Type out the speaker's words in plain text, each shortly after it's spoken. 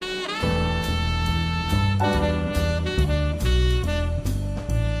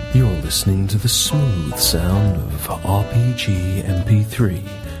listening to the smooth sound of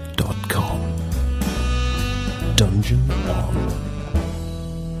RPGMP3.com. Dungeon On.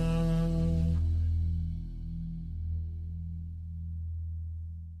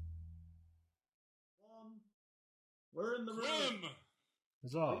 We're in the room.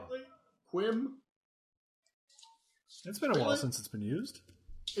 Huzzah. Quim. It's been a while since it's been used.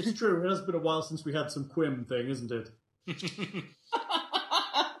 It's true. It has been a while since we had some Quim thing, isn't it?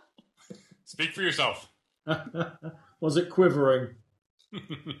 Speak for yourself. Was it quivering?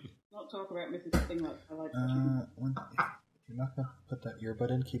 Not talk about Mrs. Thing like I like. You're not going to put that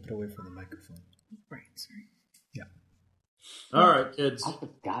earbud in, keep it away from the microphone. Right, sorry. Yeah. All right, kids. I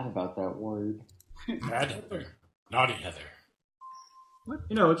forgot about that word. Bad Heather. Naughty Heather. What?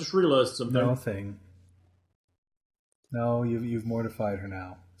 You know, I just realised something. No thing. No, you've mortified her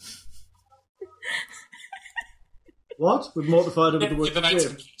now. What? We've mortified her with the word the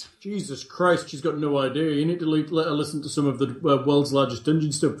quim. Jesus Christ, she's got no idea. You need to let her listen to some of the world's largest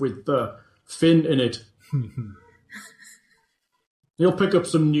dungeon stuff with Finn in it. He'll pick up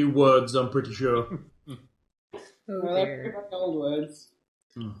some new words, I'm pretty sure. Well, they're pretty much old words.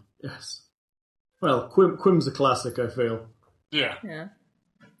 Yes. Well, Quim's a classic, I feel. Yeah. Yeah.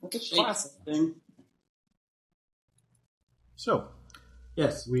 That's a classic thing. So,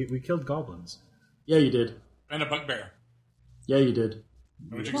 yes. We killed goblins. Yeah, you did. And a bugbear. Yeah, you did.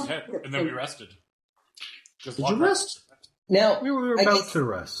 And we took his head, and then we rested. Did you rest? Now, We were about to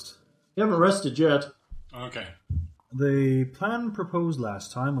rest. You haven't rested yet. Okay. The plan proposed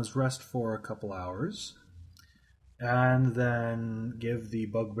last time was rest for a couple hours, and then give the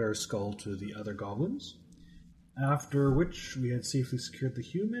bugbear skull to the other goblins, after which we had safely secured the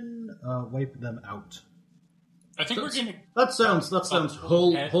human, wipe them out. I think we're going to... That sounds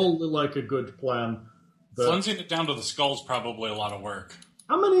wholly like a good plan. But Cleansing it down to the skull's probably a lot of work.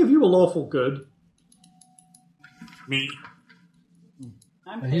 how many of you are lawful good? Me.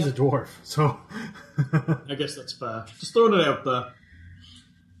 And he's a dwarf, so... I guess that's fair. Just throwing it out there.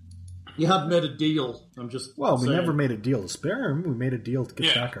 You had made a deal. I'm just Well, we saying. never made a deal to spare him. We made a deal to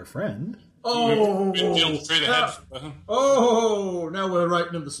get back our friend. Oh, now we're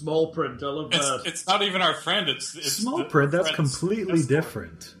writing in the small print. I love that. It's not even our friend. It's Small print, that's completely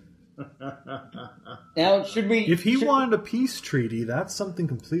different. Now, should we... If he wanted a peace treaty, that's something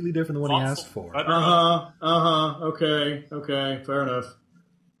completely different than what he asked for. Okay, fair enough.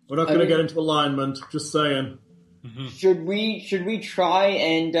 We're not going to get into alignment, just saying. Should we try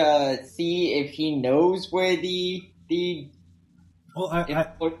and see if he knows where the Well,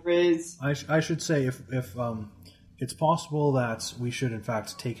 is? I should say if it's possible that we should in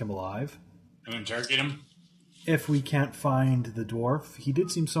fact take him alive. And interrogate him? If we can't find the dwarf, he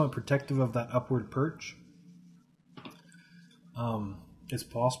did seem somewhat protective of that upward perch. It's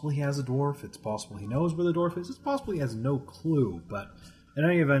possible he has a dwarf. It's possible he knows where the dwarf is. It's possible he has no clue. But in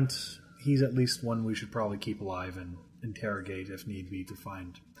any event, he's at least one we should probably keep alive and interrogate if need be to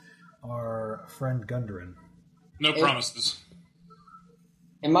find our friend Gundarin. No promises.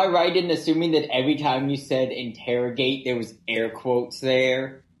 Am I right in assuming that every time you said interrogate, there was air quotes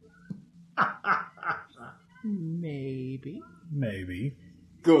there? Maybe.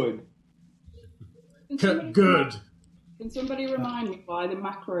 Good. Good. Can somebody remind me why the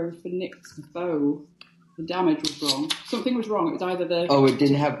macro for Nick's bow, the damage was wrong? Something was wrong. It was either the... Oh, it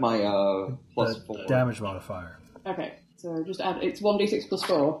didn't have my +4. Damage modifier. Okay, so just add... It's 1d6 plus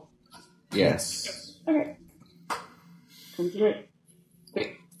 4. Yes. Okay. Consider it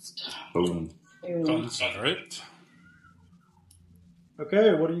fixed. Boom. Consider it.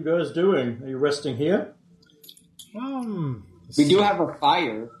 Okay, what are you guys doing? Are you resting here? We do have a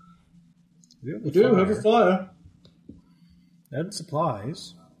fire. You do have a fire. And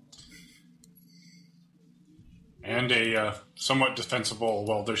supplies. And a somewhat defensible...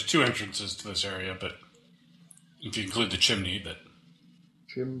 Well, there's two entrances to this area, but if you include the chimney, that...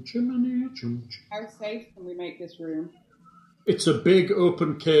 Chimney. How safe can we make this room? It's a big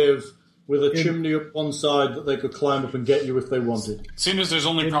open cave with a chimney up one side that they could climb up and get you if they wanted. Seeing as there's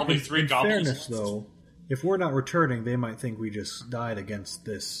only probably three goblins... In fairness, though, if we're not returning, they might think we just died against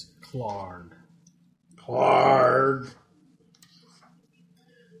this Clarg. Are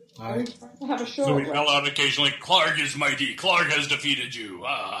we trying to have a short So we rest? yell out occasionally, Clarg is mighty, Clarg has defeated you.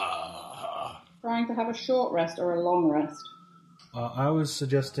 Trying to have a short rest or a long rest? I was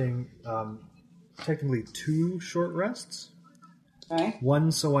suggesting technically 2 short rests. Okay.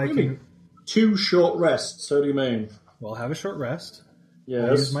 One so I can... 2 short rests, how do you mean? Well, have a short rest. Yes.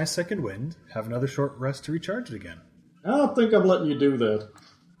 I'll use my second wind, have another short rest to recharge it again. I don't think I'm letting you do that.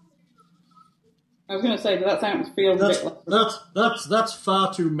 I was going to say that feels a bit like... That's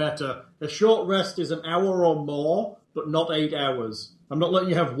far too meta. A short rest is an hour or more, but not 8 hours. I'm not letting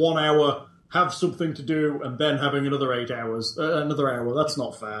you have 1 hour, have something to do, and then having another 8 hours, another hour. That's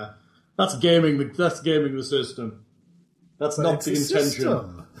not fair. That's gaming the system. That's But not it's the a intention.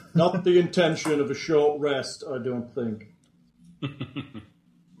 system. Not the intention of a short rest, I don't think.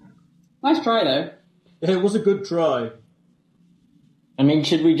 Nice try, though. It was a good try. I mean,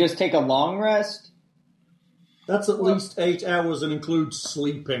 should we just take a long rest? That's at least 8 hours and includes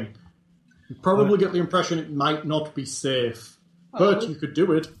sleeping. You probably get the impression it might not be safe. But you could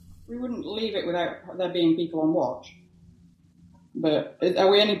do it. We wouldn't leave it without there being people on watch. But are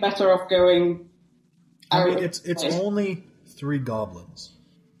we any better off going... I mean, it's only 3 goblins.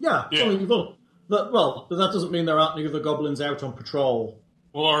 Yeah. Yeah. I mean, but that doesn't mean there aren't any other goblins out on patrol.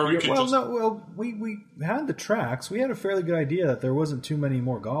 Well, or we could We had the tracks. We had a fairly good idea that there wasn't too many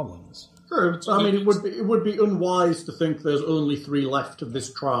more goblins. Sure. I mean, it would be unwise to think there's only 3 left of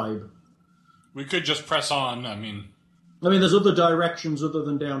this tribe. We could just press on. I mean, there's other directions other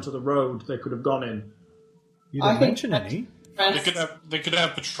than down to the road they could have gone in. You didn't mention any. they could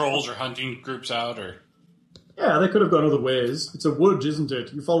have patrols or hunting groups out, or Yeah, they could have gone other ways. It's a wood, isn't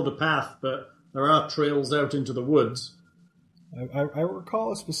it? You followed a path, but there are trails out into the woods. I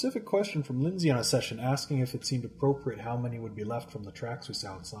recall a specific question from Lindsay on a session asking if it seemed appropriate how many would be left from the tracks we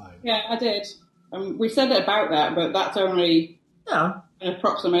saw outside. Yeah, I did. We said about that, but that's only Yeah. an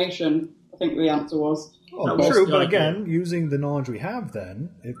approximation, I think the answer was. Well, That was true, the but idea. again, using the knowledge we have then,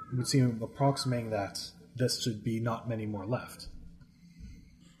 it would seem approximating that this should be not many more left.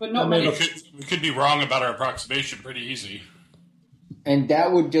 But not I mean, many. we could be wrong about our approximation pretty easy. And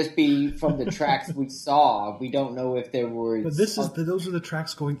that would just be from the tracks we saw. We don't know if there were... But those are the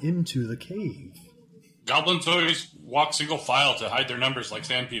tracks going into the cave. Goblins always walk single file to hide their numbers like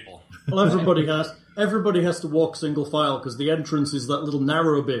sand people. Well, everybody has. Everybody has to walk single file because the entrance is that little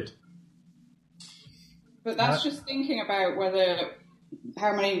narrow bit. But that's just thinking about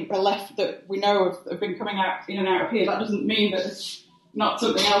how many are left that we know have been coming out in and out of here. That doesn't mean that there's not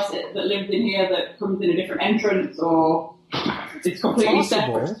something else that lived in here that comes in a different entrance or it's completely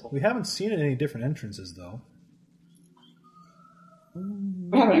separate. Possible. We haven't seen any different entrances, though.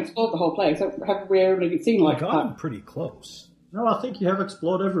 We haven't explored the whole place. Have we only seen We've gotten pretty close. No, I think you have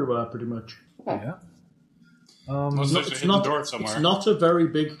explored everywhere pretty much. Okay. Yeah. Unless there's a hidden door somewhere. It's not a very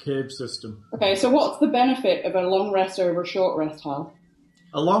big cave system. Okay, so what's the benefit of a long rest over a short rest, Hal?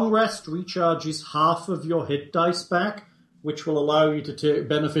 A long rest recharges half of your hit dice back, which will allow you to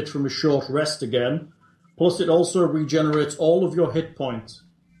benefit from a short rest again. Plus, it also regenerates all of your hit points.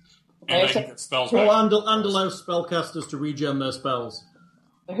 And I Okay, can get spells Oh, back. and allows spellcasters to regen their spells.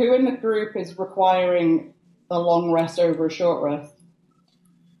 so who in the group is requiring a long rest over a short rest?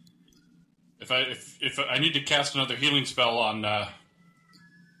 If I need to cast another healing spell on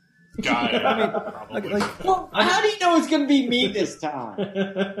Guy, probably. Well, how do you know it's going to be me this time?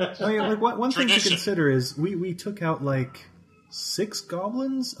 I mean, like one thing to Tradition. consider is we took out like 6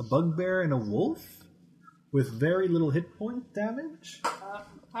 goblins, a bugbear, and a wolf with very little hit point damage.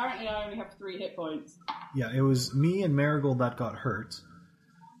 Apparently I only have 3 hit points. Yeah, it was me and Marigold that got hurt.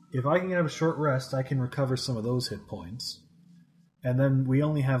 If I can have a short rest, I can recover some of those hit points. And then we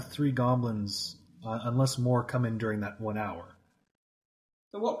only have 3 goblins, unless more come in during that 1 hour.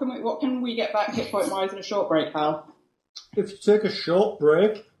 So what can we get back hit point wise in a short break, Hal? If you take a short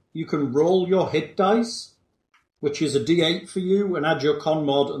break, you can roll your hit dice, which is a d8 for you, and add your con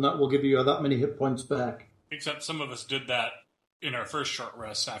mod, and that will give you that many hit points back. Except some of us did that in our first short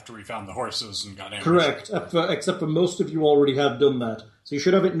rest after we found the horses and got ambushed. Correct, except for most of you already have done that. So you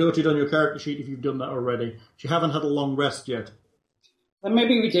should have it noted on your character sheet if you've done that already. If you haven't had a long rest yet. Then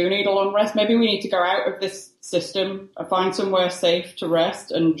maybe we do need a long rest. Maybe we need to go out of this system and find somewhere safe to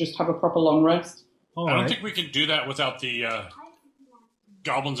rest and just have a proper long rest. All I don't right. think we can do that without the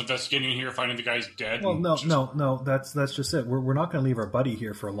goblins investigating here, finding the guy's dead. Well, and no, just- no. That's just it. We're not going to leave our buddy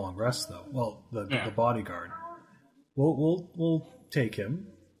here for a long rest, though. Well, the bodyguard. We'll take him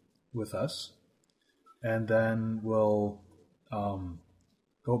with us, and then we'll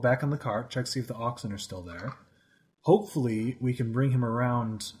go back on the cart, check see if the oxen are still there. Hopefully, we can bring him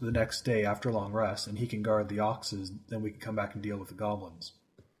around the next day after a long rest, and he can guard the oxes. Then we can come back and deal with the goblins.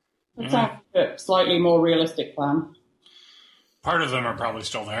 That sounds like a slightly more realistic plan. Part of them are probably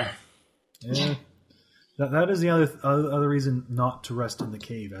still there. Yeah. That is the other reason not to rest in the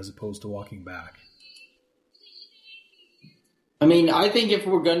cave as opposed to walking back. I mean, I think if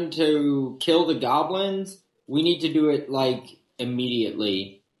we're going to kill the goblins, we need to do it,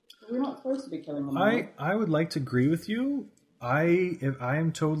 immediately. We're not supposed to be killing them. I would like to agree with you. I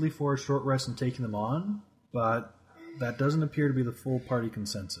am totally for a short rest and taking them on, but that doesn't appear to be the full party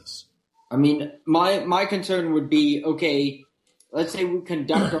consensus. I mean, my concern would be, okay, let's say we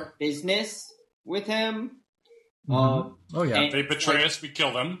conduct our business with him. Oh yeah. and, They betray us, we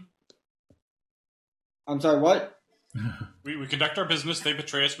kill them. I'm sorry, what? We conduct our business, they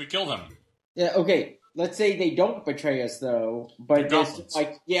betray us, we kill them. Yeah, okay. Let's say they don't betray us though, but They're it's goblins.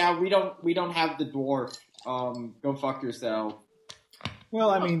 like, yeah, we don't have the dwarf. Go fuck yourself. Well,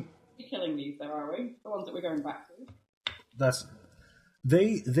 I mean, We're killing these, though, are we? The ones that we're going back to. that's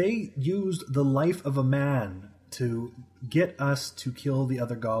they used the life of a man to get us to kill the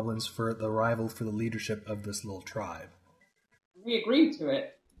other goblins for the rival for the leadership of this little tribe. We agreed to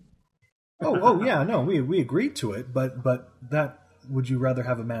it. Oh yeah, no, we agreed to it, but that would you rather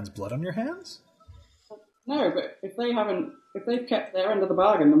have a man's blood on your hands? No, but if they've kept their end of the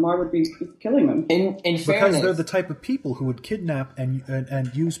bargain, then why would we be killing them? In Because fairness, they're the type of people who would kidnap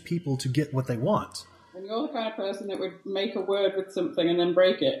and use people to get what they want. And you're the kind of person that would make a word with something and then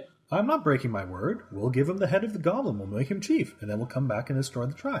break it. I'm not breaking my word. We'll give him the head of the goblin. We'll make him chief, and then we'll come back and destroy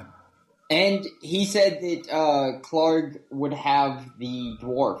the tribe. and he said that Clark would have the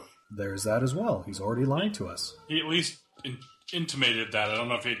dwarf. There's that as well. He's already lied to us. He at least intimated that. I don't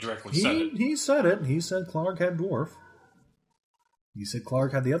know if he directly said it. He said it. He said Clark had dwarf. He said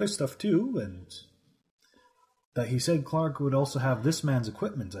Clark had the other stuff too, and that he said Clark would also have this man's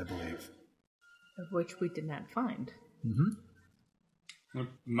equipment, I believe. Of which we did not find. We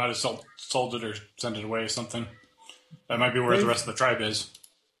might have sold it or sent it away or something. That might be where the rest of the tribe is.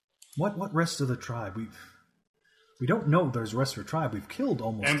 What rest of the tribe? We don't know there's rest of the tribe. We've killed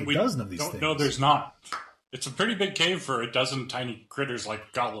almost And a we dozen of these don't things. know there's not. It's a pretty big cave for a dozen tiny critters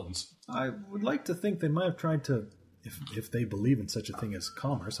like goblins. I would like to think they might have tried to, if they believe in such a thing as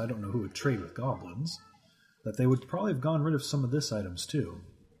commerce, I don't know who would trade with goblins, that they would probably have gone rid of some of this items too.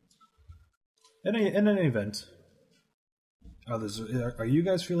 In any event, are you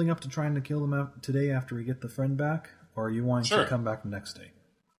guys feeling up to trying to kill them out today after we get the friend back, or are you wanting Sure. to come back the next day?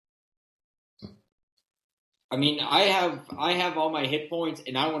 I mean, I have all my hit points,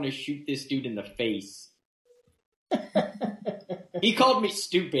 and I want to shoot this dude in the face. He called me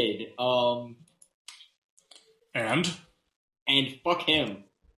stupid. And And fuck him.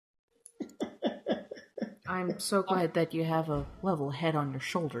 I'm so glad that you have a level head on your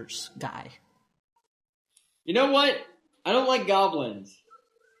shoulders, guy. You know what? I don't like goblins.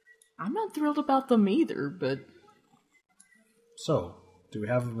 I'm not thrilled about them either, but So, do we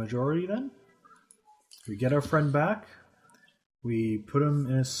have a majority then? We get our friend back, we put him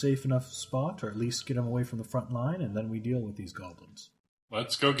in a safe enough spot, or at least get him away from the front line, and then we deal with these goblins.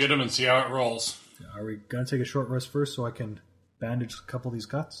 let's go get him and see how it rolls. Are we going to take a short rest first so I can bandage a couple of these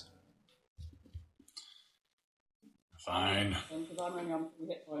cuts? Fine. Because I'm only on 3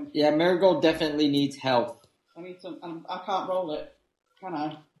 hit points. Yeah, Marigold definitely needs help. I need some. I can't roll it, can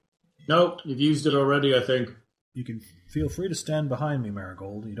I? Nope, you've used it already, I think. You can feel free to stand behind me,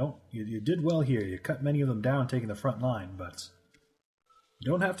 Marigold. You did well here. You cut many of them down taking the front line, but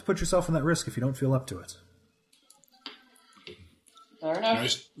you don't have to put yourself in that risk if you don't feel up to it. Fair enough.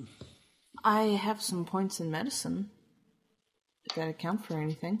 Nice. I have some points in medicine. Does that account for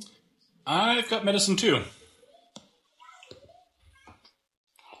anything? I've got medicine too.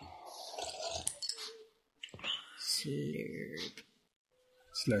 Slurp.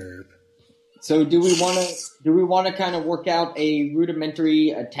 Slurp. So do we want to kind of work out a rudimentary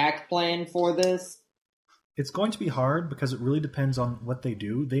attack plan for this? It's going to be hard because it really depends on what they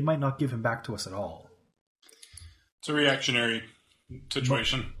do. They might not give him back to us at all. It's a reactionary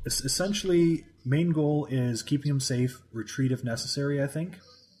situation. Essentially, main goal is keeping him safe, retreat if necessary, I think.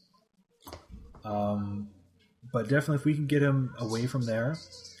 But definitely if we can get him away from there,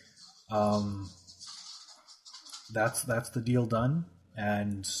 that's the deal done,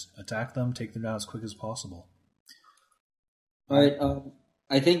 and attack them, take them down as quick as possible. Alright,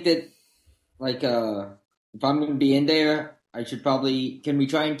 I think that, like, if I'm going to be in there, I should probably... Can we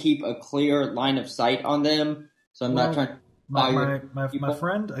try and keep a clear line of sight on them? So I'm not trying to fire My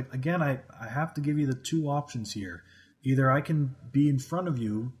friend, again, I have to give you the two options here. Either I can be in front of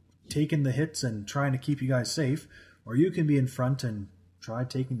you, taking the hits and trying to keep you guys safe, or you can be in front and try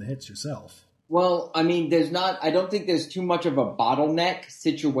taking the hits yourself. Well, I mean, I don't think there's too much of a bottleneck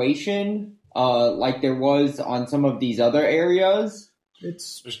situation, like there was on some of these other areas.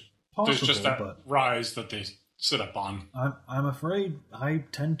 It's There's possible, just that but rise that they sit up on. I'm afraid I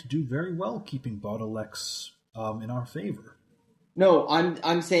tend to do very well keeping bottlenecks in our favor. No,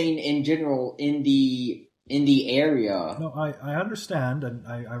 I'm saying in general in the area. No, I understand, and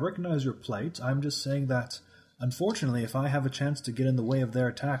I recognize your plight. I'm just saying that Unfortunately, if I have a chance to get in the way of their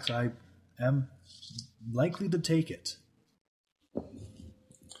attacks, I am likely to take it.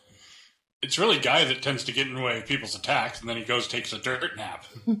 It's really Guy that tends to get in the way of people's attacks, and then he goes takes a dirt nap.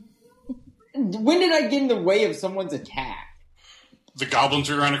 When did I get in the way of someone's attack? The goblins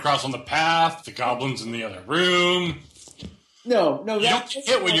we ran across on the path, the goblins in the other room. No, You don't get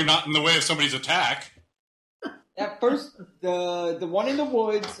hit when you're not in the way of somebody's attack. At first, the one in the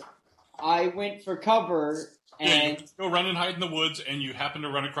woods, I went for cover, and You go run and hide in the woods, and you happen to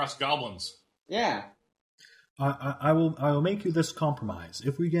run across goblins. yeah. I will make you this compromise.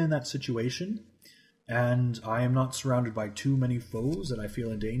 If we get in that situation, and I am not surrounded by too many foes that I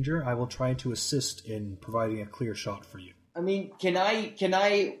feel in danger, I will try to assist in providing a clear shot for you. I mean, can I,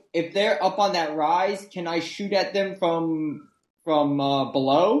 if they're up on that rise, can I shoot at them from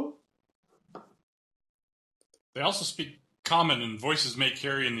below? They also speak common, and voices may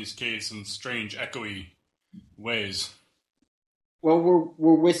carry in these caves in strange, echoey ways. Well,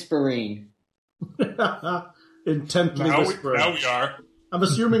 we're whispering. Intently Now whispering. we are. I'm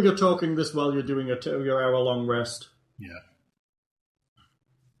assuming you're talking this while you're doing your hour-long rest. Yeah.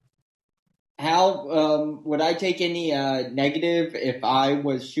 Hal, would I take any negative if I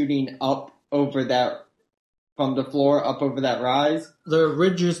was shooting up over that, from the floor up over that rise? The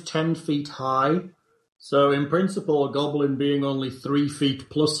ridge is 10 feet high, so in principle, a goblin being only 3 feet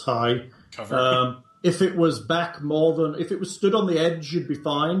plus high, Cover. if it was back more than, if it was stood on the edge, you'd be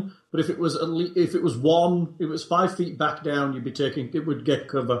fine. But if it was 5 feet back down, it would get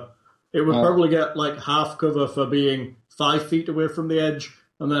cover. It would probably get like half cover for being 5 feet away from the edge,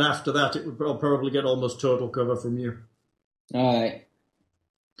 and then after that, it would probably get almost total cover from you. All right.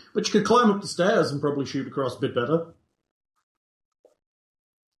 But you could climb up the stairs and probably shoot across a bit better.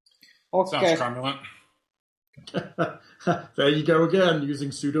 Okay. Sounds cromulent. There you go again,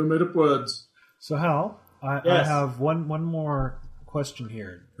 using pseudo-made-up words. So Hal, I Yes. have one more question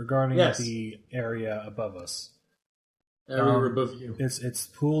here regarding Yes. the area above us. Area above you. It's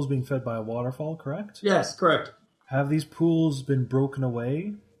pools being fed by a waterfall, correct? Yes, correct. Have these pools been broken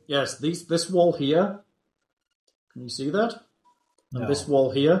away? Yes, this wall here. Can you see that? And No. this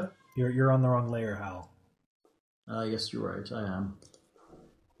wall here. You're on the wrong layer, Hal. Yes, you're right, I am.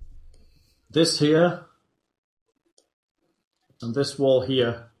 This here. And this wall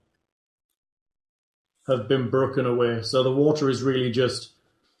here have been broken away. So the water is really just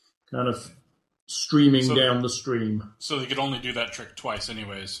kind of streaming down the stream. So they could only do that trick twice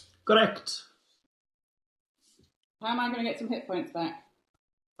anyways. Correct. How am I going to get some hit points back?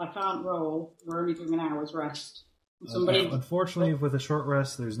 I can't roll. We're only doing an hour's rest. Somebody. Unfortunately, with a short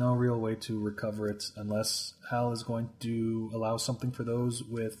rest, there's no real way to recover it unless Hal is going to allow something for those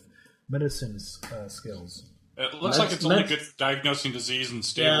with medicine skills. It looks like it's only good for diagnosing disease and Yeah,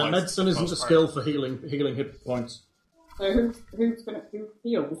 stabilizing. medicine isn't a skill for healing hit points. So who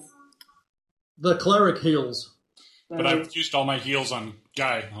heals? The cleric heals. But I've used all my heals on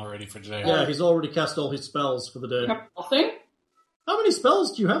Guy already for today. Yeah, he's already cast all his spells for the day. Nothing? How many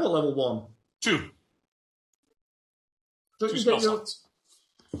spells do you have at level 1? 2. Don't 2 you spell get your... slots.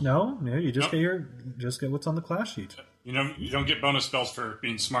 No, you just Nope. get what's on the class sheet. You don't get bonus spells for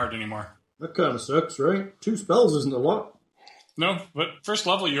being smart anymore. That kind of sucks, right? 2 spells isn't a lot. No, but first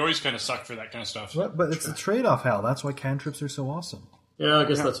level you always kind of suck for that kind of stuff. But it's a trade-off, Hal. That's why cantrips are so awesome. Yeah, I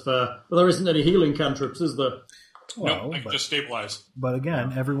guess that's fair. But there isn't any healing cantrips, is there? No, I can just stabilize. But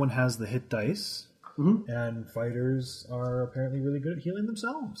again, everyone has the hit dice, and fighters are apparently really good at healing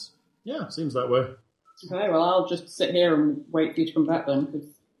themselves. Yeah, seems that way. Okay, well, I'll just sit here and wait for you to come back then.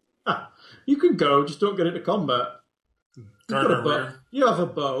 'Cause You can go, just don't get into combat. Guard You've got our a bow. rear. You have a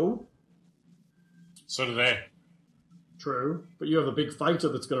bow, So do they. true, but you have a big fighter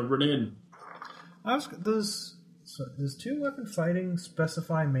that's going to run in. Does two-weapon fighting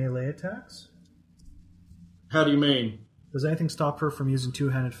specify melee attacks? How do you mean? Does anything stop her from using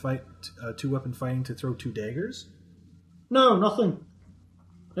two-weapon fighting to throw 2 daggers? No, nothing.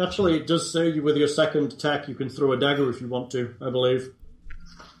 Actually, it does say you with your second attack you can throw a dagger if you want to, I believe.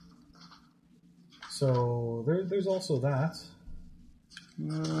 So there's also that.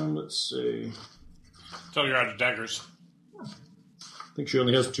 Let's see. Until you're out of daggers. I think she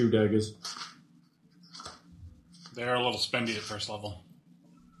only has 2 daggers. They're a little spendy at first level.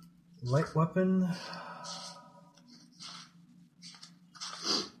 Light weapon.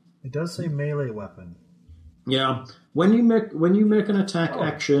 It does say melee weapon. Yeah. When you make an attack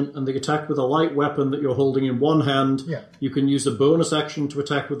action and the attack with a light weapon that you're holding in one hand, you can use a bonus action to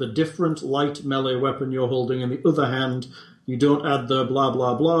attack with a different light melee weapon you're holding in the other hand. You don't add the blah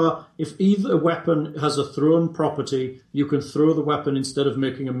blah blah. If either weapon has a thrown property, you can throw the weapon instead of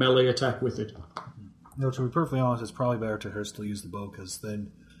making a melee attack with it. No, to be perfectly honest, it's probably better to her still use the bow, because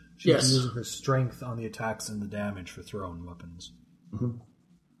then she's using her strength on the attacks and the damage for thrown weapons. Mm-hmm.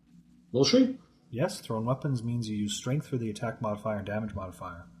 Will she? Yes, thrown weapons means you use strength for the attack modifier and damage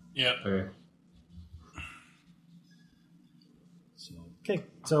modifier. Yep. Okay. Okay,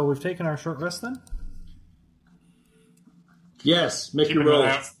 so we've taken our short rest then? Yes, make Keep your an roll.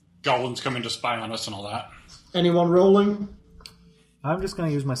 eye out. Goblins coming to spy on us and all that. Anyone rolling? I'm just going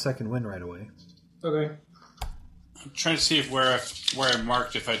to use my second win right away. Okay. I'm trying to see if where I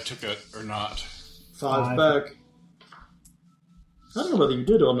marked if I took it or not. 5 back. I don't know whether you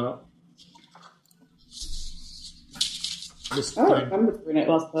did or not. This I don't time. remember doing it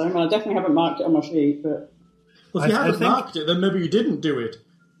last time. I definitely haven't marked it on my sheet, but... Well, if you I haven't think- marked it, then maybe you didn't do it.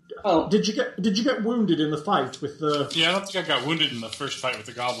 Oh, Did you get wounded in the fight with the? Yeah, I don't think I got wounded in the first fight with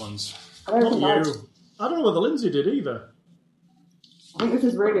the goblins. I don't think Not you. I don't know whether Lindsay did either. I think this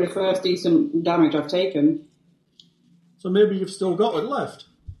is really the first decent damage I've taken. So maybe you've still got it left.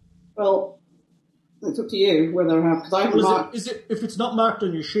 Well, it's up to you whether I have, because I haven't Well, marked... is it if it's not marked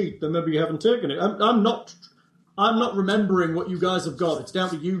on your sheet, then maybe you haven't taken it. I'm not remembering what you guys have got. It's down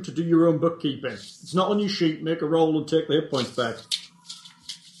to you to do your own bookkeeping. It's not on your sheet. Make a roll and take the hit points back.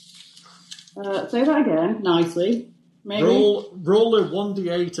 Say that again, nicely. Maybe. Roll a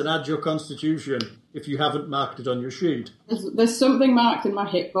 1d8 and add your constitution if you haven't marked it on your sheet. There's something marked in my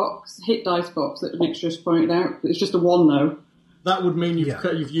hit dice box that Nick's just pointed out. It's just a 1 though. That would mean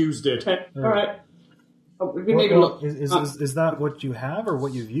you've used it. Okay, alright. We didn't Well, even look. is that what you have or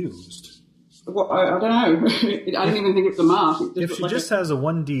what you've used? I don't know. I didn't even think it's a mark. It If she looked just like has a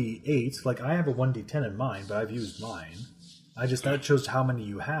 1d8, like I have a 1d10 in mine, but I've used mine. That shows how many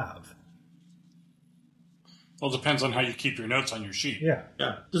you have. Well, it depends on how you keep your notes on your sheet. Yeah.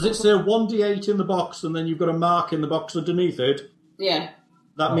 Yeah. Does it say 1d8 in the box and then you've got a mark in the box underneath it? Yeah.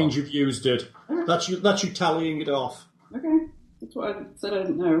 That means you've used it. That's you tallying it off. Okay. That's what I said I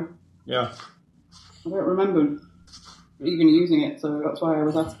didn't know. Yeah. I don't remember even using it, so that's why I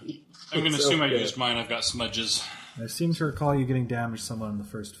was asking. I'm going to assume I okay. used mine. I've got smudges. I seem to recall you getting damaged somewhat in the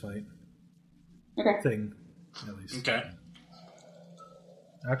first fight. Okay. Thing, at least. Okay.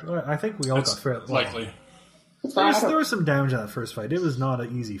 Actually, I think we all That's got fairly... likely. It's fine. There was some damage in that first fight. It was not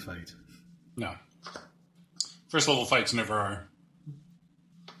an easy fight. No. First level fights never are.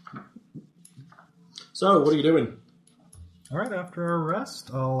 So, what are you doing? Alright, after our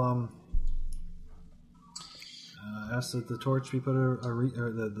rest, I'll ask that the torch be put or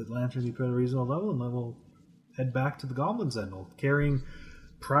the lantern be put at a reasonable level, and then we'll head back to the goblins then, carrying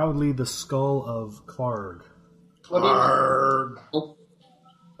proudly the skull of Clarg.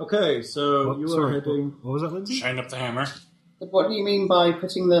 Okay, so you are heading... What was that, Lindsay? Shine up the hammer. What do you mean by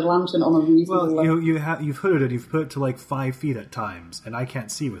putting the lantern on a reasonable Well, level? you've hooded it. You've put it to like 5 feet at times, and I can't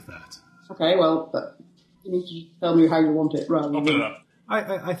see with that. Okay, well, you need to tell me how you want it rather Open than... it up.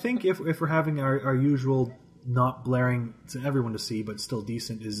 I think if we're having our usual not blaring to everyone to see, but still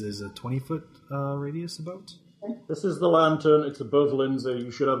decent, is a 20-foot radius about. This is the lantern. It's above Lindsay.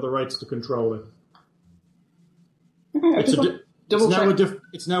 You should have the rights to control it. Okay, I just want to double check.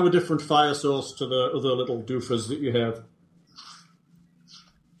 It's now a different fire source to the other little doofers that you have.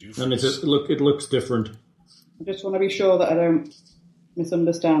 And it looks different. I just want to be sure that I don't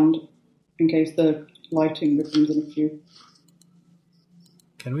misunderstand in case the lighting becomes an issue.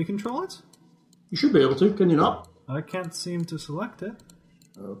 Can we control it? You should be able to, can you not? I can't seem to select it.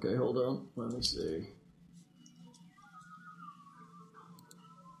 Okay, hold on. Let me see.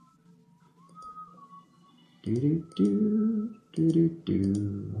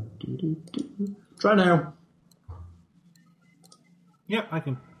 Try now. Yep, I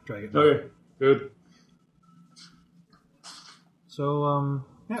can drag it. Okay, good. So,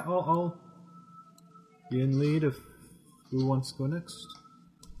 yeah, I'll be in lead if who wants to go next.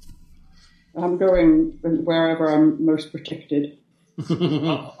 I'm going wherever I'm most protected.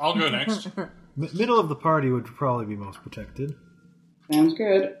 I'll go next. Middle of the party would probably be most protected. Sounds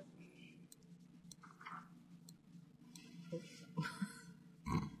good.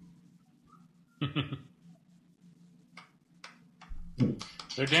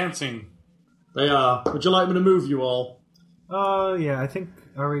 They're dancing. They are. Would you like me to move you all? Yeah, I think,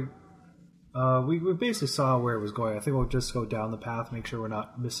 we basically saw where it was going. I think we'll just go down the path, make sure we're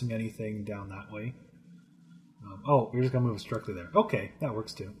not missing anything down that way. We're just going to move us directly there. Okay, that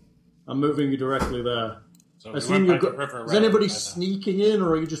works too. I'm moving you directly there. So I we assume went you've by the got, river. is anybody sneaking in,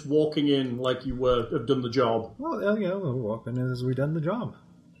 or are you just walking in like you have done the job? Well, yeah, we're walking as we've done the job.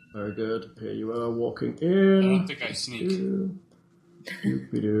 Very good. Here you are, walking I in. don't think I sneak.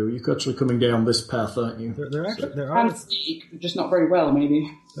 You're actually coming down this path, aren't you? There And sneak, just not very well,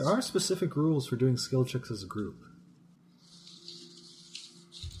 maybe. There are specific rules for doing skill checks as a group.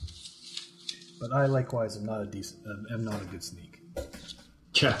 But I likewise am not a good sneak.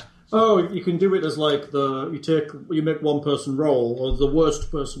 Yeah. Oh, you can do it as like you make one person roll, or the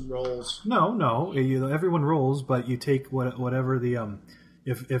worst person rolls. No. Everyone rolls, but you take whatever the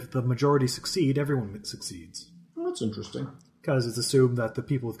if the majority succeed, everyone succeeds. Well, that's interesting. Because it's assumed that the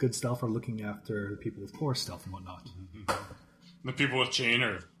people with good stealth are looking after the people with poor stealth and whatnot. The people with chain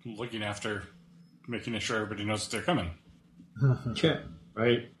are looking after making sure everybody knows that they're coming. Yeah,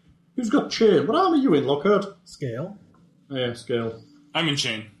 right. Who's got chain? What arm are you in, Lockhart? Scale. Yeah, scale. I'm in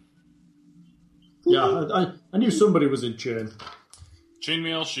chain. Yeah, I knew somebody was in chain.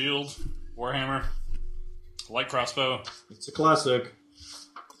 Chainmail, shield, warhammer, light crossbow. It's a classic.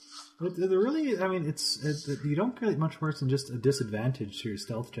 Really, I mean, you don't get much worse than just a disadvantage to your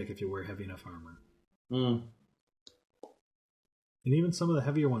stealth check if you wear heavy enough armor. Mm. And even some of the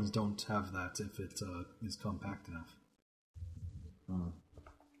heavier ones don't have that if it is compact enough.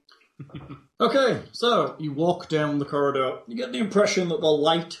 Okay, so you walk down the corridor. You get the impression that the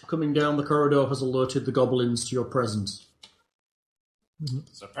light coming down the corridor has alerted the goblins to your presence.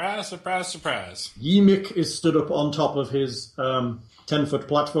 Surprise, surprise, surprise. Ymik is stood up on top of his 10-foot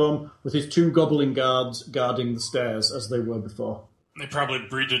platform with his 2 goblin guards guarding the stairs as they were before. They probably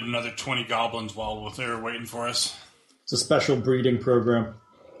breeded another 20 goblins while they were waiting for us. It's a special breeding program.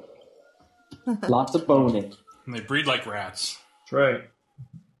 Lots of boning. And they breed like rats. That's right.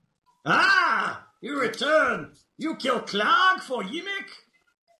 Ah! You return! You kill Clog for Ymik?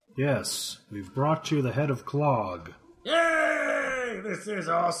 Yes, we've brought you the head of Clog. Yay! This is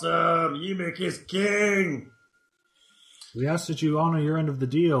awesome! Ymik is king! We ask that you honor your end of the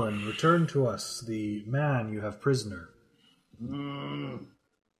deal and return to us the man you have prisoner.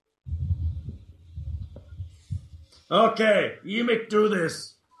 Okay, Ymik, do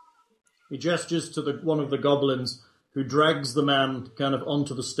this. He gestures to one of the goblins, who drags the man kind of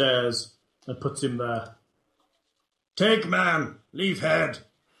onto the stairs and puts him there. Take man, leave head.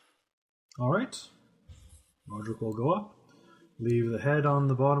 All right. Roderick will go up, leave the head on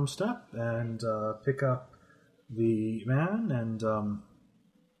the bottom step, and pick up the man, and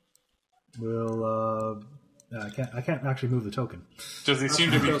we'll... I can't actually move the token. Does he seem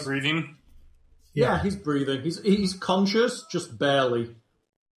to be breathing? Yeah, he's breathing. He's conscious, just barely.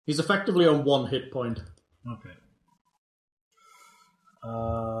 He's effectively on 1 hit point. Okay.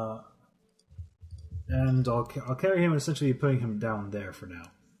 And I'll carry him, essentially putting him down there for now.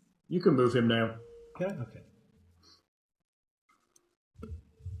 You can move him now. Okay.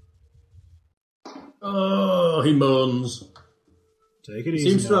 Oh, he moans. Take it easy.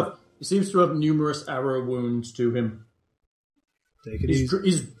 He seems to have numerous arrow wounds to him. Take it easy.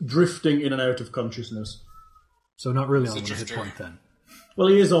 He's drifting in and out of consciousness. So not really He's on a 1 hit drifter. point then. Well,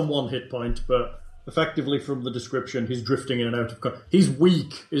 he is on 1 hit point, but effectively from the description, he's drifting in and out of consciousness. He's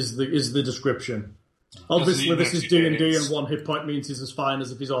weak, is the description. Obviously, this is D&D, and 1 hit point means he's as fine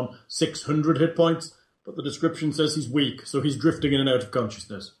as if he's on 600 hit points, but the description says he's weak, so he's drifting in and out of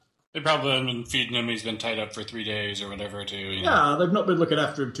consciousness. They probably haven't been feeding him. He's been tied up for 3 days or whatever, too. You know. Yeah, they've not been looking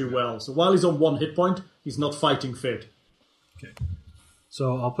after him too well, so while he's on 1 hit point, he's not fighting fit. Okay.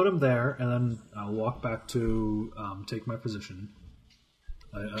 So I'll put him there, and then I'll walk back to take my position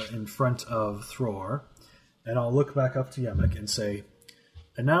in front of Thror, and I'll look back up to Yemek and say,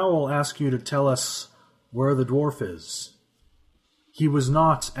 and now I'll ask you to tell us where the dwarf is. He was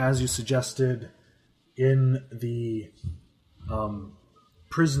not, as you suggested, in the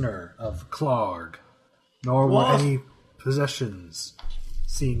prisoner of Clarg, nor were Dwarf? any possessions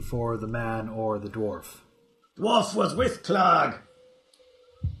seen for the man or the dwarf. Dwarf was with Clog.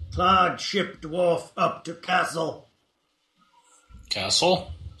 Clog shipped Dwarf up to Castle.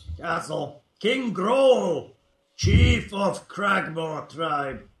 Castle? Castle. King Grohl, chief of Cragmore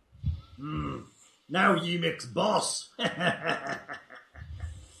tribe. Now Ymik's boss.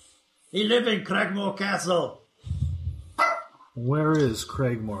 He live in Cragmore Castle. Where is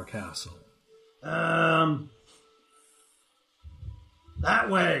Craigmore Castle? That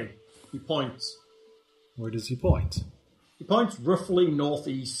way. He points. Where does he point? He points roughly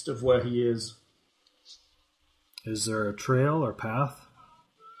northeast of where he is. Is there a trail or path?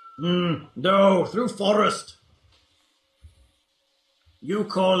 No, through forest. You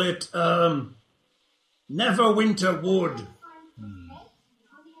call it, Neverwinter Wood.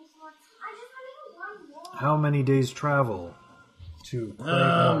 How many days travel to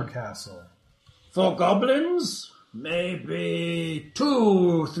Craigmore Castle? For goblins, maybe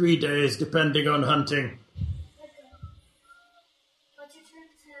 2-3 days, depending on hunting.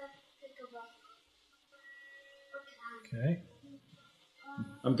 Okay.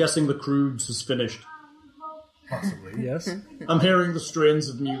 I'm guessing the Croods has finished. Possibly, yes. I'm hearing the strains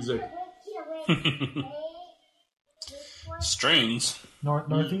of music. Strains.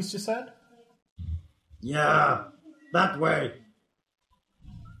 Northeast, you said? Yeah, that way.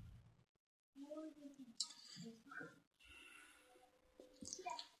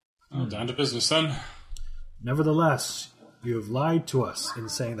 Well, down to business then. Nevertheless, you have lied to us in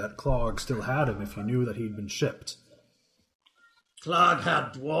saying that Clog still had him if you knew that he'd been shipped. Clog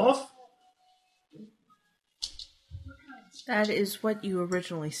had dwarf? That is what you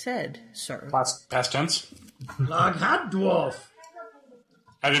originally said, sir. Past tense. Clog had dwarf.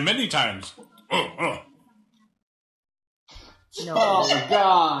 Had it many times. Oh. No. Oh,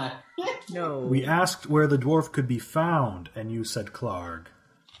 God. No. We asked where the dwarf could be found, and you said Clarg.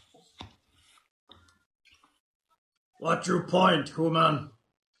 What's your point, human?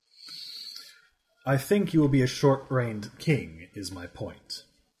 I think you will be a short-reigned king, is my point.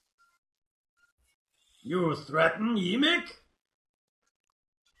 You threaten Yimik?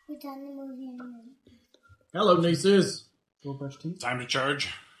 Hello, nieces. Go brush teeth. Time to charge.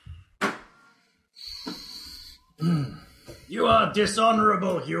 You are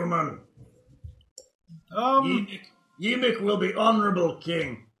dishonorable, human. Yimik will be honorable,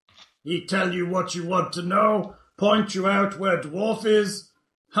 king. He tell you what you want to know, point you out where dwarf is.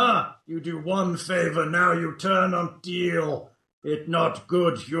 You do one favor, now you turn on deal. It not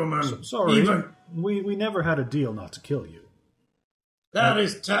good, human. Sorry, we never had a deal not to kill you. That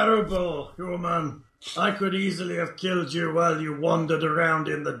is terrible, human. I could easily have killed you while you wandered around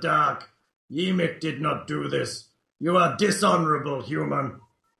in the dark. Yimik did not do this. You are dishonorable, human.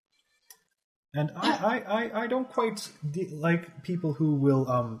 And I don't quite like people who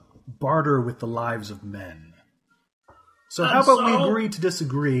will barter with the lives of men. So how about we agree to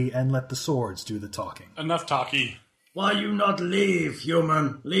disagree and let the swords do the talking? Enough talky. Why you not leave,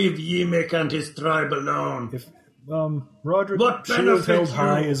 human? Leave Yimik and his tribe alone. If Roderick, What shield benefit held you?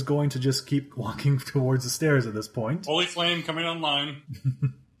 high, is going to just keep walking towards the stairs at this point. Holy Flame coming online.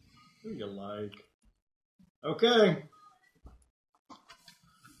 Who you like? Okay.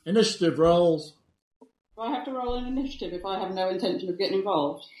 Initiative rolls. Do I have to roll an initiative if I have no intention of getting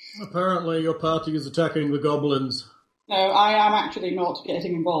involved? Apparently your party is attacking the goblins. No, I am actually not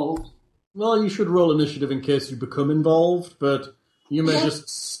getting involved. Well, you should roll initiative in case you become involved, but you may just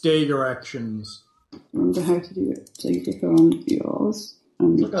stay your actions. I wonder how to do it. So you click on yours.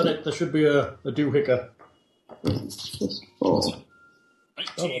 And Look at it, there should be a doohickey. it's just 4.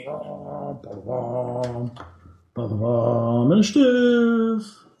 19.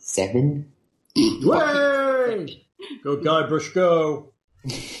 Initiative! 7. Way! Go Guybrush, go!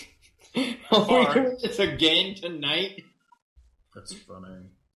 Are we doing this again tonight? That's funny.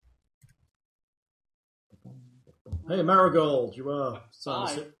 Hey, Marigold, you are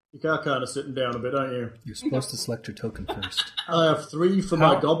kind of sitting down a bit, aren't you? You're supposed to select your token first. I have 3 for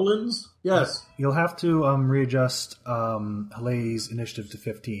my goblins. Yes. You'll have to readjust Halei's initiative to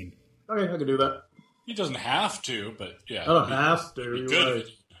 15. Okay, I can do that. He doesn't have to, but yeah. I don't have to. Be You're good.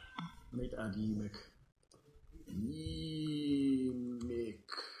 right. I need to add Yimik. Yimik.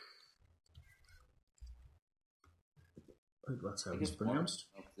 That's how it's pronounced.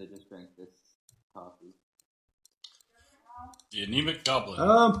 I just drank this coffee. The anemic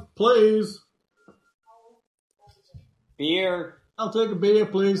goblin. Please. Beer. I'll take a beer,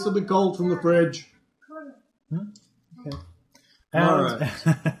 please. Something cold from the fridge. Okay. All right.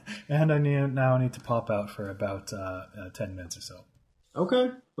 And I now need to pop out for about 10 minutes or so.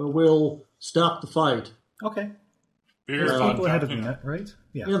 Okay. Well, we'll stop the fight. Okay. Beer, There's people ahead of me, vodka. right?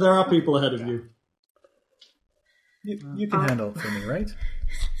 Yeah. Yeah, there are people ahead of you. You can handle it for me, right?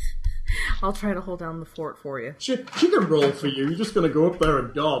 I'll try to hold down the fort for you. She can roll for you. You're just going to go up there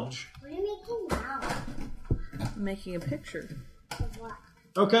and dodge. What are you making now? I'm making a picture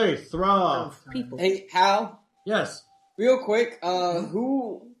Okay, Thra. of people. Hey, Hal, Yes. real quick,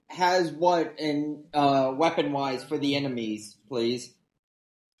 who has what in weapon-wise for the enemies, please?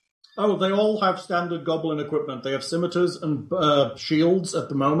 Oh, they all have standard goblin equipment. They have scimitars and shields at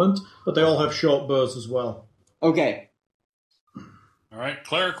the moment, but they all have short bows as well. Okay. All right,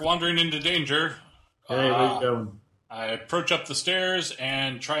 cleric wandering into danger. Hey, where you going? I approach up the stairs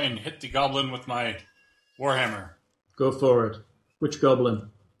and try and hit the goblin with my warhammer. Go for it. Which goblin?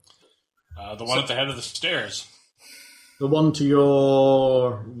 The one at the head of the stairs. The one to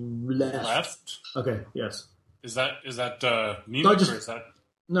your left. Left. Okay, yes. Is that Nemec, No, just- or is that?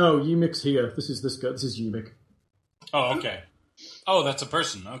 No, Yimik's here. This is this guy. This is Yimik. Oh, okay. Oh, that's a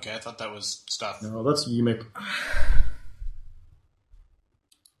person. Okay, I thought that was stuff. No, that's Yimik.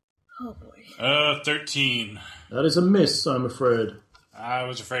 Oh boy. 13. That is a miss, I'm afraid. I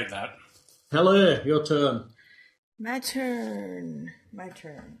was afraid of that. Helle, your turn. My turn.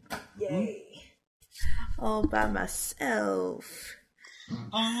 Yay. All by myself.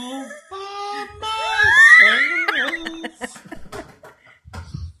 All by myself.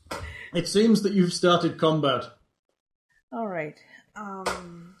 It seems that you've started combat. All right. Let's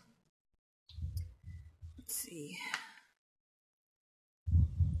see. I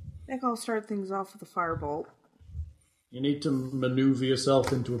think I'll start things off with a firebolt. You need to maneuver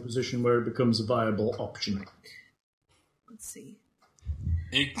yourself into a position where it becomes a viable option. Let's see.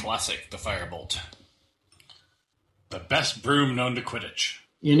 A classic, the Firebolt. The best broom known to Quidditch.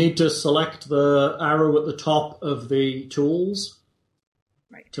 You need to select the arrow at the top of the tools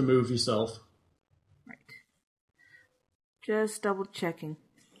to move yourself. Right. Just double checking.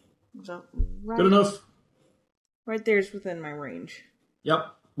 So, right, Good enough? right there's within my range. Yep.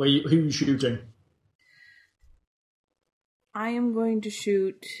 Who are you shooting? I am going to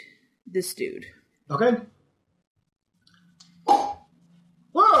shoot this dude. Okay.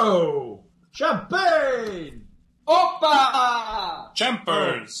 Whoa! Champagne! Opa!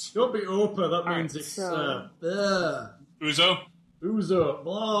 Champers! Don't be Opa, that All means right, it's... so- Uzo? Ouzo.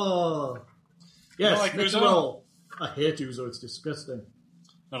 Blah. Yes, like next Ouzo? roll. I hate Ouzo, it's disgusting.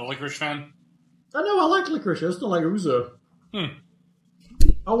 Not a licorice fan? I know, I like licorice, I just don't like Ouzo. Hmm.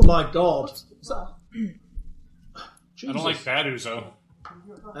 Oh my god. I don't like bad Uzo.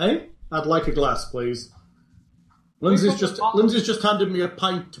 Hey? I'd like a glass, please. Lindsay's just handed me a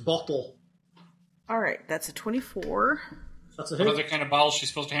pint bottle. Alright, that's a 24. That's a What hit. other kind of bottle is she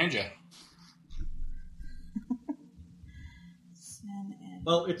supposed to hand you?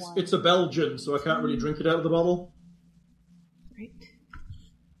 Well, it's a Belgian, so I can't really drink it out of the bottle. Right.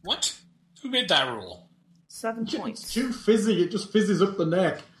 What? Who made that rule? 7 It's points. too fizzy, it just fizzes up the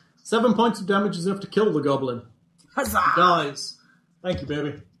neck. 7 points of damage is enough to kill the goblin. Huzzah! He dies. Thank you,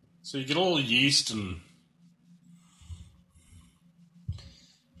 baby. So you get a little yeast and...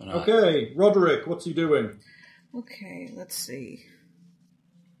 Okay, Roderick, what's he doing? Okay, let's see.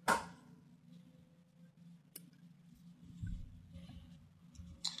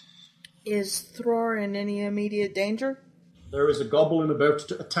 Is Thror in any immediate danger? There is a goblin about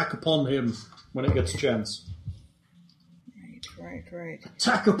to attack upon him when it gets a chance. Right.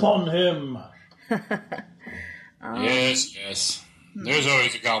 Attack upon him! Yes. There's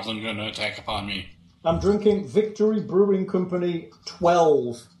always a goblin going to attack upon me. I'm drinking Victory Brewing Company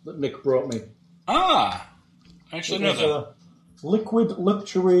 12 that Nick brought me. Ah! I actually know It is that. a liquid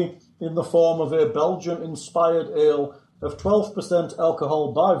luxury in the form of a Belgian-inspired ale of 12%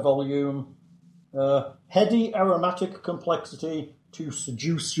 alcohol by volume, heady aromatic complexity to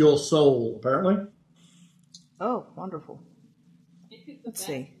seduce your soul, apparently. Oh, wonderful. It's Let's the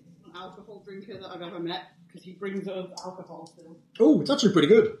see. best alcohol drinker that I've ever met because he brings us alcohol still. Oh, it's actually pretty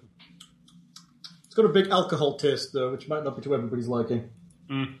good. It's got a big alcohol taste, though, which might not be to everybody's liking.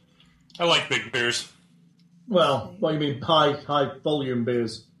 I like big beers. Well, what do you mean high volume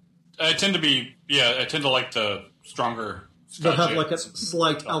beers? I tend to like the stronger That have Scotch like a ales.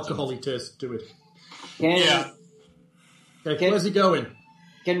 slight alcohol-y taste to it. Can, Okay, where's he going?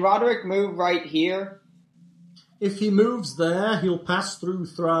 can Roderick move right here? If he moves there, he'll pass through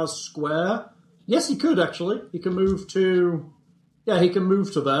Thraz Square. Yes, he could, actually. He can move to... Yeah, he can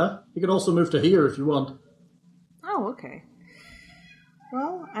move to there. He can also move to here if you want. Oh, okay.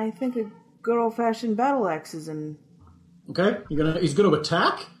 Well, I think a good old-fashioned battle axe is in... Okay, he's gonna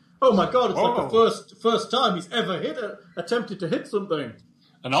attack? Oh my god, it's like the first time he's ever attempted to hit something.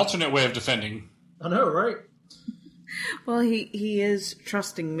 An alternate way of defending. I know, right? Well, he is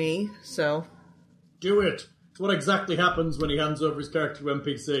trusting me, so... Do it. It's what exactly happens when he hands over his character to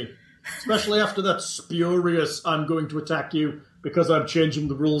NPC. Especially after that spurious, I'm going to attack you because I'm changing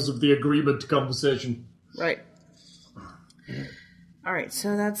the rules of the agreement conversation. Right. Alright,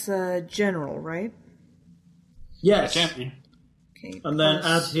 so that's a general, right? Yes. Can't be. Okay. And then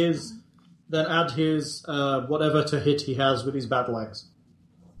plus- add his whatever to hit he has with his battle axe.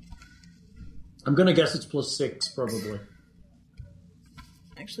 I'm gonna guess it's +6, probably.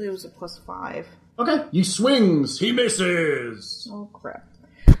 Actually, it was a +5. Okay, he swings, he misses. Oh, crap.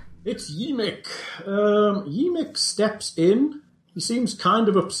 It's Yimik. Yimik steps in. He seems kind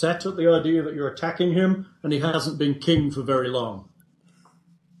of upset at the idea that you're attacking him, and he hasn't been king for very long.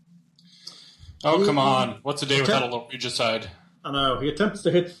 Oh, come on. What's a day without a little regicide? I know, he attempts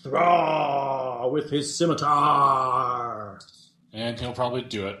to hit Thra with his scimitar. And he'll probably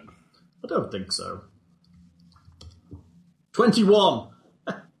do it. I don't think so. 21.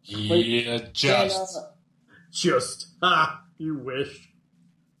 Yeah, just. Just. Ah, you wish.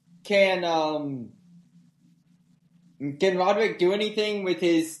 can Roderick do anything with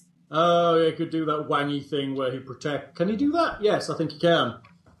his... Oh, he could do that wangy thing where he protect. Can he do that? Yes, I think he can.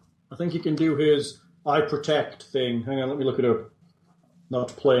 I think he can do his I protect thing. Hang on, let me look it up. Not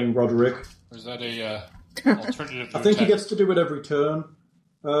playing Roderick. Or is that a alternative to I think he attack? gets to do it every turn.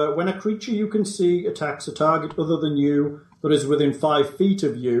 When a creature you can see attacks a target other than you that is within 5 feet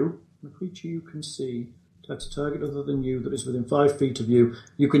of you, a creature you can see attacks a target other than you that is within 5 feet of you,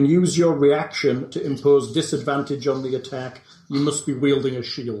 you can use your reaction to impose disadvantage on the attack. You must be wielding a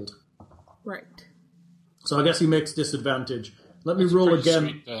shield. Right. So I guess he makes disadvantage. Let me That's a roll pretty again.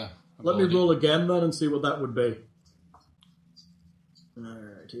 sweet, Let me ability. roll again then and see what that would be.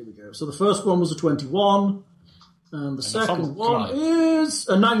 Alright, here we go. So the first one was a 21, and the second one is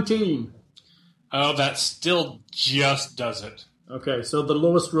a 19. Oh, that still just does it. Okay, so the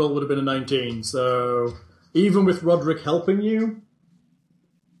lowest roll would have been a 19. So even with Roderick helping you,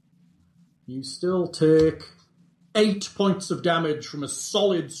 you still take 8 points of damage from a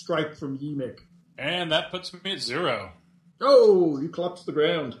solid strike from Yimik. And that puts me at 0. Oh, you collapse the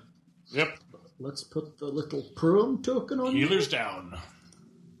ground. Yep. Let's put the little prone token on you. Healer's down.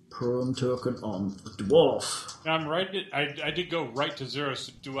 Prone token on the dwarf. I'm right. I did go right to 0.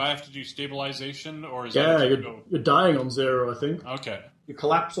 So do I have to do stabilization, or is Yeah, that you're dying on 0, I think. Okay. You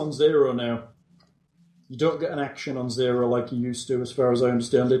collapse on 0 now. You don't get an action on 0 like you used to, as far as I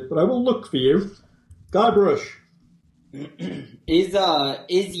understand it. But I will look for you. Guybrush. Is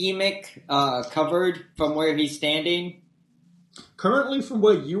Yimik covered from where he's standing? Currently, from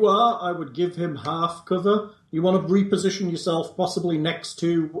where you are, I would give him half cover. You want to reposition yourself possibly next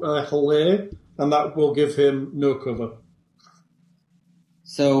to Hilaire, and that will give him no cover.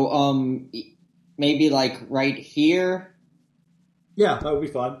 So, maybe like right here? Yeah, that would be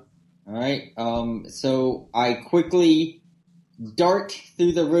fine. Alright, so I quickly dart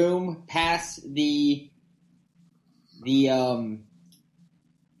through the room, past the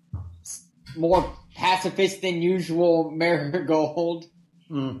more pacifist than usual Marigold,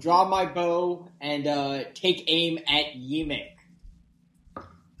 draw my bow, and take aim at Yimik.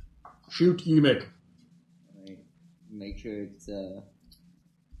 Shoot Yimik. Alright, make sure it's, Is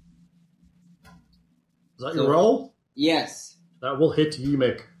that your roll? Yes. That will hit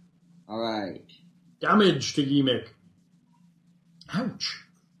Yimik. Alright. Damage to Yimik. Ouch.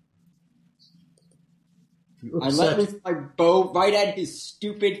 You I upset. let my bow right at his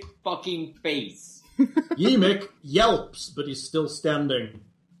stupid fucking face. Yimik yelps, but he's still standing.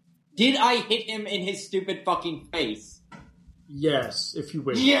 Did I hit him in his stupid fucking face? Yes, if you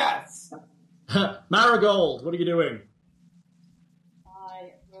wish. Yes! Marigold, what are you doing?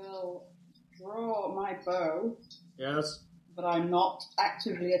 I will draw my bow, Yes. but I'm not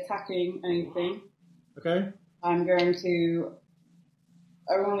actively attacking anything. Okay. I'm going to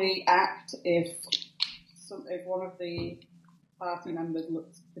only act if one of the party members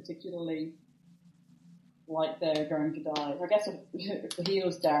looks particularly like they're going to die. I guess if the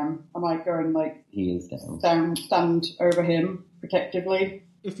healer's down, I might go and He is down. stand over him protectively.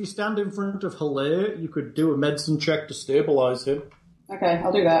 If you stand in front of Hilaire, you could do a medicine check to stabilize him, Okay,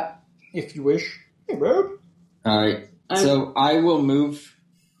 I'll do that. if you wish. Hey, Rob. Alright, so I will move.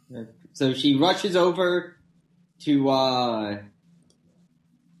 So she rushes over to Thror.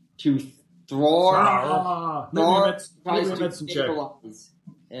 Make me a Thror medicine tries to check. stabilize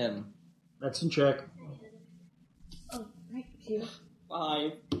him. Medicine check. Oh, thank you.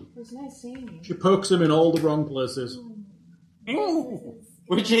 5. It was nice seeing you. She pokes him in all the wrong places.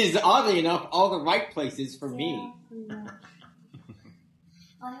 Which is, oddly enough, all the right places for me.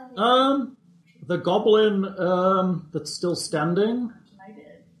 The goblin that's still standing, I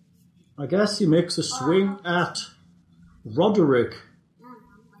did. I guess he makes a swing at Roderick.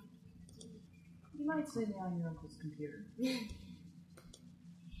 You might say me on your uncle's computer.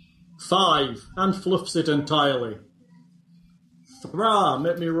 5, and fluffs it entirely. Thra,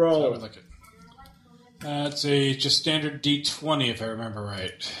 make me I roll. would like it. It's a just standard D20 if I remember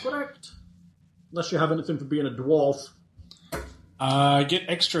right. Correct. Unless you have anything for being a dwarf. I get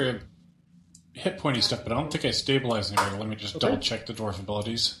extra hit pointy stuff, but I don't think I stabilize anywhere. Let me just double check the dwarf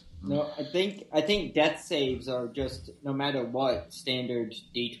abilities. No, I think death saves are just, no matter what, standard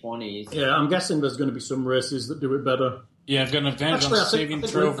D20s. Yeah, I'm guessing there's going to be some races that do it better. Yeah, I've got an advantage Actually, on I think- saving I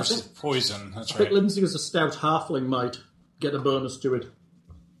think- throw I versus think- poison. That's I think right. Lindsay as a stout halfling might get a bonus to it.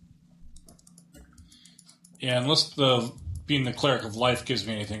 Yeah, unless being the cleric of life gives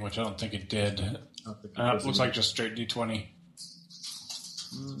me anything, which I don't think it did. It looks like just straight D20.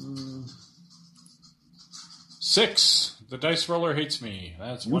 6. The dice roller hates me.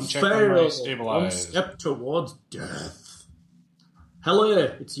 That's You one check on fail. my One stabilize. step towards death. Hello,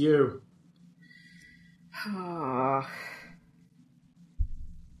 it's you.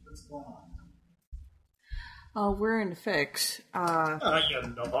 Oh, we're in a fix. You're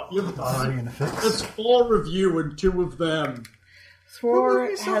not. You're Are fine. you in a fix? It's 4 of you and 2 of them. Thor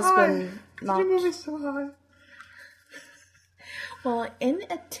has been knocked. You're moving so high. Well, in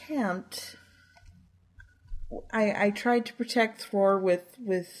attempt, I tried to protect Thor with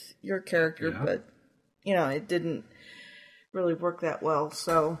your character, but it didn't really work that well.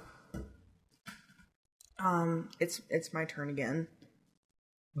 So, it's my turn again.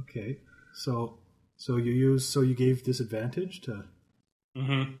 Okay, so you gave disadvantage to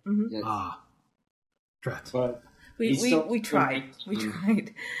Yes. Drat. But We he's still- tried. We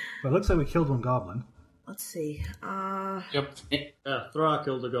tried. But it looks like we killed one goblin. Let's see. Yep. Yeah, Thra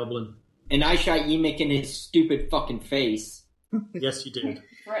killed a goblin. And I shot Yimik in his stupid fucking face. Yes, you did.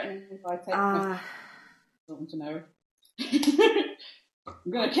 Threaten if I take my... want to know.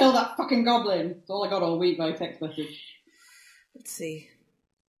 I'm gonna kill that fucking goblin. That's all I got all week by text message. Let's see.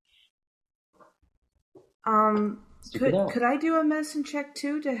 Stick it out. Could I do a medicine check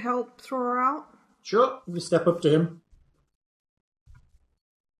too to help throw her out? Sure, we step up to him.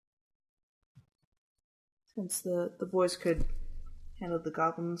 Since the boys could handle the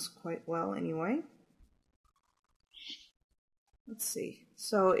goblins quite well anyway. Let's see.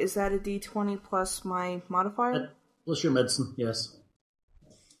 So is that a d20 plus my modifier? Plus your medicine, yes.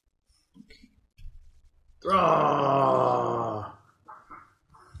 Ah!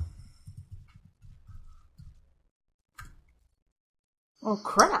 Oh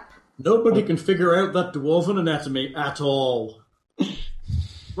crap! Nobody can figure out that dwarven anatomy at all.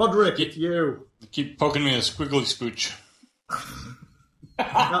 Roderick, it's you. You keep poking me a squiggly spooch.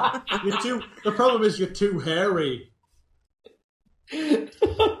 The problem is you're too hairy. This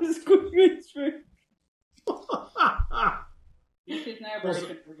is now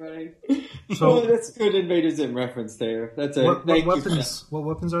broken, everybody. So that's good Invaders in reference there. That's a What thank you for weapons? What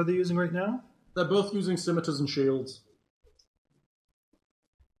weapons are they using right now? They're both using scimitars and shields.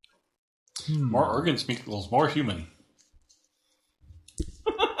 More organ equals more human.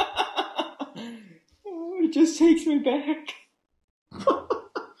 It just takes me back.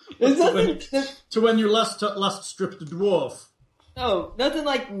 There's nothing, To when you last stripped a dwarf. no, nothing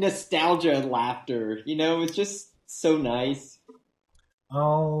like nostalgia and laughter. It's just so nice.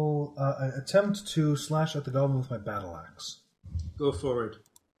 I'll attempt to slash at the goblin with my battle axe. Go for it.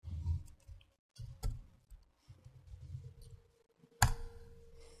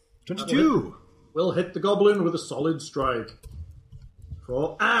 $22. We'll hit the goblin with a solid strike.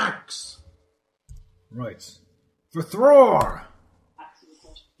 For axe! Right. For Thror!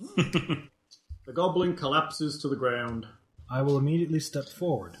 The goblin collapses to the ground. I will immediately step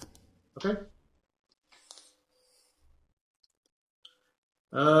forward. Okay.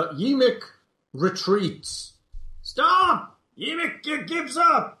 Yimik retreats. Stop! Yimik gives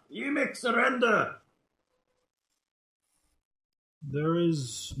up! Yimik surrender! There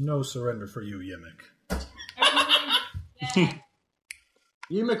is no surrender for you, Yimik.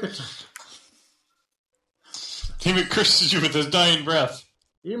 Yimik He curses you with his dying breath.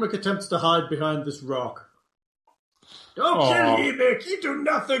 attempts to hide behind this rock. Don't Aw. kill Yimik! He do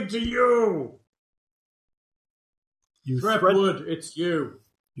nothing to you! You Threatwood, it's you.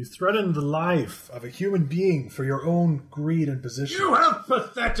 You threaten the life of a human being for your own greed and position. You have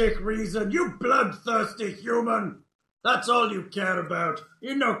pathetic reason, you bloodthirsty human! That's all you care about.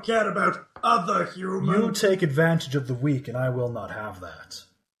 You don't care about other humans. You take advantage of the weak, and I will not have that.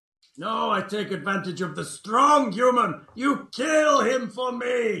 No, I take advantage of the strong human. You kill him for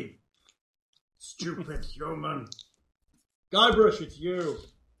me. Stupid human. Guybrush, it's you.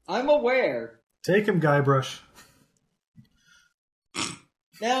 I'm aware. Take him, Guybrush.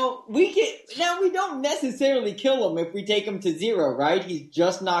 Now we don't necessarily kill him if we take him to 0, right? He's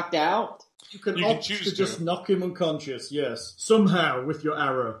just knocked out. You can You can opt choose to to. just knock him unconscious, yes. Somehow, with your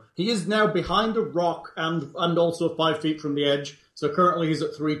arrow. He is now behind a rock and also 5 feet from the edge, so currently he's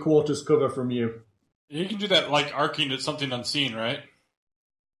at 3/4 cover from you. You can do that like arcing at something unseen, right?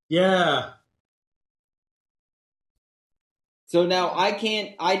 Yeah. So now let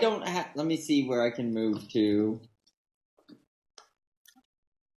me see where I can move to.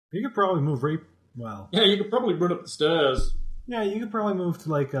 You could probably move well. Yeah, you could probably run up the stairs. Yeah, you could probably move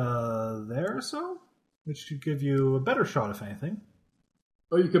to there or so, which should give you a better shot, if anything.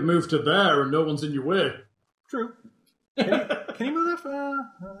 Or you could move to there and no one's in your way. True. Can you move that far?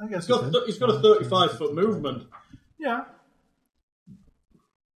 I guess He's got a 35-foot movement. Yeah.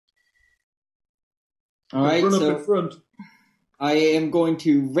 All right, Run up so in front. I am going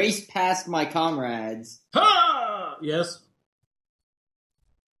to race past my comrades. Ha! Yes.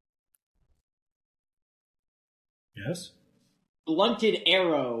 Yes? blunted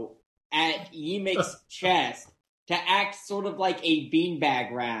arrow at Yimik's chest to act sort of like a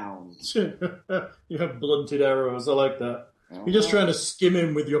beanbag round. You have blunted arrows. I like that. You're just trying to skim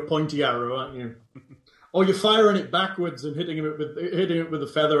him with your pointy arrow, aren't you? Or you're firing it backwards and hitting it with a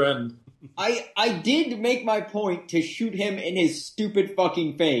feather end. I did make my point to shoot him in his stupid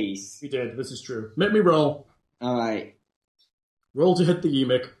fucking face. You did. This is true. Make me roll. All right. Roll to hit the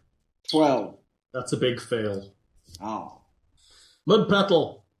Yimik. 12. That's a big fail. Oh. Mud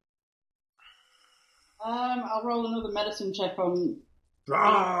Petal. I'll roll another medicine check on.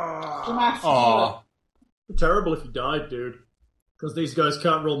 Aw. It'd be terrible if you died, dude. Because these guys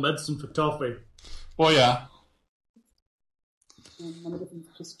can't roll medicine for toffee. Well, yeah. My medicine's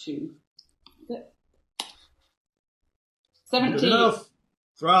just 2. Good 17. enough.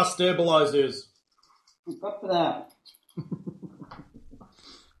 Thra stabilizes. Thank God for that.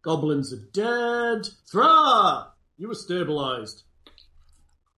 Goblins are dead. Thra! You were stabilized.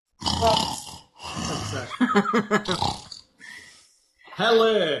 Exactly.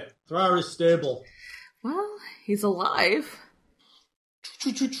 Hele! Thra is stable. Well, he's alive.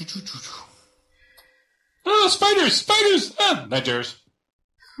 Oh, spiders! Spiders! Ah, night terrors.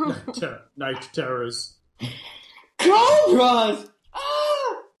 Night terrors. Cobras!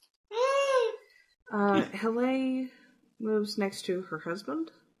 Hele moves next to her husband.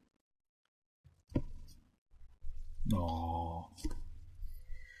 Aww.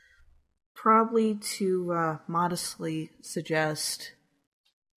 Probably to modestly suggest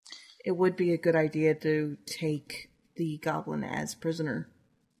it would be a good idea to take the goblin as prisoner.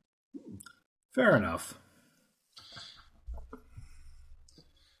 Fair enough.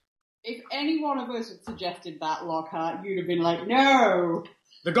 If any one of us had suggested that, Lockhart, you'd have been like, no!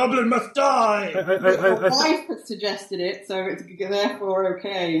 The goblin must die! Your wife had suggested it, so it's therefore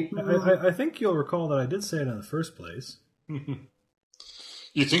okay. I think you'll recall that I did say it in the first place.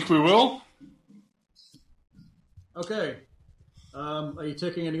 You think we will? Okay. Are you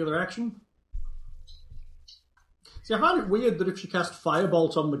taking any other action? See, I find it weird that if she cast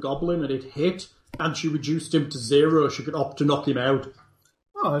Firebolt on the goblin and it hit, and she reduced him to 0, she could opt to knock him out.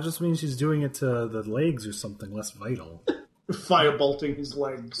 Oh, that just means she's doing it to the legs or something less vital. Firebolting his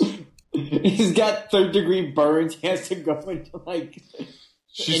legs. He's got 3rd-degree burns. He has to go into, like...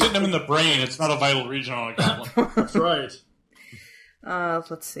 She's hitting him in the brain. It's not a vital region on a goblin. That's right.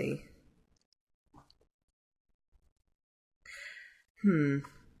 Let's see.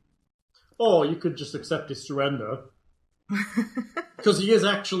 Or you could just accept his surrender. Because he is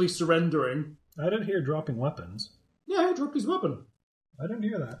actually surrendering. I didn't hear dropping weapons. Yeah, he dropped his weapon. I didn't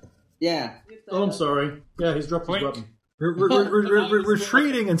hear that. Yeah. Oh, I'm sorry. Yeah, he's dropped his weapon.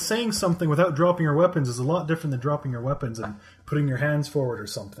 Retreating and saying something without dropping your weapons is a lot different than dropping your weapons and putting your hands forward or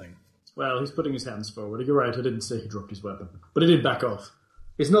something. Well, he's putting his hands forward. You're right, I didn't say he dropped his weapon. But he did back off.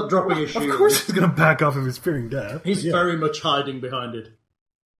 He's not dropping his shield. Of course he's going to back off if he's fearing death. He's very much hiding behind it.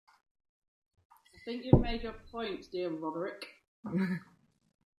 I think you've made your point, dear Roderick.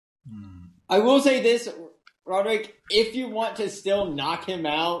 I will say this, Roderick, if you want to still knock him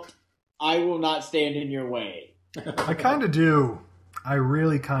out, I will not stand in your way. I kind of do. I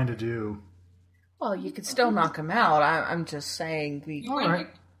really kind of do. Well, you could still knock him out. I'm just saying You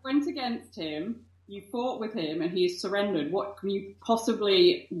went against him, you fought with him, and he's surrendered. What can you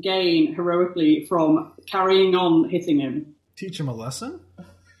possibly gain heroically from carrying on hitting him? Teach him a lesson?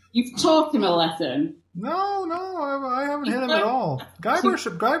 You've taught him a lesson. No, I haven't hit him at all.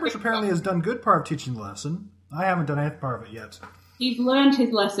 Guybrush apparently has done good part of teaching the lesson. I haven't done any part of it yet. He's learned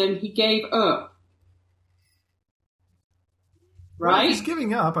his lesson, he gave up. Right? Well, if he's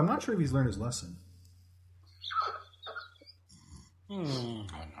giving up. I'm not sure if he's learned his lesson. Well,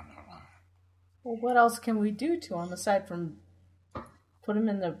 what else can we do to him aside from put him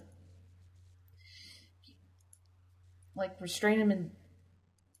in the... restrain him and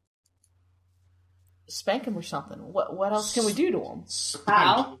spank him or something? What else can we do to him?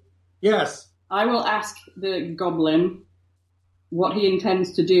 Al? Yes. I will ask the goblin what he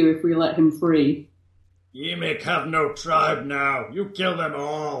intends to do if we let him free. Yimik have no tribe now. You kill them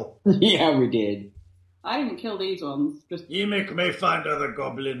all. Yeah, we did. I didn't kill these ones. Just Yimik may find other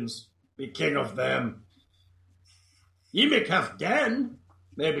goblins. Be king of them. Yimik have den.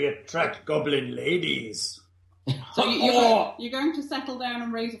 Maybe attract goblin ladies. So you're going to settle down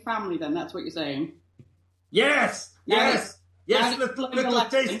and raise a family then? That's what you're saying? Yes! Yes! Yes, now little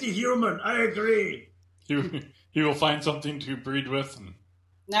tasty human. I agree. He will find something to breed with. And...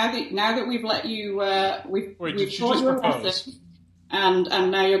 Now that we've let you, we've did she taught just you a propose? lesson,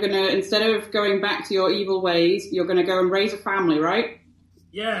 and now you're going to, instead of going back to your evil ways, you're going to go and raise a family, right?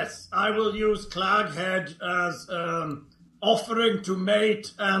 Yes, I will use Claghead as offering to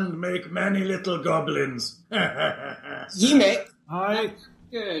mate and make many little goblins. Yemek.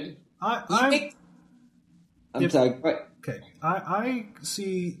 Good. I'm sorry. But Okay, I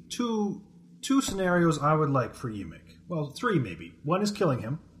see two scenarios I would like for Yemek. Well, three maybe. One is killing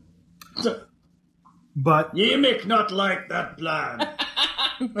him. But Yemek not like that plan.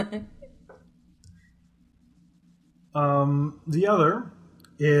 the other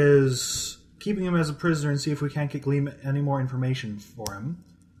is keeping him as a prisoner and see if we can't glean any more information for him,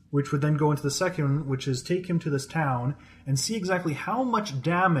 which would then go into the second, which is take him to this town and see exactly how much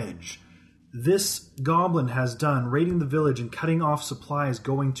damage this goblin has done raiding the village and cutting off supplies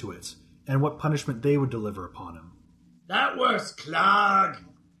going to it, and what punishment they would deliver upon him. That was Clag.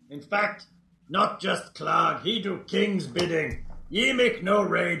 In fact, not just Clag, he do king's bidding. Yemek no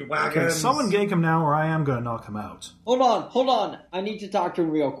raid wagons. Okay, someone gank him now or I am going to knock him out. hold on. I need to talk to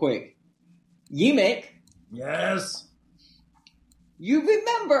him real quick. Yemek, Yes. you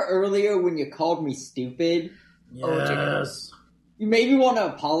remember earlier when you called me stupid? Yes. You maybe want to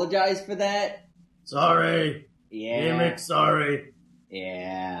apologize for that? Sorry. Yeah. Yemek, sorry.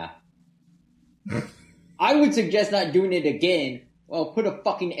 Yeah. I would suggest not doing it again. Well, put a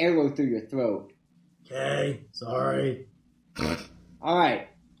fucking arrow through your throat. Okay, sorry. Alright.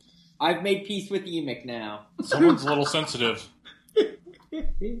 I've made peace with Yemek now. Someone's a little sensitive.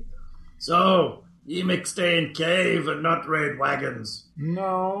 So, Yemek stay in cave and not raid wagons.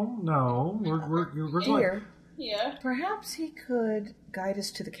 No. We're going... Here, Yeah. perhaps he could guide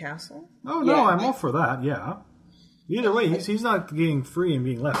us to the castle? Oh, no, Yeah, I'm all for that, yeah. Either way, he's not getting free and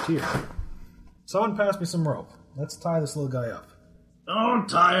being left here. Someone pass me some rope. Let's tie this little guy up. Don't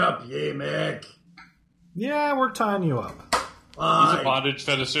tie up Yemek. Yeah, we're tying you up. He's Fine. a bondage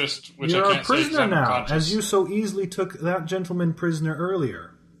fetishist, which You're I a can't say 'cause prisoner I'm now, unconscious. as you so easily took that gentleman prisoner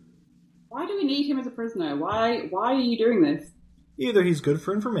earlier. Why do we need him as a prisoner? Why are you doing this? Either he's good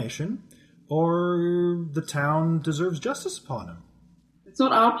for information, or the town deserves justice upon him. It's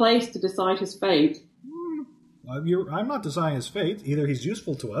not our place to decide his fate. I'm not deciding his fate. Either he's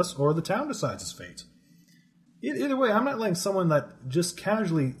useful to us, or the town decides his fate. Either way, I'm not letting someone that just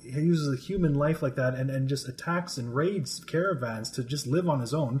casually uses a human life like that and just attacks and raids caravans to just live on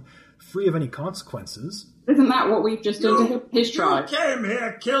his own, free of any consequences. Isn't that what we've just done to his tribe? You came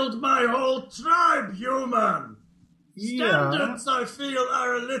here, killed my whole tribe, human. Standards, I feel,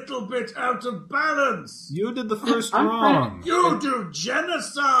 are a little bit out of balance. You did the first I'm wrong. You do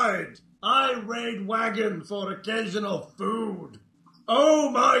genocide. I raid wagon for occasional food. Oh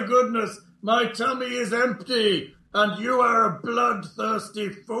my goodness, my tummy is empty, and you are a bloodthirsty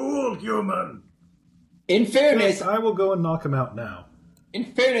fool, human. In fairness, Yes, I will go and knock him out now.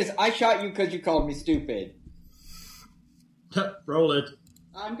 I shot you because you called me stupid. Roll it.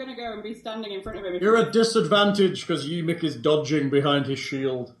 I'm going to go and be standing in front of him. You're at disadvantage because Yemek is dodging behind his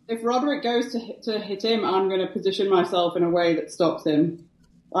shield. If Roderick goes to hit him, I'm going to position myself in a way that stops him.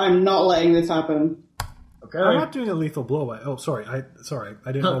 I'm not letting this happen. Okay. I'm not doing a lethal blow. Sorry. I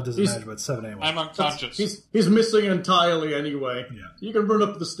didn't roll disadvantage, but 7 anyway. I'm unconscious. He's missing entirely anyway. Yeah. You can run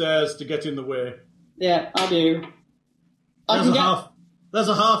up the stairs to get in the way. Yeah, I do. There's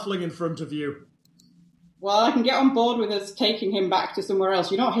a halfling in front of you. Well, I can get on board with us taking him back to somewhere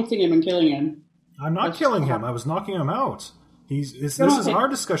else. You're not hitting him and killing him. I'm not killing him. I was knocking him out. This is our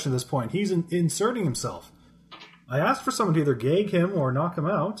discussion at this point. He's inserting himself. I asked for someone to either gag him or knock him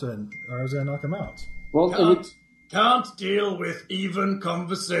out, or I was going to knock him out. Well, Can't deal with even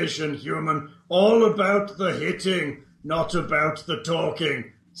conversation, human. All about the hitting, not about the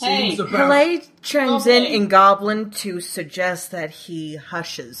talking. Hey, Halay chimes in Goblin. Goblin to suggest that he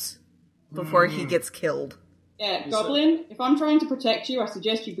hushes before he gets killed. Yeah, Goblin, if I'm trying to protect you, I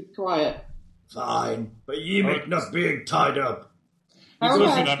suggest you be quiet. Fine, but Yemek not being tied up. How He's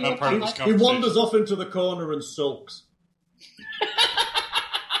about not you part of this attack- He conversation. wanders off into the corner and sulks.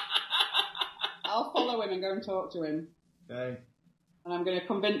 I'll follow him and go and talk to him. Okay. And I'm going to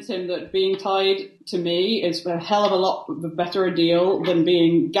convince him that being tied to me is a hell of a lot better a deal than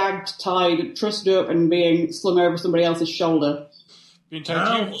being gagged, tied, trussed up, and being slung over somebody else's shoulder. Being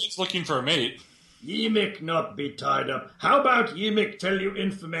tied to you, it's looking for a mate. Yemek not be tied up. How about Yemek tell you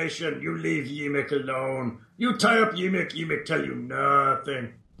information, you leave Yemek alone. You tie up Yemek, Yemek tell you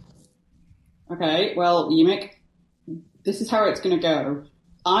nothing. Okay, well, Yemek, this is how it's going to go.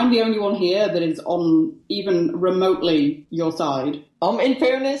 I'm the only one here that is on even remotely your side. in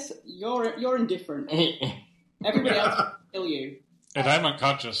fairness, You're indifferent. Everybody else will kill you. And I'm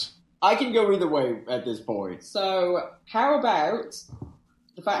unconscious. I can go either way at this point. So, how about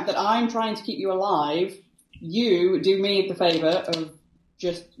the fact that I'm trying to keep you alive, you do me the favour of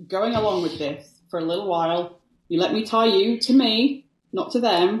just going along with this for a little while. You let me tie you to me, not to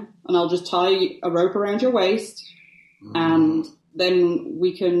them, and I'll just tie a rope around your waist, and then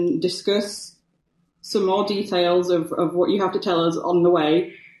we can discuss some more details of what you have to tell us on the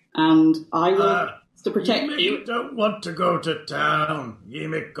way, and I will to protect you. You don't want to go to town,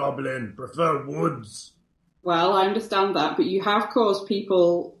 Yimic Goblin. Prefer woods. Well, I understand that, but you have caused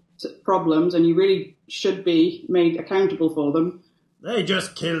people problems, and you really should be made accountable for them. They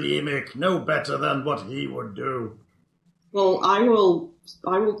just kill Yimic, no better than what he would do. Well, I will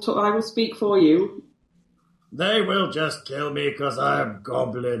speak for you. They will just kill me because I am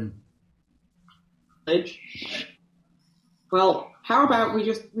Goblin. Well, how about we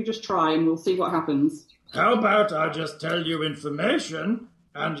just try and we'll see what happens. How about I just tell you information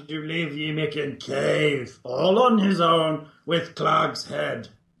and you leave Yimic in cave, all on his own, with Clark's head.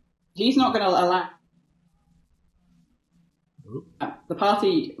 He's not going to allow... The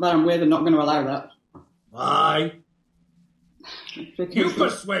party that I'm with are not going to allow that. Why? You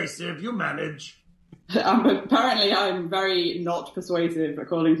persuasive, you manage. Apparently I'm very not persuasive,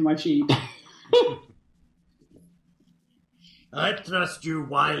 according to my sheet. I trust you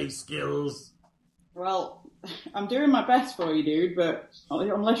wily skills. Well, I'm doing my best for you, dude, but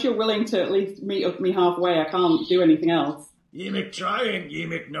unless you're willing to at least meet up me halfway, I can't do anything else. Yimic trying.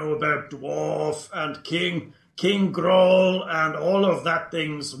 Yimic know about Dwarf and King Groll and all of that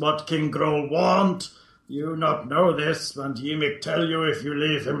things what King Groll want. You not know this, and Yimic tell you if you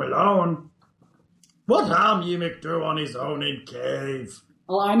leave him alone. What harm Yimic do on his own in cave?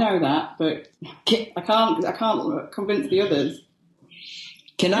 Well, I know that, but I can't convince the others.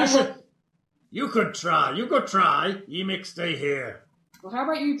 You could try. You could try. Yimic stay here. Well, how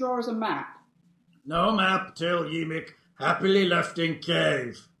about you draw us a map? No map till Yimic happily left in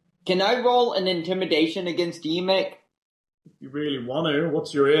cave. Can I roll an intimidation against Yimic? You really want to?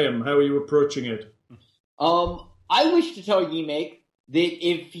 What's your aim? How are you approaching it? I wish to tell Yimic that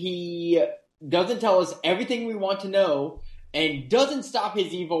if he doesn't tell us everything we want to know and doesn't stop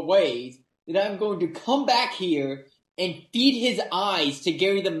his evil ways, that I'm going to come back here and feed his eyes to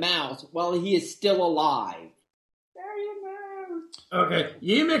Gary the Mouse while he is still alive. Gary the Mouse! Okay,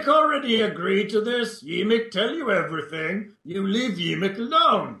 Yimic already agreed to this. Yimic tell you everything. You leave Yimic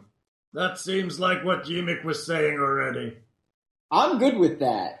alone. That seems like what Yimic was saying already. I'm good with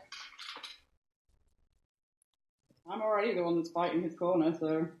that. I'm already the one that's fighting his corner,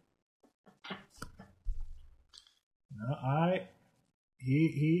 so...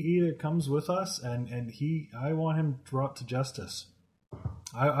 He either comes with us and I want him brought to justice.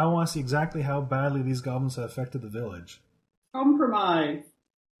 I want to see exactly how badly these goblins have affected the village. Compromise.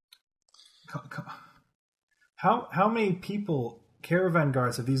 How many people, caravan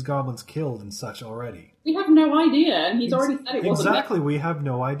guards, have these goblins killed and such already? We have no idea, and he's already said it wasn't... Exactly, we have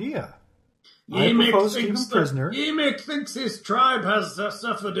no idea. Yimic I propose to keep him prisoner. Yimic thinks his tribe has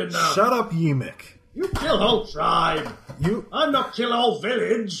suffered enough. Shut up, Yimic. You kill whole tribe. I'm not kill whole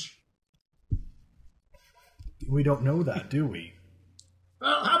village. We don't know that, do we?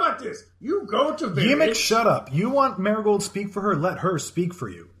 Well, how about this? You go to village... Yimic, shut up. You want Marigold to speak for her? Let her speak for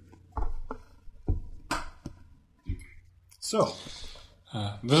you. So...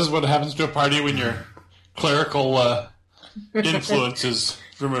 this is what happens to a party when your clerical influence is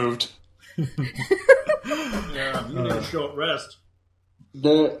removed. Yeah, you need a short rest.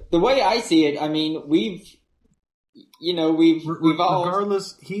 The way I see it, I mean, we've all...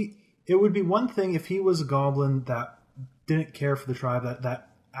 Regardless, it would be one thing if he was a goblin that didn't care for the tribe, that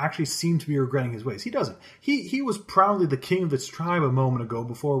actually seemed to be regretting his ways. He doesn't. He was proudly the king of this tribe a moment ago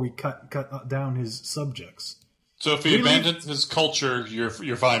before we cut down his subjects. So if he abandons his culture, you're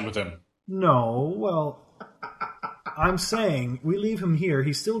fine with him? No, well... I'm saying, we leave him here,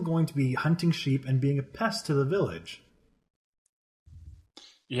 he's still going to be hunting sheep and being a pest to the village.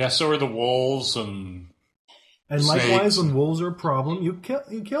 Yeah, so are the wolves and likewise, when wolves are a problem, you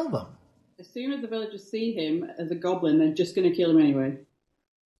kill them. As soon as the villagers see him as a goblin, they're just going to kill him anyway.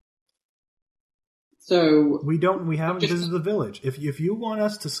 So we haven't visited the village. If you want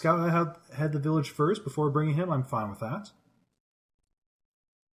us to scout ahead the village first before bringing him, I'm fine with that.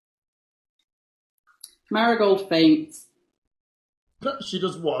 Marigold faints. She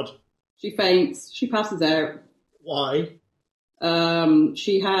does what? She faints. She passes out. Why?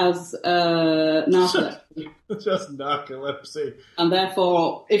 She has narcolepsy. Just narcolepsy. And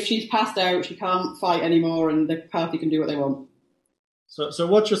therefore, if she's passed out, she can't fight anymore and the party can do what they want. So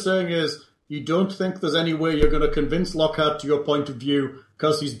what you're saying is, you don't think there's any way you're going to convince Lockhart to your point of view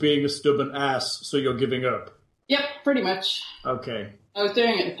because he's being a stubborn ass, so you're giving up? Yep, pretty much. Okay. I was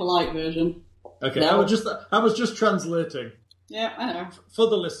doing it the polite version. Okay, I was just translating. Yeah, I know. For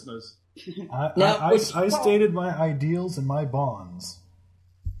the listeners. I stated my ideals and my bonds.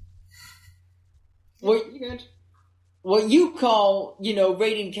 What, You good? what you call,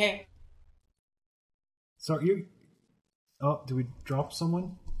 raiding camp. So you... Oh, did we drop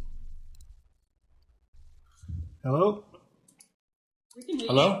someone? Hello? We can hear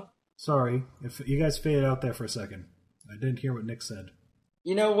Hello? Sorry, if you guys faded out there for a second. I didn't hear what Nick said.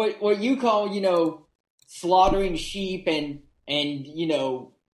 What you call, slaughtering sheep and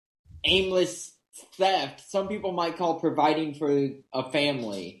aimless theft, some people might call providing for a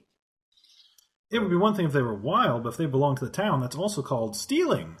family. It would be one thing if they were wild, but if they belong to the town, that's also called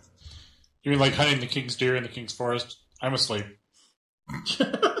stealing. You mean like hunting the king's deer in the king's forest? I'm asleep. Come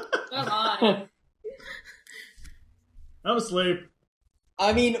on. I'm asleep.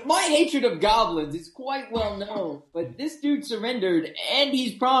 I mean, my hatred of goblins is quite well known, but this dude surrendered, and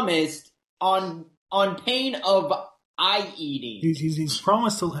he's promised on pain of eye eating. He's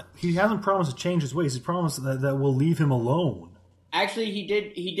promised to. He hasn't promised to change his ways. He's promised that we'll leave him alone. Actually, he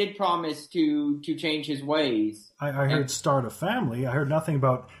did promise to change his ways. I heard start a family. I heard nothing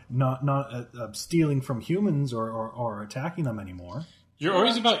about not stealing from humans or attacking them anymore. You're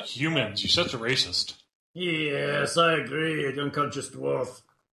always about humans. You're such a racist. Yes, I agree, unconscious dwarf.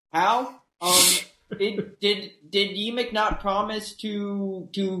 How? Did Yemek not promise to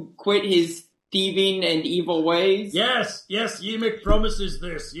quit his thieving and evil ways? Yes, Yemek promises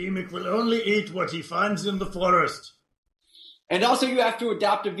this. Yemek will only eat what he finds in the forest. And also you have to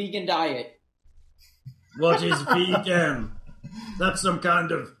adopt a vegan diet. What is vegan? That's some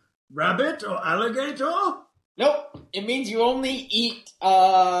kind of rabbit or alligator? Nope. It means you only eat fruits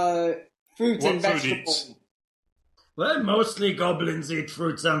and What food vegetables. eats? Well, mostly goblins eat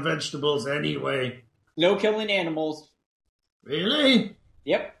fruits and vegetables anyway. No killing animals. Really?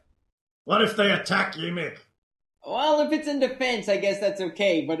 Yep. What if they attack Yemek? Well, if it's in defense, I guess that's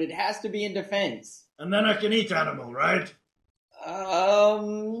okay, but it has to be in defense. And then I can eat animal, right?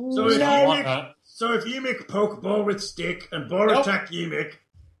 So if no. want that. So if Yemek poke Boar with stick and Boar Nope. attack Yemek,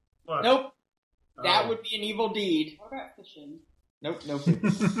 what? Nope. That Oh. would be an evil deed. What about fishing? Nope.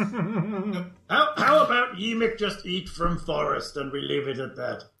 How about Yemek just eat from forest and we leave it at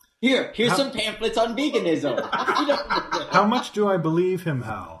that? Here's some pamphlets on veganism. How much do I believe him,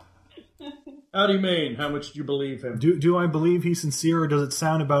 Hal? How do you mean? How much do you believe him? Do I believe he's sincere, or does it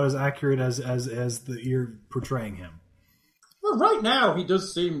sound about as accurate as you're portraying him? Well, right now he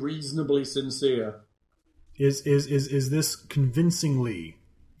does seem reasonably sincere. Is this convincingly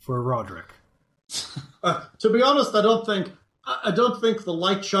for Roderick? To be honest, I don't think the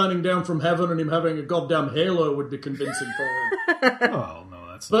light shining down from heaven and him having a goddamn halo would be convincing for him. Oh no,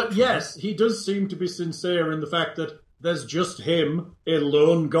 that's. But yes, he does seem to be sincere in the fact that there's just him, a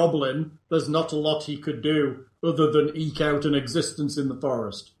lone goblin. There's not a lot he could do other than eke out an existence in the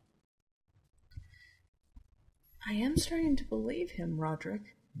forest. I am starting to believe him,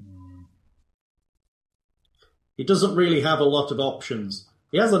 Roderick. He doesn't really have a lot of options.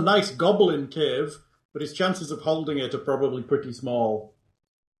 He has a nice goblin cave, but his chances of holding it are probably pretty small.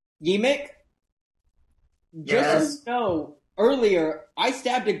 Yemek? Yes? Just so you know, earlier, I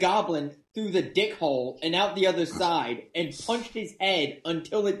stabbed a goblin through the dick hole and out the other side and punched his head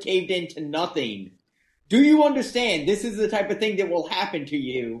until it caved into nothing. Do you understand? This is the type of thing that will happen to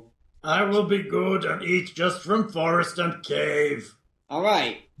you. I will be good and eat just from forest and cave.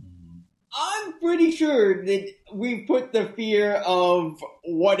 Alright. I'm pretty sure that we put the fear of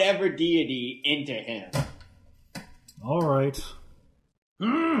whatever deity into him. All right.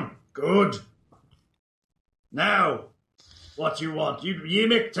 Good. Now, what you want?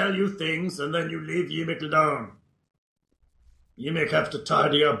 Yemek tell you things, and then you leave Yemek alone. Yemek have to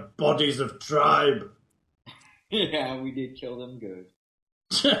tidy up bodies of tribe. Yeah, we did kill them good.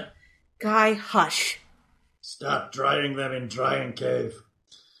 Guy, hush. Start drying them in drying cave.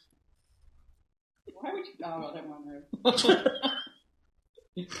 Why would you? Oh, I don't want to know.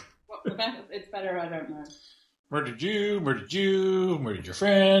 It's better I don't know. Murdered you, murdered your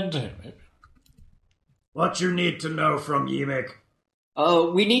friend. What you need to know from Yemek?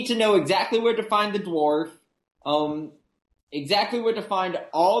 We need to know exactly where to find the dwarf, exactly where to find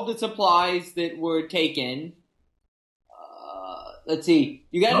all the supplies that were taken. Let's see.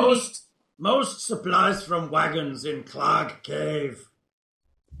 You got most supplies from wagons in Clag Cave.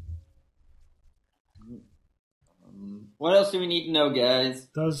 What else do we need to know, guys?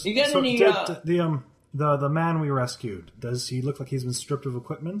 You got any? The man we rescued, does he look like he's been stripped of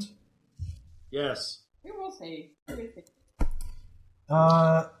equipment? Yes. Who was he? Who is he?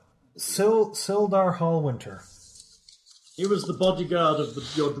 Sildar Hallwinter. He was the bodyguard of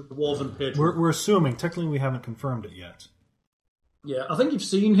your dwarven pit. We're assuming. Technically, we haven't confirmed it yet. Yeah, I think you've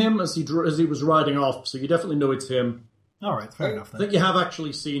seen him as he was riding off, so you definitely know it's him. All right, fair enough I then. think you have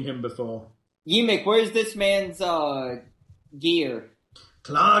actually seen him before. Yimik, where's this man's gear?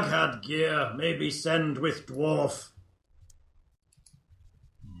 Clark had gear, maybe send with dwarf.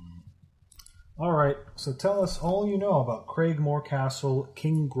 All right, so tell us all you know about Craigmore Castle,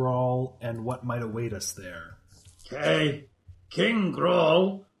 King Grawl, and what might await us there. Okay, King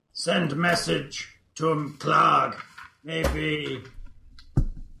Grawl send message to Clark, maybe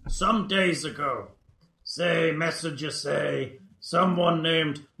some days ago. Messenger say, someone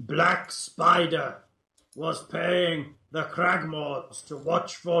named Black Spider was paying the Cragmores to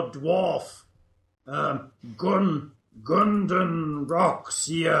watch for dwarf. Gundan Rocks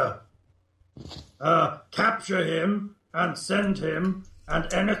here. Capture him and send him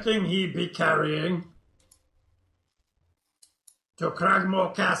and anything he be carrying to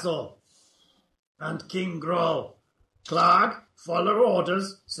Cragmore Castle and King Grawl. Clark, follow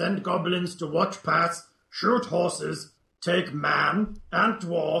orders, send goblins to watch pass, shoot horses, take man and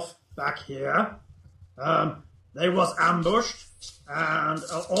dwarf back here. They was ambushed and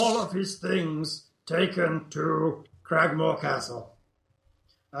all of his things taken to Cragmore Castle.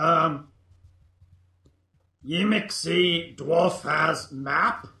 Yimixi dwarf has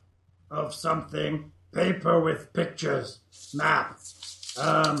map of something, paper with pictures, map,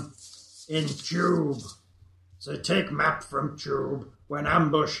 in tube. So take map from tube when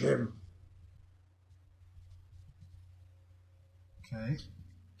ambush him. Okay.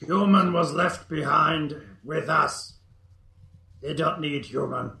 Human was left behind with us. They don't need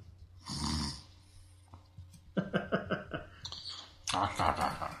human.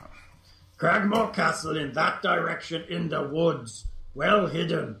 Cragmore Castle in that direction in the woods, well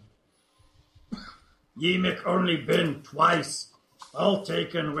hidden. Yimik only been twice, all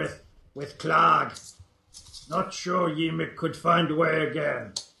taken with Clark. Not sure Yimik could find way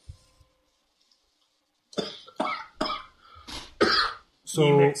again.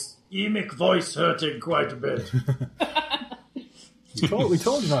 So Yimik voice hurting quite a bit. we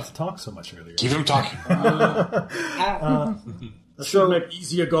told you not to talk so much earlier. Keep him talking. That should make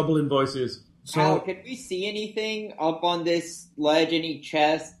easier goblin voices. Al, can we see anything up on this ledge? Any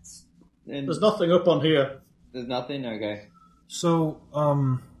chests? There's nothing up on here. There's nothing? Okay. So,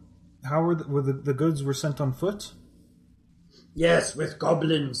 how were the goods were sent on foot? Yes, with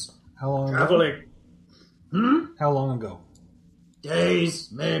goblins. How long ago? Traveling. How long ago?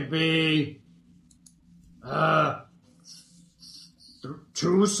 Days, maybe.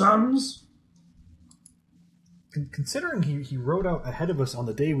 2 suns? Considering he rode out ahead of us on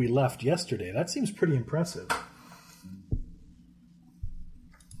the day we left yesterday, that seems pretty impressive.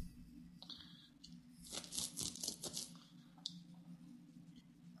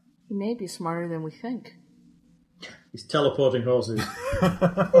 He may be smarter than we think. He's teleporting horses.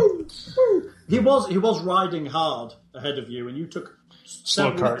 He was riding hard ahead of you, and you took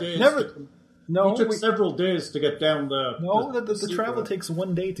several days. You took several days to get down there. No, the travel takes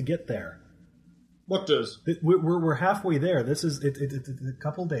 1 day to get there. What does? We're halfway there. This is it's a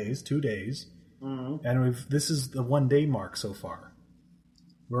couple days, 2 days, and this is the 1 day mark so far.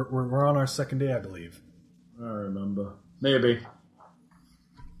 We're on our second day, I believe. I remember. Maybe.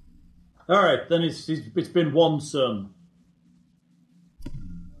 All right, then it's been 1 sun.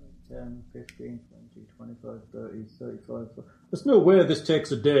 10, 15, 20, 25, 30, 35. There's no way this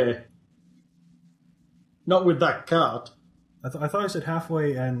takes a day. Not with that cart. I thought I said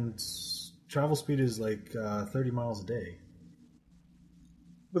halfway, and travel speed is like 30 miles a day.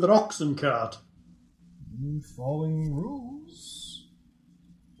 With an oxen cart. Following rules.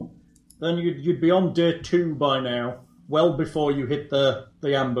 Then you'd be on day 2 by now, well before you hit the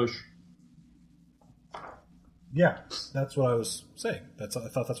ambush. Yeah, that's what I was saying. I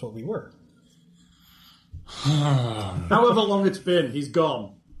thought that's what we were. However long it's been, he's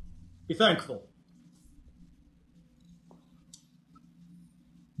gone. Be thankful.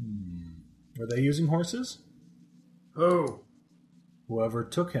 Were they using horses? Who? Whoever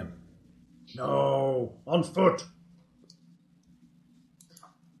took him. No, on foot.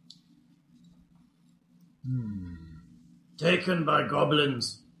 Taken by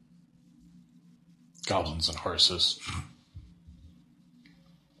goblins. Goblins and horses.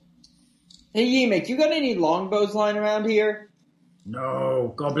 Hey, Yimik, you got any longbows lying around here?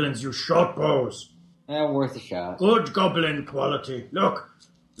 No, goblins use short bows. Worth a shot. Good goblin quality. Look,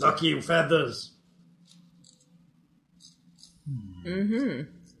 lucky feathers. Mm-hmm.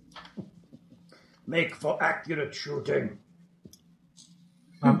 Make for accurate shooting.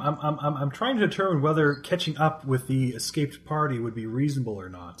 I'm trying to determine whether catching up with the escaped party would be reasonable or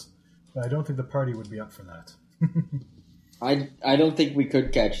not. But I don't think the party would be up for that. I don't think we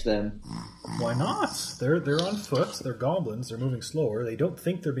could catch them. Why not? They're on foot. They're goblins. They're moving slower. They don't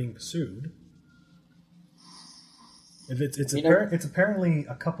think they're being pursued. If it's apparently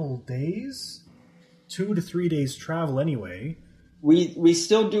a couple days, 2 to 3 days travel anyway. We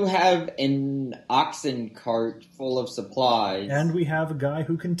still do have an oxen cart full of supplies, And we have a guy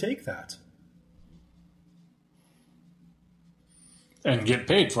who can take that. And get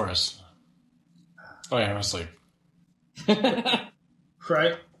paid for us. Oh yeah, I'm asleep.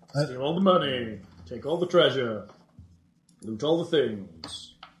 Right. Steal all the money. Take all the treasure. Loot all the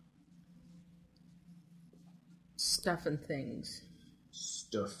things. Stuff and things.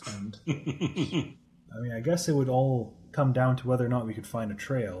 Stuff and... I mean, I guess it would all come down to whether or not we could find a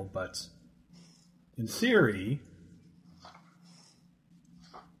trail, but in theory,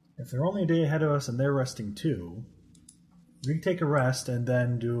 if they're only a day ahead of us and they're resting too, we can take a rest and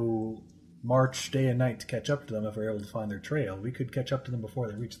then do march day and night to catch up to them if we're able to find their trail. We could catch up to them before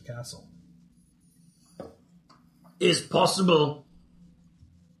they reach the castle. Is possible.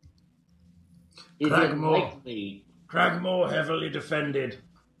 Is it Cragmore. likely? Cragmore heavily defended.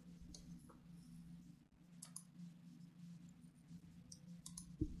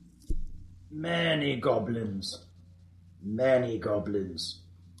 Many goblins. Many goblins.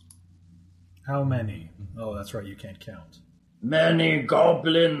 How many? Oh, that's right, you can't count. Many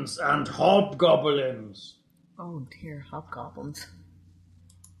goblins and hobgoblins. Oh dear, hobgoblins.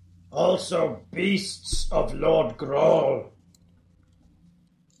 Also beasts of Lord Grawl.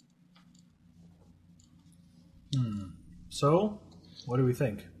 So, what do we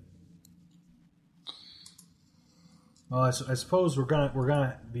think? Well, I suppose we're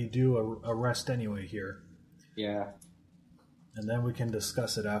gonna be due a rest anyway here, Yeah. and then we can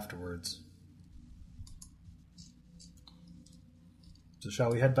discuss it afterwards. So,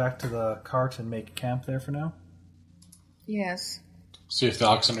 shall we head back to the cart and make camp there for now? Yes. See if the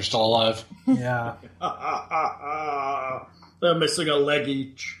oxen are still alive. Yeah. They're missing a leg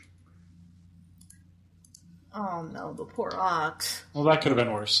each. Oh no, the poor ox. Well, that could have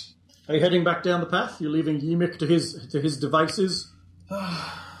been worse. Are you heading back down the path? You're leaving Ymik to his devices?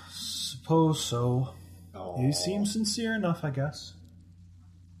 Suppose so. Oh. You seem sincere enough, I guess.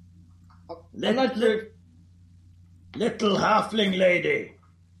 I'm not sure. Little halfling lady.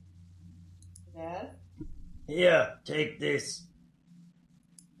 Yes? Here, take this.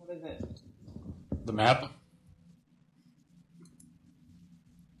 What is it? The map.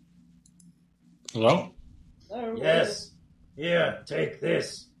 Hello? Oh, Yes. Here, take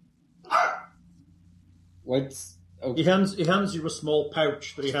this. What's He hands you a small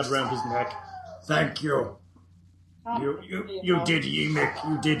pouch that he had around his neck. Thank you. You did Ymik.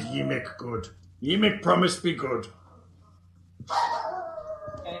 You did Ymik good. Ymik promised be good.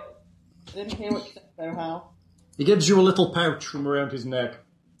 Okay. I didn't hear what you said though, Hal. He gives you a little pouch from around his neck.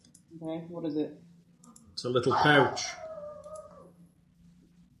 Okay, what is it? It's a little pouch.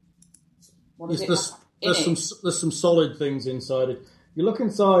 What is it? There's some solid things inside it. You look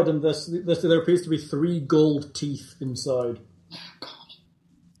inside, and there appears to be 3 gold teeth inside. God.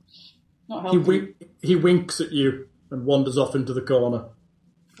 Not helping. He winks at you and wanders off into the corner.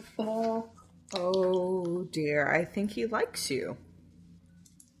 What the hell? Oh dear, I think he likes you.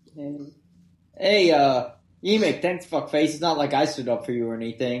 Hey, Emic, thanks, fuckface. It's not like I stood up for you or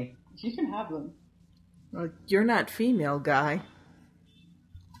anything. You can have them. Well, you're not female, guy.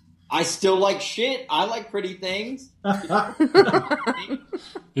 I still like shit. I like pretty things.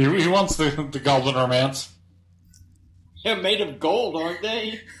 He wants the goblin romance. They're made of gold, aren't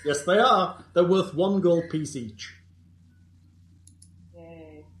they? Yes, they are. They're worth 1 gold piece each.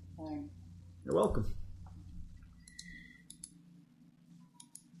 Yay. Thanks. You're welcome.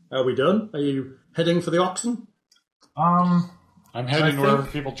 Are we done? Are you heading for the oxen? I'm heading I wherever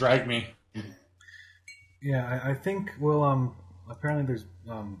think- people drag me. Yeah, I think we'll, apparently there's,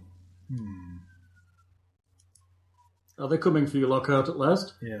 Are they coming for you, Lockhart, at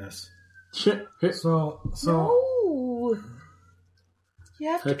last? yes. Shit. So, No! You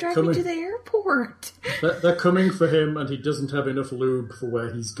have to They're drive coming. me to the airport. They're coming for him, and he doesn't have enough lube for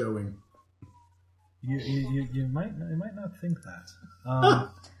where he's going. you might not think that.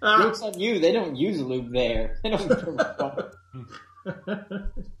 Joke's on you. They don't use lube there. They don't give a fuck.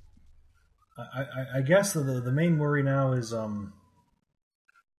 I guess the main worry now is Jeez,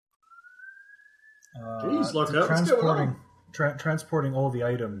 Lockhart, what's going on? transporting all the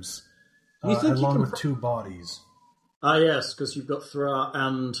items You think you along can with 2 bodies. Ah, yes, because you've got Thra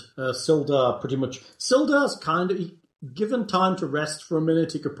and Sildar pretty much. Sildar's kind of... Given time to rest for a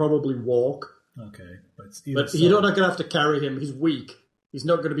minute, he could probably walk. Okay, but But you're not going to have to carry him. He's weak. He's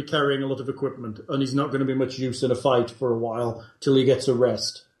not going to be carrying a lot of equipment, and he's not going to be much use in a fight for a while till he gets a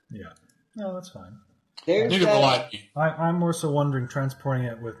rest. Yeah. No, that's fine. There's Neither will I be. I'm more so wondering transporting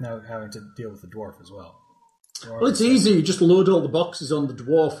it with now having to deal with the dwarf as well. Well, it's easy. You just load all the boxes on the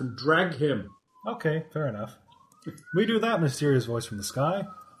dwarf and drag him. Okay, fair enough. We do that, mysterious voice from the sky.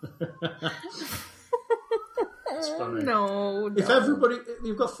 It's funny. No. If everybody...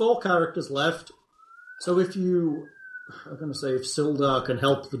 You've got 4 characters left, so if you... I'm going to say if Sildar can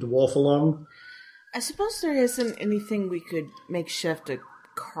help the dwarf along... I suppose there isn't anything we could makeshift a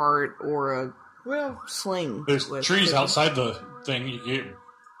cart or a sling. There's with. trees outside the thing. You get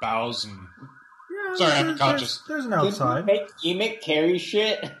boughs and... Yeah, Sorry, I'm unconscious. There's an Didn't outside. we make Emic carry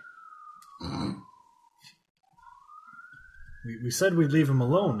shit? We said we'd leave him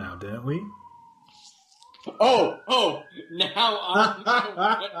alone now, didn't we? Oh, now I'm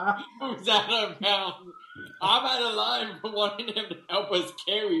who's out of bounds. I'm out of line for wanting him to help us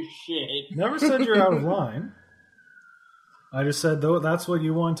carry shit. Never said you're out of line. I just said, though, that's what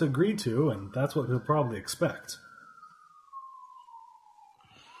you want to agree to, and that's what he'll probably expect.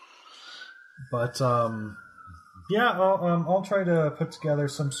 But, yeah, I'll try to put together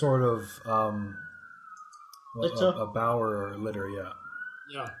some sort of, a bower or litter, yeah.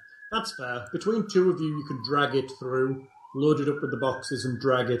 Yeah, that's fair. Between 2 of you, you can drag it through, load it up with the boxes and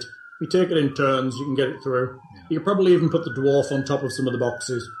drag it. You take it in turns, you can get it through. Yeah. You can probably even put the dwarf on top of some of the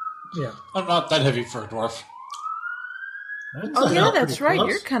boxes. Yeah. I'm not that heavy for a dwarf. Oh, yeah, that's right.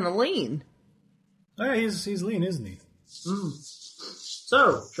 You're kind of lean. Oh, yeah, he's lean, isn't he? Mm.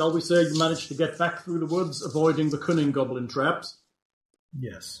 So, shall we say you managed to get back through the woods, avoiding the cunning goblin traps?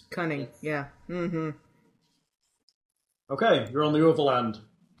 Yes. Cunning, yeah. Mm-hmm. Okay, you're on the overland.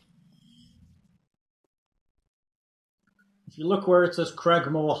 If you look where it says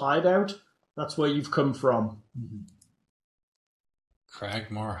Cragmore Hideout, that's where you've come from. Mm-hmm.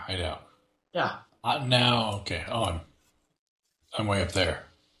 Cragmore Hideout. Yeah. Now, okay. Oh, I'm way up there.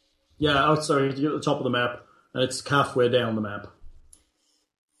 Yeah, oh, sorry, you're at the top of the map, and it's halfway down the map.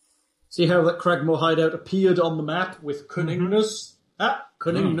 See how that Cragmore Hideout appeared on the map with cunningness? Mm-hmm.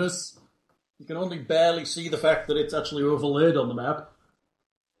 Cunningness. You can only barely see the fact that it's actually overlaid on the map.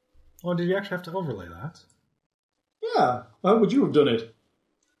 Oh, did you actually have to overlay that? Yeah. How would you have done it?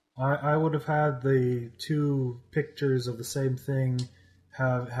 I would have had the 2 pictures of the same thing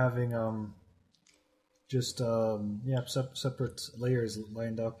having separate layers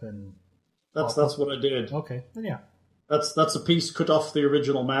lined up and... That's what I did. Okay, then yeah. That's a piece cut off the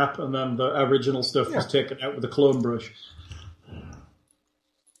original map, and then the original stuff was taken out with a clone brush.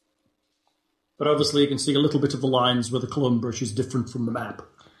 But obviously you can see a little bit of the lines where the clone brush is different from the map.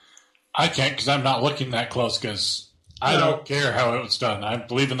 I can't because I'm not looking that close because I don't care how it was done. I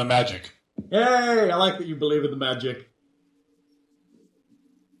believe in the magic. Yay! I like that you believe in the magic.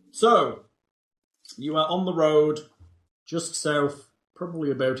 So, you are on the road just south, probably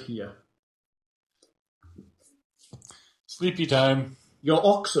about here. Sleepy time. Your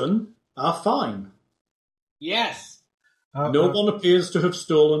oxen are fine. Yes. No one appears to have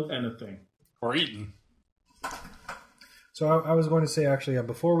stolen anything. Or eaten. So I was going to say, actually,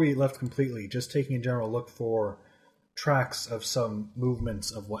 before we left completely, just taking a general look for tracks of some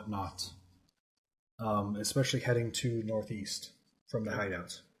movements of whatnot, especially heading to northeast from the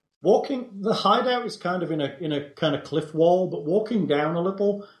hideout. The hideout is kind of in a kind of cliff wall, but walking down a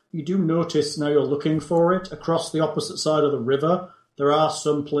little, you do notice now you're looking for it, across the opposite side of the river, there are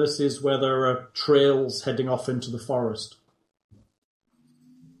some places where there are trails heading off into the forest.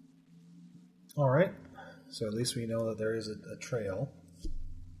 All right. So at least we know that there is a trail.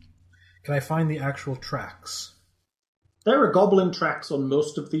 Can I find the actual tracks? There are goblin tracks on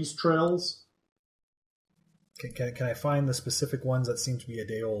most of these trails. Can I find the specific ones that seem to be a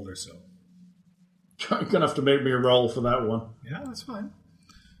day old or so? You're going to have to make me a roll for that one. Yeah, that's fine.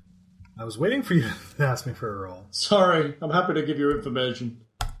 I was waiting for you to ask me for a roll. Sorry, I'm happy to give you information.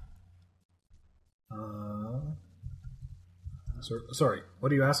 Sorry,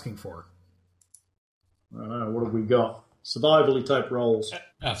 what are you asking for? What have we got? Survival-y type rolls.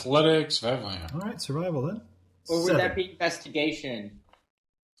 Athletics, survival. Yeah. All right, survival then. Or would 7. that be investigation?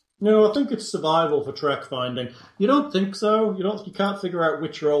 No, I think it's survival for track finding. You don't think so? You can't figure out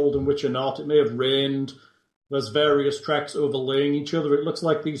which are old and which are not. It may have rained. There's various tracks overlaying each other. It looks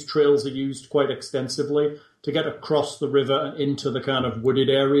like these trails are used quite extensively to get across the river and into the kind of wooded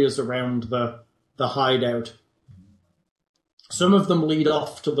areas around the hideout. Some of them lead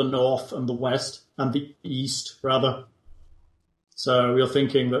off to the north and the west, and the east, rather. So you're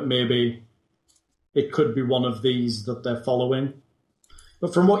thinking that maybe it could be one of these that they're following.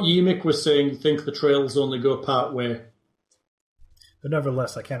 But from what Yimik was saying, you think the trails only go part way. But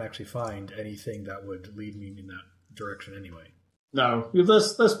nevertheless, I can't actually find anything that would lead me in that direction anyway. No,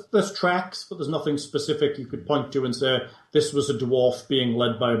 there's tracks, but there's nothing specific you could point to and say this was a dwarf being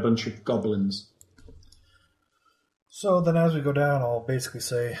led by a bunch of goblins. So then as we go down, I'll basically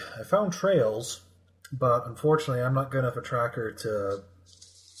say, I found trails, but unfortunately I'm not good enough a tracker to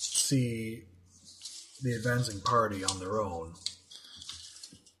see the advancing party on their own.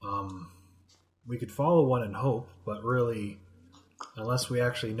 We could follow one and hope, but really, unless we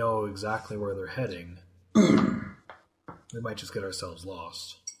actually know exactly where they're heading, we might just get ourselves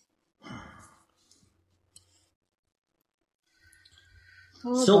lost.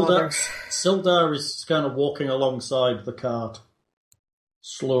 Sildar is kind of walking alongside the cart,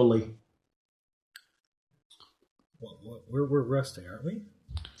 slowly. We're resting, aren't we?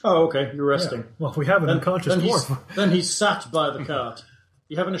 Oh, okay, you're resting. Yeah. Well, we have an unconscious dwarf. Then he's sat by the cart.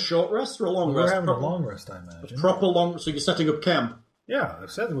 You having a short rest or a long rest? We're having a long rest, I imagine. A proper long. So you're setting up camp. Yeah, I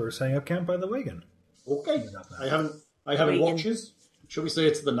said we were setting up camp by the wagon. Okay. I haven't watches. Shall we say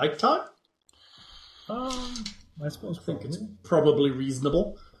it's the night time? I suppose I think it's probably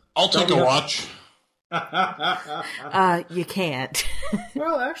reasonable. I'll take a watch. You can't.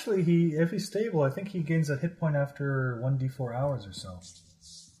 Well, actually, if he's stable, I think he gains a hit point after 1d4 hours or so.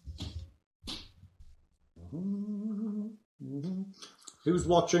 Who's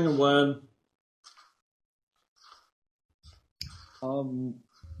watching and when?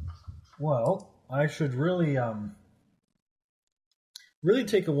 Well, I should really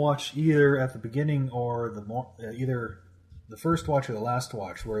take a watch either at the beginning or either the first watch or the last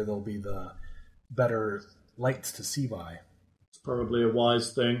watch, where there'll be the better lights to see by. It's probably a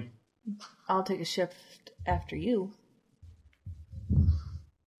wise thing. I'll take a shift after you.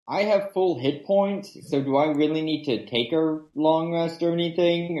 I have full hit points, so do I really need to take a long rest or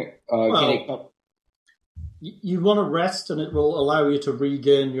anything? You want to rest, and it will allow you to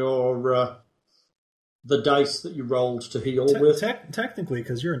regain your the dice that you rolled to heal with. Technically,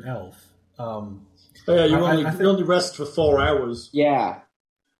 because you're an elf. You only rest for 4 hours. Yeah.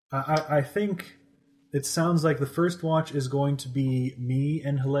 I think it sounds like the first watch is going to be me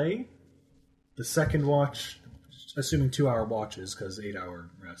and Hale. The second watch, assuming 2-hour watches, because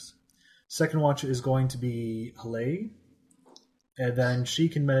 8-hour rest. Second watch is going to be Hale. And then she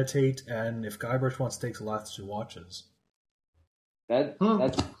can meditate, and if Guybrush wants to take the last 2 watches. That's...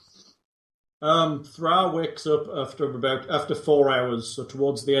 Thra wakes up after 4 hours, so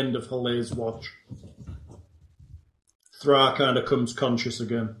towards the end of Hale's watch. Thra kind of comes conscious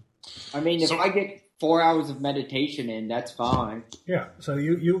again. I mean, if I get 4 hours of meditation in, that's fine. Yeah, so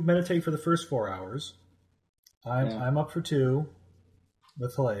you meditate for the first 4 hours. I'm up for 2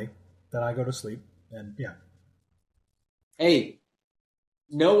 with Hale. Then I go to sleep, and yeah. Hey,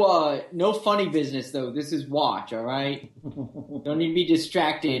 no funny business though. This is watch, all right? Don't need to be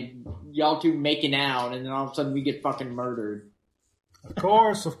distracted. Y'all two making out, and then all of a sudden we get fucking murdered. Of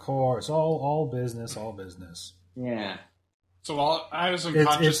course. All business. Yeah. So while I was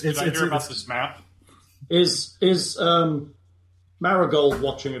unconscious, did I hear about this map? Is Marigold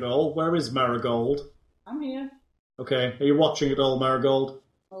watching it all? Where is Marigold? I'm here. Okay, are you watching it all, Marigold?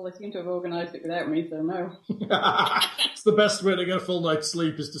 Well, they seem to have organised it without me, so no. It's the best way to get a full night's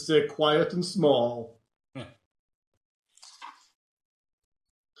sleep is to stay quiet and small.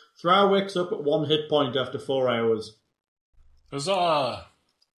 Thra wakes up at 1 hit point after 4 hours. Huzzah!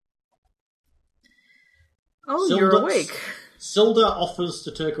 Oh, you're awake. Sildar offers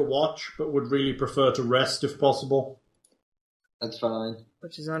to take a watch, but would really prefer to rest if possible. That's fine.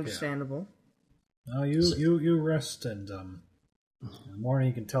 Which is understandable. Yeah. No, you rest, and in the morning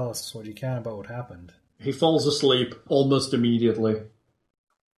you can tell us what you can about what happened. He falls asleep almost immediately.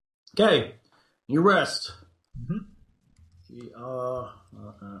 Okay, you rest. Mm-hmm.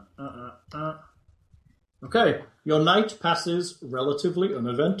 Okay, your night passes relatively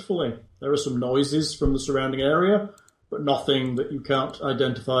uneventfully. There are some noises from the surrounding area, but nothing that you can't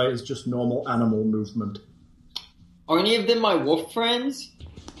identify as just normal animal movement. Are any of them my wolf friends?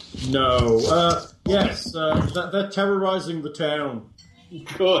 No. Yes, they're terrorizing the town.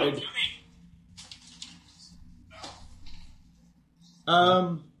 Good.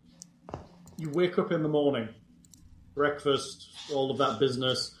 You wake up in the morning. Breakfast, all of that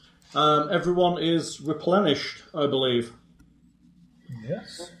business. Everyone is replenished, I believe.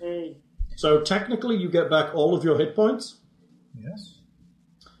 Yes. So technically you get back all of your hit points. Yes.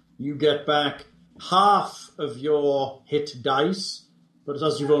 You get back half of your hit dice, but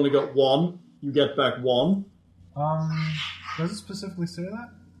as you've only got 1, you get back 1. Does it specifically say that?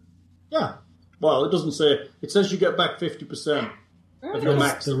 Yeah. Well, it doesn't say. It says you get back 50% of your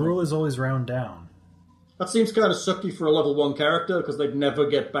maximum. The rule is always round down. That seems kind of sucky for a level 1 character, because they'd never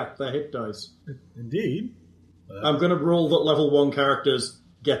get back their hit dice. Indeed. I'm going to rule that level 1 characters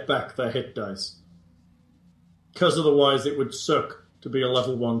get back their hit dice. Because otherwise it would suck to be a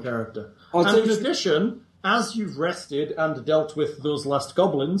level 1 character. And in addition, as you've rested and dealt with those last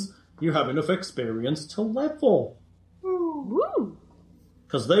goblins, you have enough experience to level. Woo!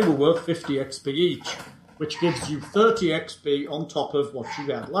 Because they were worth 50 XP each, which gives you 30 XP on top of what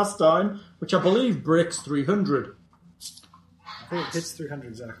you had last time, which I believe breaks 300. I think it hits 300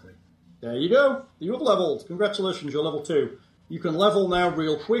 exactly. There you go. You have leveled. Congratulations, you're level 2. You can level now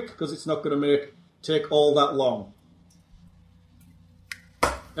real quick, because it's not going to take all that long.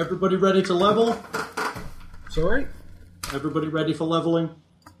 Everybody ready to level? Sorry? Everybody ready for leveling?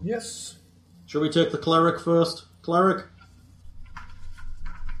 Yes. Shall we take the cleric first? Cleric?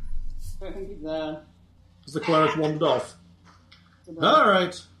 I don't think he's there. Is the cleric wandered off?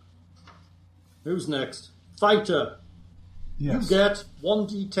 Alright. Who's next? Fighter. Yes. You get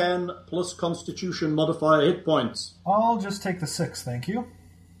 1d10 plus constitution modifier hit points. I'll just take the 6, thank you.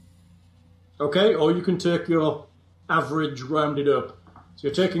 Okay, or you can take your average rounded up. So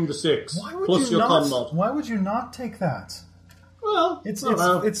you're taking the 6 plus your con mod. Why would you not take that? Well,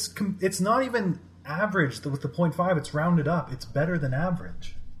 It's not even average with the 0.5. It's rounded up. It's better than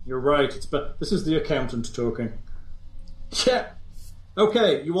average. You're right. This is the accountant talking. Yeah.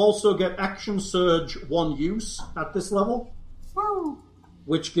 Okay, you also get Action Surge 1 use at this level. Woo!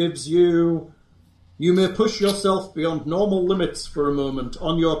 Which gives you... You may push yourself beyond normal limits for a moment.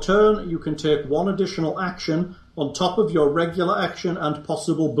 On your turn, you can take 1 additional action on top of your regular action and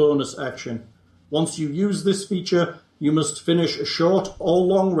possible bonus action. Once you use this feature, you must finish a short or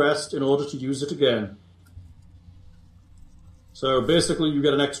long rest in order to use it again. So basically you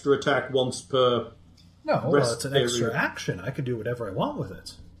get an extra attack once per No, rest it's an period. extra action. I can do whatever I want with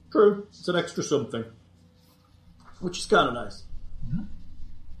it. True, it's an extra something. Which is kind of nice.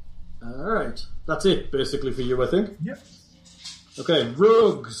 Alright, that's it basically for you, I think. Yep. Okay,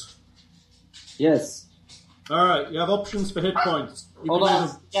 rogues. Yes. Alright, you have options for hit points. You Hold can on.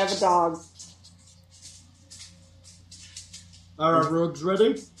 either- You have a dog. Are our rogues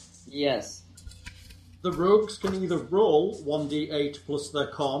ready? Yes. The rogues can either roll 1d8 plus their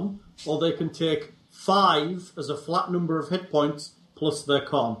con, or they can take 5 as a flat number of hit points plus their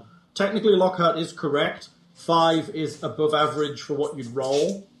con. Technically, Lockhart is correct. 5 is above average for what you'd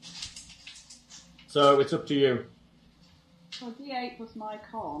roll. So it's up to you. Well, D8 plus my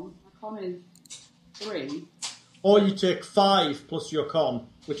con. My con is 3. Or you take 5 plus your con,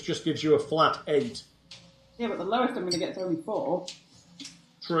 which just gives you a flat 8. Yeah, but the lowest I'm going to get is only 4.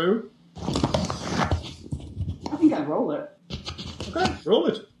 True. I think I'd roll it. Okay, roll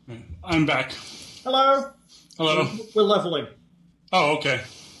it. I'm back. Hello. Hello. We're leveling. Oh, okay.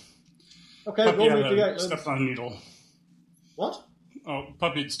 Okay, Puppy roll me had d8. stepped on a needle. What? Oh,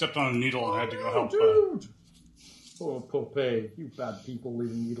 Puppy had stepped on a needle and had to go help. Dude. Poor puppy. You bad people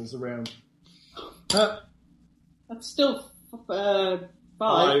leaving needles around. That's still 5.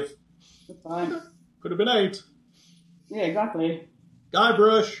 5. That's fine. Could have been 8. Yeah, exactly.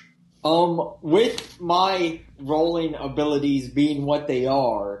 Guybrush. With my rolling abilities being what they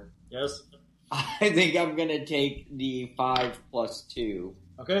are, Yes. I think I'm gonna take the 5 plus 2.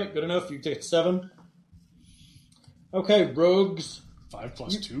 Okay, good enough. You take 7. Okay, rogues. 5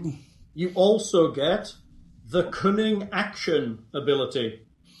 plus 2. You also get the Cunning Action ability.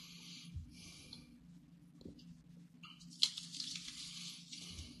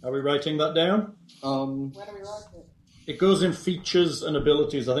 Are we writing that down? Where do we write it? It goes in features and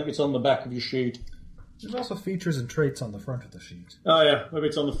abilities. I think it's on the back of your sheet. There's also features and traits on the front of the sheet. Oh yeah, maybe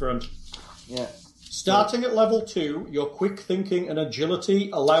it's on the front. Yeah. Starting at level 2, your quick thinking and agility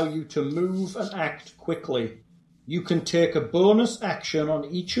allow you to move and act quickly. You can take a bonus action on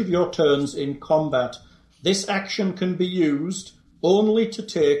each of your turns in combat. This action can be used only to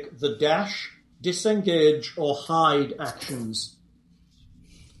take the dash, disengage, or hide actions.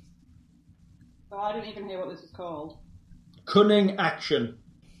 So I didn't even hear what this is called. Cunning Action.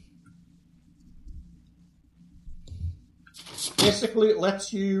 Basically, it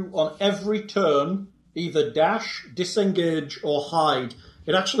lets you, on every turn, either dash, disengage, or hide.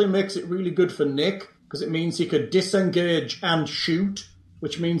 It actually makes it really good for Nick, because it means he could disengage and shoot,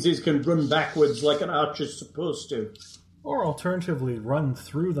 which means he can run backwards like an archer's supposed to. Or alternatively, run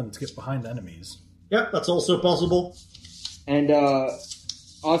through them to get behind enemies. Yep, that's also possible. And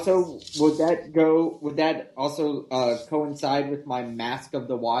also, would that also coincide with my Mask of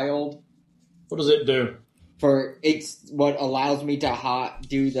the Wild? What does it do? For it's what allows me to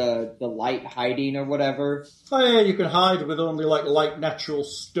do the light hiding or whatever. Oh yeah, you can hide with only like light natural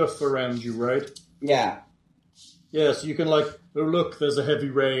stuff around you, right? Yeah. Yeah, so you can oh look, there's a heavy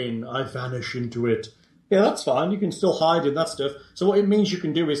rain, I vanish into it. Yeah, that's fine, you can still hide in that stuff. So what it means you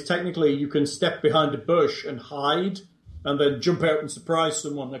can do is technically you can step behind a bush and hide, and then jump out and surprise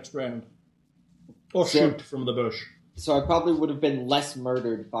someone next round. Or shoot from the bush. So I probably would have been less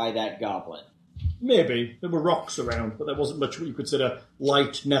murdered by that goblin. Maybe. There were rocks around, but there wasn't much what you consider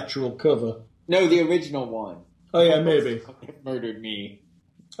light, natural cover. No, the original one. Oh yeah, maybe. Murdered me.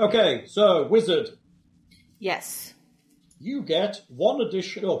 Okay, so, wizard. Yes. You get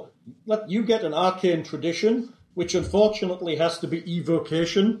you get an arcane tradition, which unfortunately has to be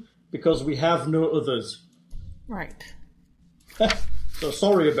evocation, because we have no others. Right. So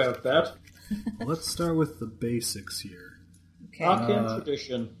sorry about that. Let's start with the basics here. Okay. Arcane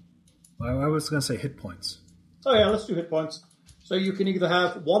tradition. I was going to say hit points. Oh yeah, let's do hit points. So you can either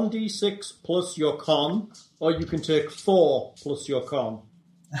have 1d6 plus your con, or you can take 4 plus your con.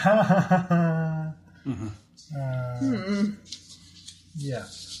 Yeah.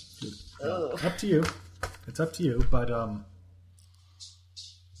 Up to you. It's up to you, but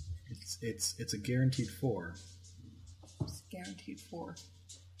it's a guaranteed 4. It's guaranteed 4.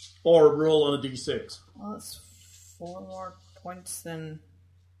 Or roll on a d6. Well, it's 4 more points than...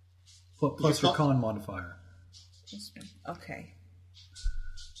 Plus your con modifier. Okay.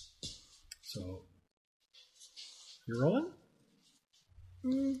 So, you're rolling?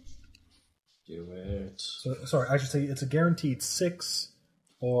 Do it. So, sorry, I should say it's a guaranteed 6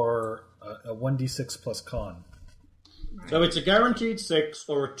 or a 1d6 plus con. So it's a guaranteed 6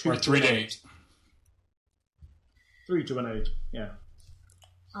 or a 2 or 3 to 8. 3 to an 8, yeah.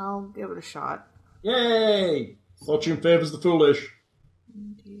 I'll give it a shot. Yay! Fortune favours the foolish.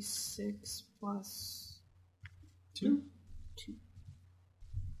 D6 plus 2.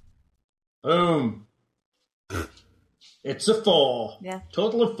 Boom. It's a 4. Yeah.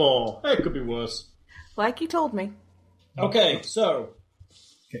 Total of 4. Hey, it could be worse. Like you told me. Okay, so...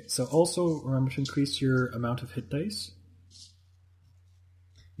 Okay, so also remember to increase your amount of hit dice.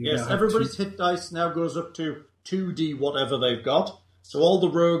 You now Yes, have everybody's hit dice now goes up to 2d whatever they've got. So all the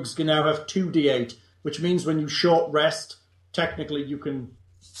rogues can now have 2d8, which means when you short rest, technically you can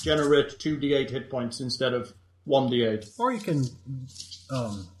generate 2d8 hit points instead of 1d8. Or you can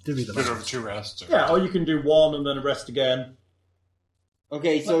divvy them Put up. over 2 rests. Yeah, or you can do 1 and then a rest again.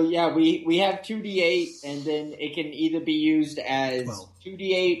 Okay, so yeah, we have 2d8, and then it can either be used as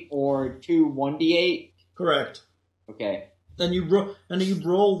 2d8 or 2 1d8. Correct. Okay. Then you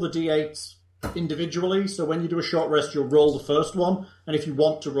roll the d8s individually, so when you do a short rest, you'll roll the first one, and if you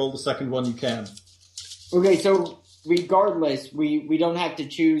want to roll the second one, you can. Okay, so regardless, we don't have to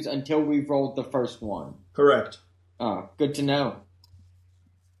choose until we've rolled the first one. Correct. Oh, good to know.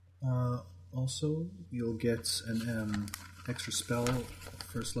 Also, you'll get an extra spell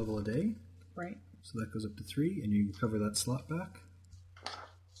first level a day. Right. So that goes up to 3, and you recover that slot back.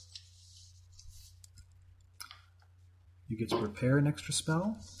 You get to prepare an extra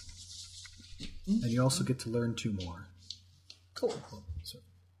spell, and you also get to learn 2 more. Cool. So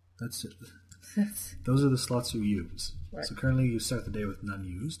that's it. Those are the slots you use. Right. So currently you start the day with none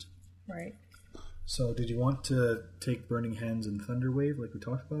used. Right. So did you want to take Burning Hands and Thunder Wave like we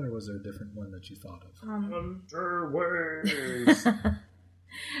talked about, or was there a different one that you thought of? Thunder Waves.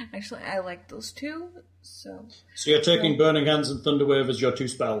 Actually, I like those 2, so... So you're taking Burning Hands and Thunder Wave as your 2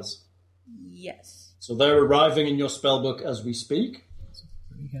 spells. Yes. So they're arriving in your spellbook as we speak.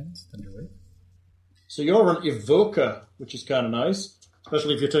 Burning Hands, Thunder Wave. So you're an evoker, which is kind of nice,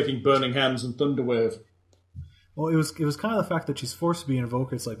 especially if you're taking Burning Hands and Thunder Wave. Well, it was kind of the fact that she's forced to be an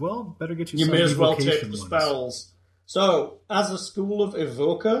evoker. It's like, well, better get you You some may as well take evocation the ones. spells. So, as a school of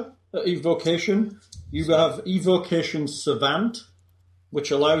evocation, you have Evocation Savant, which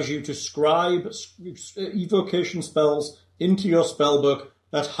allows you to scribe evocation spells into your spellbook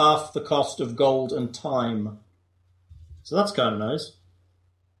at half the cost of gold and time. So that's kind of nice.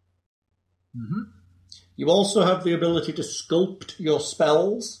 Mm-hmm. You also have the ability to sculpt your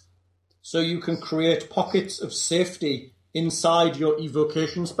spells, so you can create pockets of safety inside your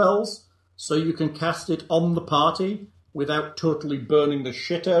evocation spells, so you can cast it on the party without totally burning the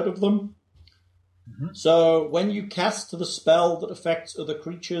shit out of them. Mm-hmm. So when you cast the spell that affects other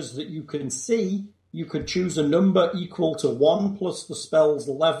creatures that you can see, you could choose a number equal to 1 plus the spell's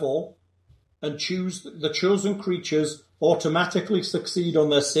level, and choose the chosen creatures automatically succeed on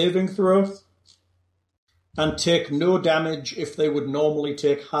their saving throw, and take no damage if they would normally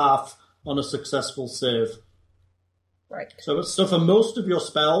take half on a successful save. Right. So for most of your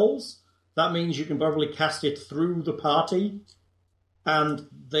spells, that means you can probably cast it through the party and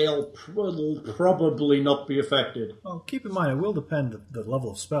they'll probably not be affected. Well, keep in mind, it will depend on the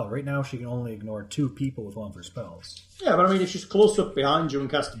level of spell. Right now, she can only ignore 2 people with one of her spells. Yeah, but I mean, if she's close up behind you and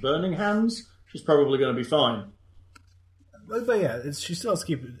cast Burning Hands, she's probably going to be fine. But yeah, she still has to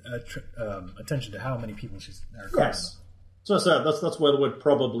keep attention to how many people she's... Yes. So I said, that's where the word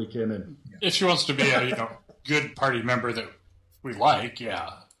probably came in. If she wants to be a good party member that we like, yeah.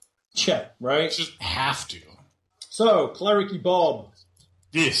 Yeah, right? Just have to. So, Clericy Bob.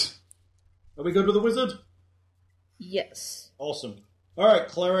 Yes. Are we good with the wizard? Yes. Awesome. Alright,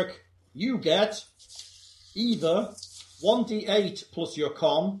 Cleric, you get either 1d8 plus your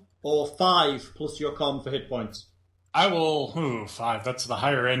con, or 5 plus your con for hit points. I will... 5. That's the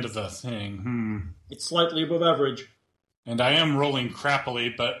higher end of the thing. It's slightly above average. And I am rolling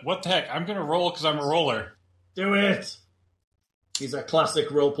crappily, but what the heck? I'm going to roll because I'm a roller. Do it! He's a classic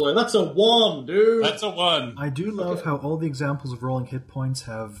roleplayer. That's a 1, dude! That's a 1. I do love how all the examples of rolling hit points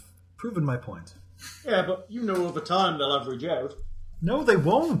have proven my point. Yeah, but you know over time they'll average out. No, they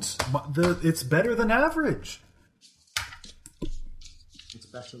won't. It's better than average. It's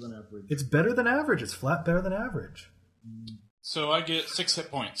better than average. It's better than average. It's flat better than average. So I get 6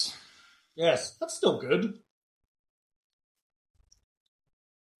 hit points. Yes, that's still good.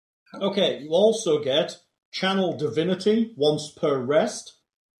 Okay, you also get Channel Divinity once per rest,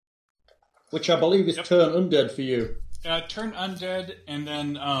 which I believe is Turn Undead for you. Turn Undead, and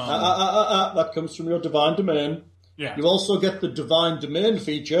then... That comes from your Divine Domain. Yeah. You also get the Divine Domain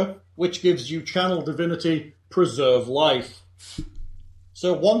feature, which gives you Channel Divinity Preserve Life.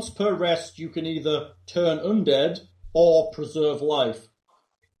 So once per rest, you can either Turn Undead or Preserve Life.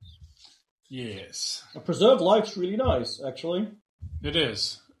 Yes. Preserve Life's really nice, actually. It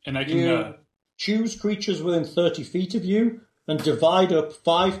is. And I can... choose creatures within 30 feet of you and divide up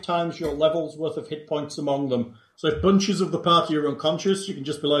 5 times your level's worth of hit points among them. So if bunches of the party are unconscious, you can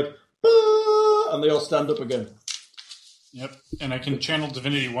just be like, "Ah!" and they all stand up again. Yep. And I can channel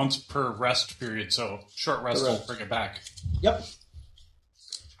Divinity once per rest period, so short rest will bring it back. Yep.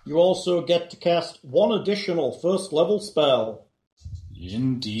 You also get to cast 1 additional first level spell.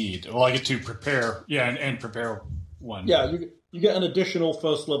 Indeed. Well, I get to prepare, and prepare 1. Yeah, you get an additional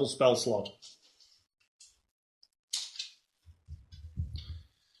first level spell slot.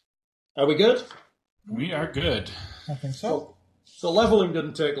 Are we good? We are good. I think so. So leveling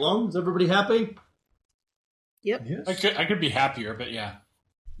didn't take long. Is everybody happy? Yep. Yes. I could be happier, but yeah.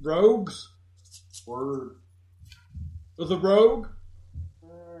 Rogues? Word. The rogue?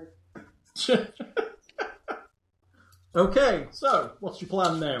 Okay, so what's your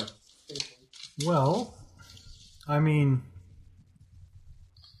plan now? Well, I mean,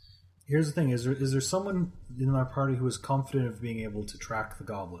 here's the thing: is there someone in our party who is confident of being able to track the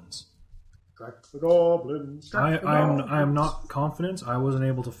goblins? Track the goblins. I am not confident. I wasn't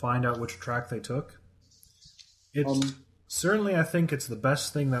able to find out which track they took. It's certainly, I think it's the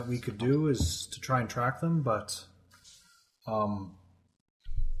best thing that we could do is to try and track them, but I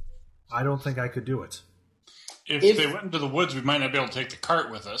don't think I could do it. If they went into the woods, we might not be able to take the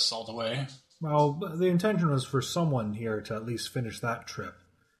cart with us all the way. Well, the intention was for someone here to at least finish that trip.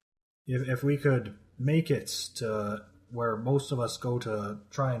 If we could make it to where most of us go to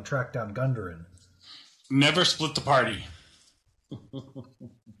try and track down Gundarin. Never split the party.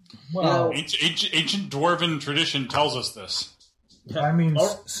 Well, ancient dwarven tradition tells us this. I mean,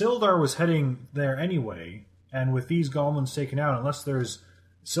 Sildar was heading there anyway, and with these goblins taken out, unless there's...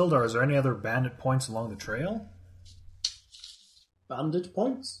 Sildar, is there any other bandit points along the trail? Bandit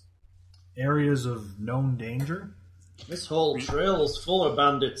points? Areas of known danger? This whole trail's full of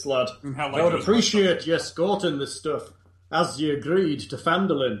bandits, lad. I would appreciate you escorting this stuff, as you agreed to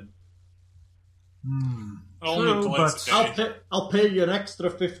Phandelver. Only but I'll pay you an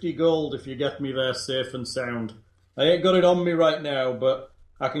extra 50 gold if you get me there safe and sound. I ain't got it on me right now, but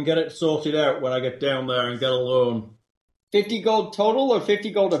I can get it sorted out when I get down there and get a loan. 50 gold total or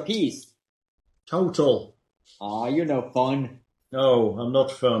 50 gold apiece? Total. Aw, you're no fun. No, I'm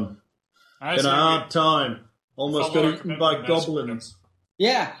not fun. Been a hard time. Almost got eaten by goblins.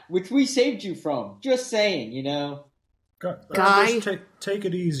 Yeah, which we saved you from. Just saying, you know. Guy. Just take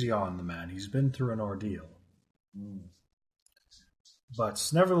it easy on the man. He's been through an ordeal. But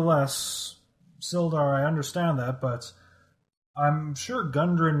nevertheless, Sildar, I understand that, but I'm sure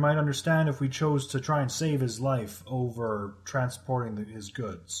Gundren might understand if we chose to try and save his life over transporting his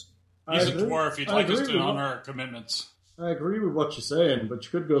goods. He's a dwarf. He'd like us to honor our commitments. I agree with what you're saying, but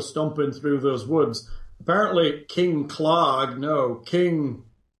you could go stomping through those woods. Apparently, King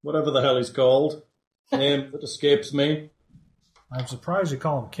whatever the hell he's called, name that escapes me. I'm surprised you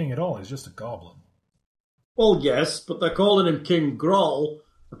call him king at all. He's just a goblin. Well, yes, but they're calling him King Groll.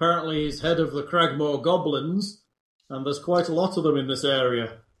 Apparently he's head of the Cragmore Goblins, and there's quite a lot of them in this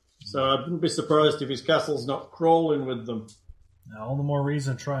area. So I wouldn't be surprised if his castle's not crawling with them. Now, all the more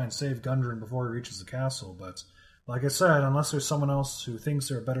reason to try and save Gundren before he reaches the castle, but like I said, unless there's someone else who thinks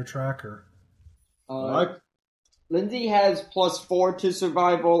they're a better tracker. Lindsay has +4 to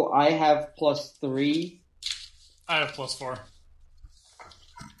survival. I have +3. I have +4.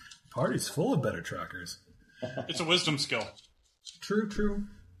 Party's full of better trackers. It's a wisdom skill. True.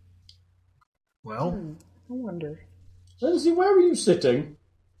 Well, I wonder. Lindsay, where are you sitting?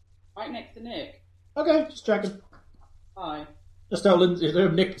 Right next to Nick. Okay, just checking. Hi. Just how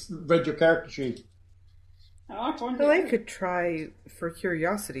Nick read your character sheet. I find Well, I it. could try for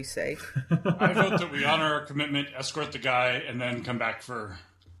curiosity's sake. I vote that we honor our commitment, escort the guy, and then come back for...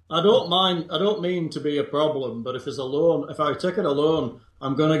 I don't mean to be a problem, but if I take it alone,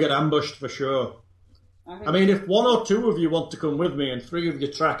 I'm going to get ambushed for sure. I mean, if 1 or 2 of you want to come with me and 3 of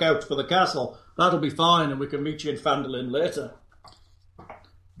you track out for the castle, that'll be fine and we can meet you in Phandelver later.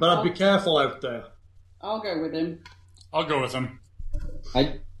 But I'd be careful out there. I'll go with him. I'll go with him.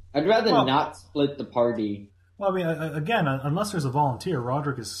 I'd rather not split the party. well, I mean, again, unless there's a volunteer,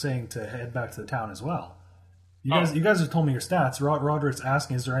 Roderick is saying to head back to the town as well. You guys have told me your stats. Roderick's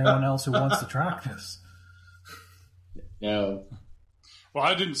asking, is there anyone else who wants to track this? No. Well,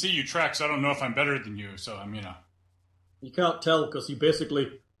 I didn't see you track, so I don't know if I'm better than you, so I'm, You can't tell because he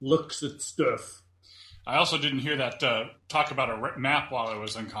basically looks at stuff. I also didn't hear that talk about a map while I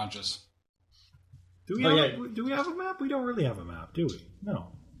was unconscious. Do we have a map? We don't really have a map, do we?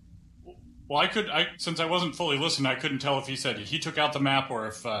 No. Well, since I wasn't fully listening, I couldn't tell if he said he took out the map or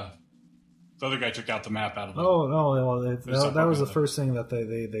if the other guy took out the map out of it. Oh, no, well, that was the first thing that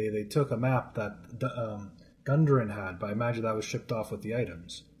they took a map that Gundren had, but I imagine that was shipped off with the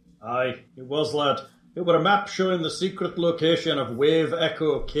items. Aye, it was, lad. It were a map showing the secret location of Wave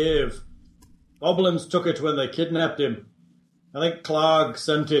Echo Cave. Goblins took it when they kidnapped him. I think Clark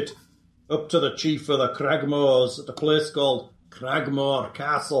sent it up to the chief of the Cragmores at a place called Cragmore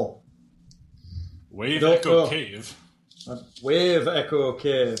Castle. Wave Echo Cave? Wave Echo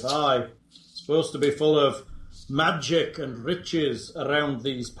Cave, aye. Supposed to be full of magic and riches around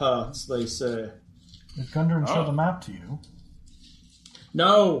these parts, they say. Did Gundren show the map to you?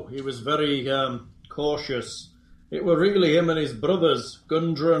 No, he was very cautious. It were really him and his brothers,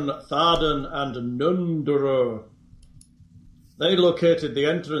 Gundren, Tharden, and Nunduro. They located the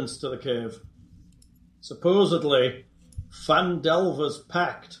entrance to the cave. Supposedly, Phandelver's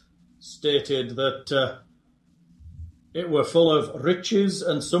pact stated that it were full of riches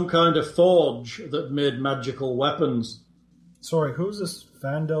and some kind of forge that made magical weapons. Sorry, who's this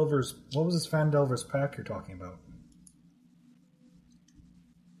Phandelver's... What was this Phandelver's pack you're talking about?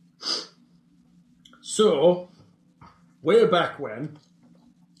 So, way back when,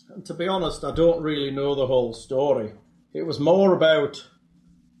 and to be honest, I don't really know the whole story. It was more about...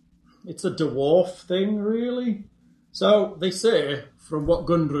 It's a dwarf thing, really. So, they say, from what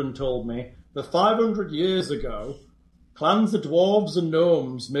Gundren told me, that 500 years ago, clans of dwarves and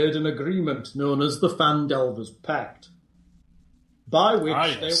gnomes made an agreement known as the Phandelver's Pact, by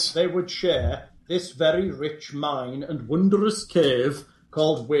which they would share this very rich mine and wondrous cave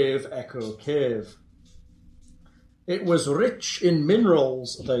called Wave Echo Cave. It was rich in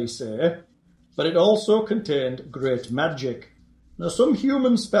minerals, they say, but it also contained great magic. Now, some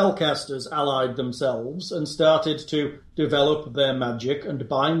human spellcasters allied themselves and started to develop their magic and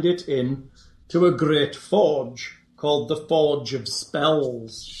bind it in to a great forge called the Forge of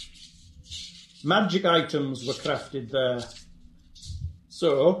Spells. Magic items were crafted there.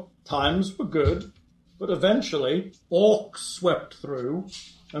 So, times were good, but eventually orcs swept through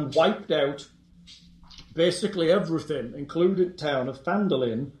and wiped out basically everything, including the town of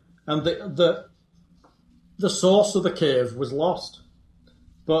Phandelver, and the source of the cave was lost.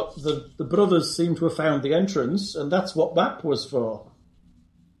 But the brothers seem to have found the entrance, and that's what that was for.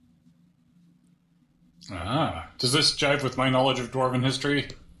 Does this jive with my knowledge of Dwarven history?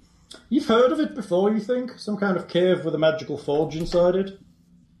 You've heard of it before, you think? Some kind of cave with a magical forge inside it?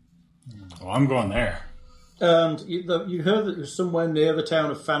 Oh, I'm going there. And you heard that it was somewhere near the town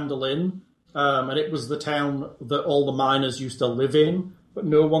of Phandelver, and it was the town that all the miners used to live in, but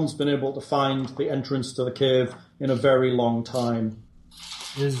no one's been able to find the entrance to the cave in a very long time.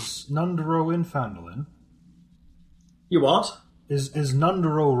 Is Nunduro in Phandelver? You what? Is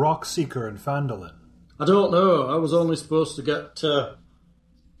Nunduro Rockseeker in Phandelver? I don't know. I was only supposed to get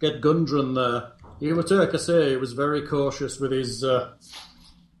Gundren there. He would take, I say, he was very cautious with his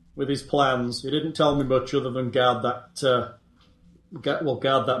plans. He didn't tell me much other than guard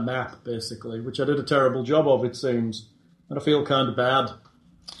guard that map, basically, which I did a terrible job of, it seems. And I feel kind of bad.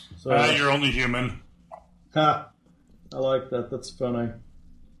 So, You're only human. ha! I like that. That's funny.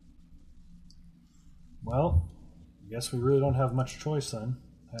 Well, I guess we really don't have much choice then.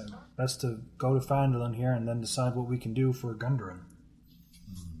 Best to go to Phandelver here and then decide what we can do for Gundren.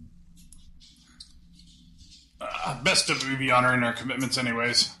 Best to be honoring our commitments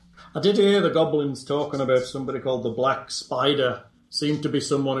anyways. I did hear the goblins talking about somebody called the Black Spider. Seemed to be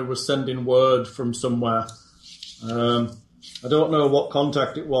someone who was sending word from somewhere. I don't know what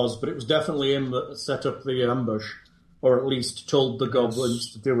contact it was, but it was definitely him that set up the ambush. Or at least told the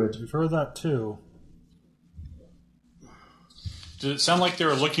goblins to do it. We've heard that too. Did it sound like they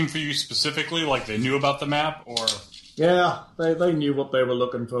were looking for you specifically, like they knew about the map, or... Yeah, they knew what they were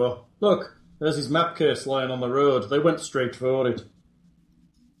looking for. Look, there's his map case lying on the road. They went straight for it.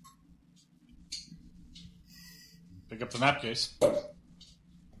 Pick up the map case.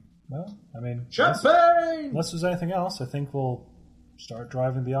 Well, I mean... Champagne! Unless there's anything else, I think we'll start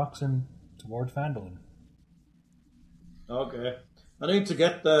driving the oxen toward Phandelver. Okay. I need to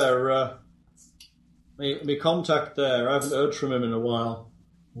get there. Me contact there. I haven't heard from him in a while.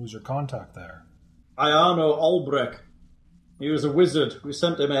 Who's your contact there? Iarno Olbrek. He was a wizard. We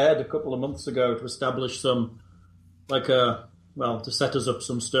sent him ahead a couple of months ago to establish some, to set us up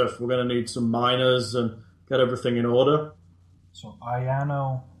some stuff. We're going to need some miners and get everything in order. So,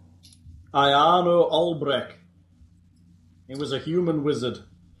 Iarno Olbrek. He was a human wizard.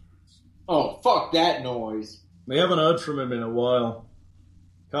 Oh, fuck that noise. We haven't heard from him in a while.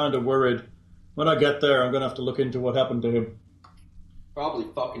 Kind of worried. When I get there, I'm going to have to look into what happened to him. Probably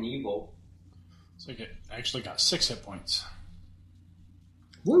fucking evil. So I actually got 6 hit points.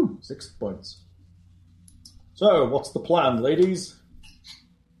 Woo! 6 points. So, what's the plan, ladies?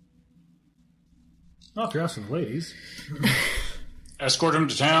 Oh, if you're asking the ladies. Escort him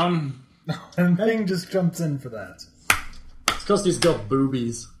to town. And Thing just jumps in for that. It's because he's got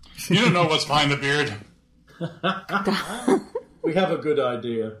boobies. You don't know what's behind the beard. We have a good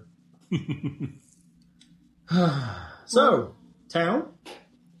idea. So, town?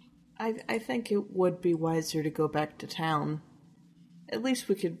 I think it would be wiser to go back to town. At least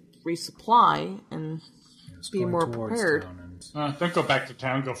we could resupply and be more prepared. Don't go back to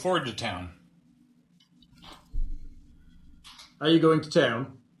town. Go forward to town. Are you going to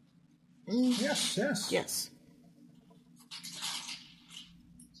town? Yes. Yes.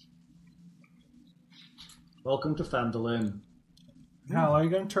 Welcome to Phandelver. Hal, are you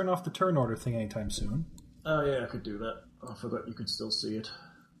going to turn off the turn order thing anytime soon? Oh yeah, I could do that. I forgot you could still see it.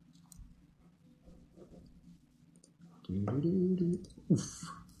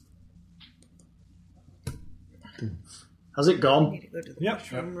 Oof. Has it gone? Need to go to the Yep.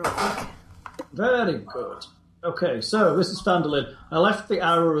 washroom real quick. Very good. Okay, so this is Phandelver. I left the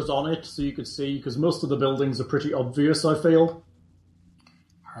arrows on it so you could see, because most of the buildings are pretty obvious, I feel.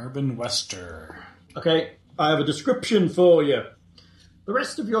 Harbin Wester. Okay, I have a description for you. The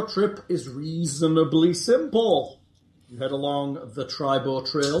rest of your trip is reasonably simple. You head along the Tribor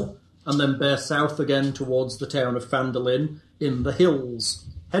Trail, and then bear south again towards the town of Phandelver in the hills.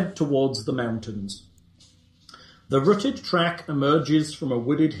 Head towards the mountains. The rutted track emerges from a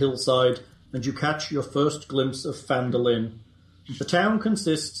wooded hillside, and you catch your first glimpse of Phandelver. The town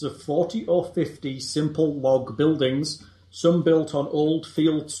consists of 40 or 50 simple log buildings, some built on old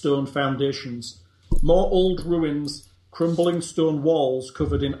fieldstone foundations. More old ruins, crumbling stone walls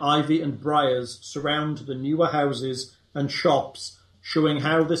covered in ivy and briars surround the newer houses and shops, showing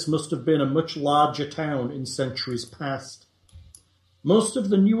how this must have been a much larger town in centuries past. Most of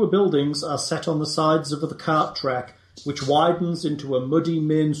the newer buildings are set on the sides of the cart track, which widens into a muddy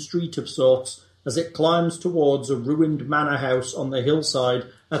main street of sorts as it climbs towards a ruined manor house on the hillside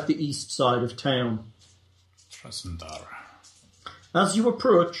at the east side of town. Trasandara. As you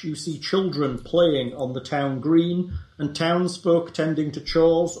approach, you see children playing on the town green and townsfolk tending to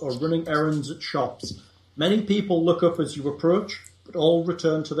chores or running errands at shops. Many people look up as you approach, but all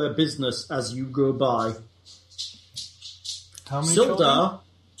return to their business as you go by. How many Sildar... children?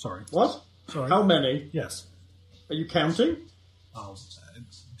 Sorry. What? Sorry. How many? Yes. Are you counting?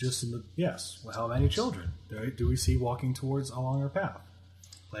 Just in the... Yes. Well, how many children do we see walking towards along our path?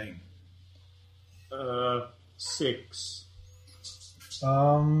 Playing. 6.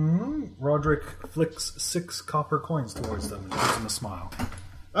 Roderick flicks 6 copper coins towards them and gives them a smile.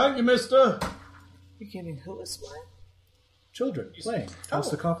 Thank you, mister. You're getting who a smile? Children playing.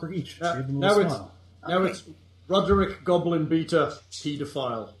 Toss a copper each. Now- Give them a now little it's- smile. Now it's Roderick Goblin Beater,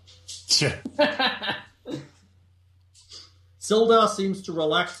 paedophile. Yeah. Sildar seems to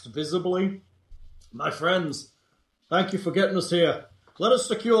relax visibly. My friends, Thank you for getting us here. Let us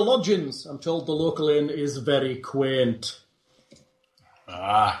secure lodgings. I'm told the local inn is very quaint.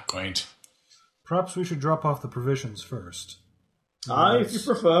 Ah, quaint. Perhaps we should drop off the provisions first. Aye, if you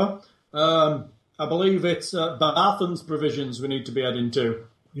prefer. I believe it's Barthen's provisions we need to be heading to.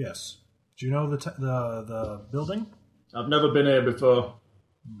 Yes. Do you know the building? I've never been here before.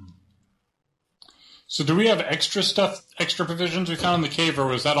 So do we have extra provisions we found in the cave, or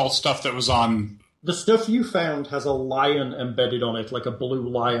was that all stuff that was on... The stuff you found has a lion embedded on it, like a blue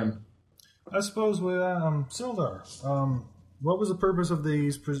lion. I suppose we, Sildar, what was the purpose of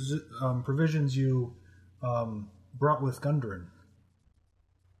these provisions you brought with Gundren?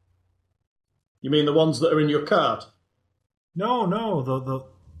 You mean the ones that are in your cart? No,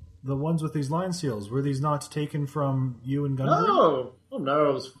 the ones with these lion seals. Were these not taken from you and Gundren? No!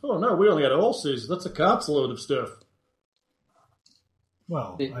 Oh no, we only had horses. That's a cart's load of stuff.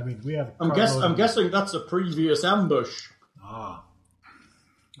 Well, I mean, we have... I'm guessing that's a previous ambush. Ah.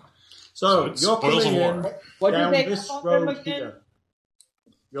 So it you're spoils coming the in war. What down did they this call road them again? here.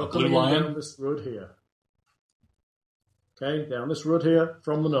 You're The blue coming in lion? down this road here. Okay, down this road here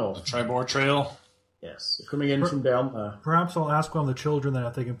from the north. Tribor Trail? Yes, you're coming in from down there. Perhaps I'll ask one of the children then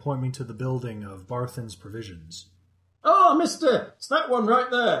if they can point me to the building of Barthen's provisions. Oh, mister! It's that one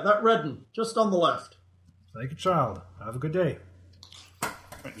right there, that red one, just on the left. Thank you, child. Have a good day.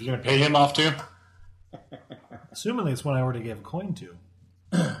 You going to pay him off too? Assumingly it's one I already gave a coin to.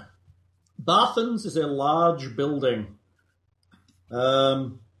 Barthen's is a large building.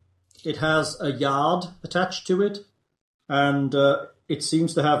 It has a yard attached to it, and it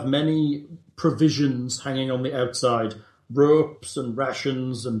seems to have many provisions hanging on the outside. Ropes and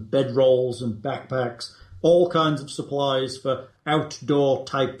rations and bedrolls and backpacks. All kinds of supplies for outdoor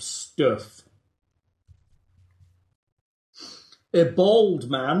type stuff. A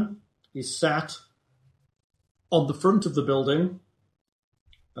bald man is sat on the front of the building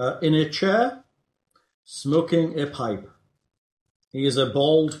in a chair, smoking a pipe. He is a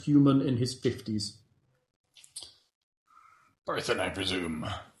bald human in his 50s. Barthen, I presume.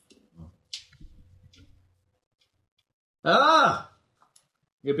 Ah!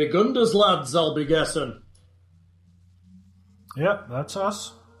 You be Gunda's lads, I'll be guessing. Yep, that's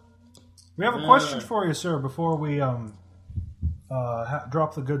us. We have a question for you, sir, before we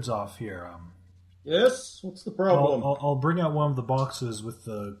drop the goods off here. Yes? What's the problem? I'll bring out one of the boxes with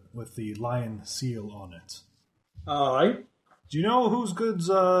the lion seal on it. Aye. Do you know whose goods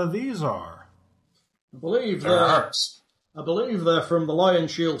these are? I believe They're ours. I believe they're from the Lion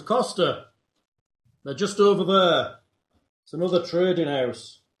Shield Costa. They're just over there. It's another trading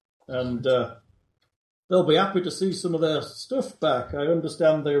house. And they'll be happy to see some of their stuff back. I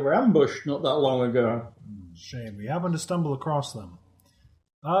understand they were ambushed not that long ago. Shame. We happened to stumble across them.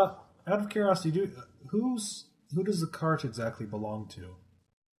 Out of curiosity, who does the cart exactly belong to?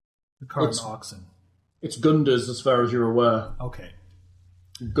 The cart and oxen. It's Gunda's, as far as you're aware. Okay.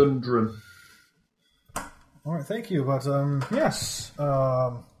 Gundren. All right, thank you. But yes,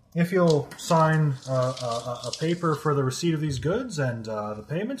 if you'll sign a paper for the receipt of these goods and the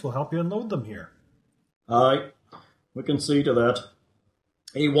payment, we'll help you unload them here. Aye, we can see to that.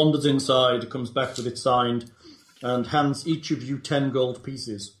 He wanders inside, comes back with it signed, and hands each of you 10 gold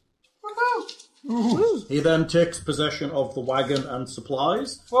pieces. Woo-hoo. He then takes possession of the wagon and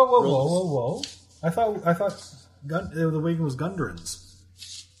supplies. Whoa! I thought the wagon was Gundren's.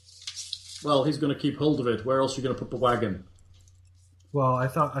 Well, he's going to keep hold of it. Where else are you going to put the wagon? Well, I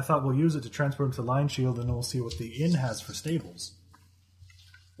thought we'll use it to transport him to Lion Shield, and then we'll see what the inn has for stables.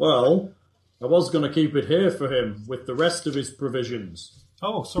 Well, I was going to keep it here for him with the rest of his provisions.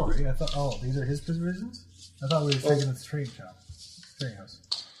 Oh, sorry. I thought. Oh, these are his provisions. I thought we were taking it to the trading house.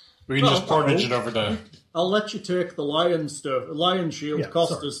 We can just portage it over to... I'll let you take the lion stuff, Lion Shield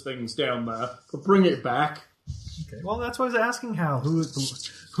Costa's things down there, but bring it back. Okay. Well, that's why I was asking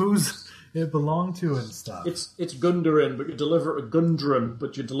who's it belonged to and stuff. It's Gundarin, but you deliver it to Gundren,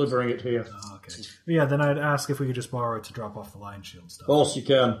 but you're delivering it here. Oh, okay. But yeah, then I'd ask if we could just borrow it to drop off the Lion Shield stuff. Of course you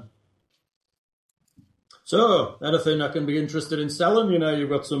can. So, anything I can be interested in selling? You know you've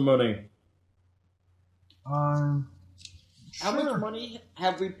got some money. How much money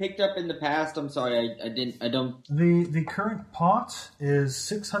have we picked up in the past? I'm sorry, I don't... The current pot is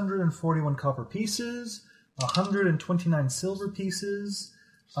 641 copper pieces, 129 silver pieces.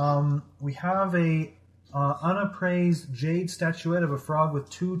 We have a unappraised jade statuette of a frog with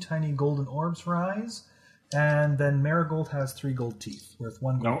 2 tiny golden orbs for eyes, and then Marigold has 3 gold teeth, worth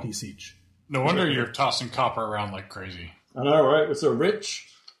 1 gold piece each. No wonder you're tossing copper around like crazy. I know, right? We're so rich.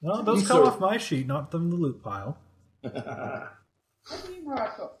 No, those come off my sheet, not from the loot pile. How do you know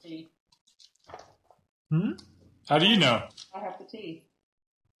I've got teeth? How do you know? I have the teeth.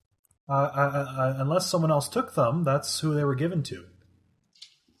 Unless someone else took them, that's who they were given to.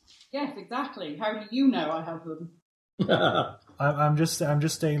 Yes, exactly. How do you know I have them? I'm just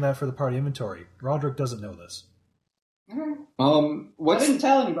stating that for the party inventory. Roderick doesn't know this. I didn't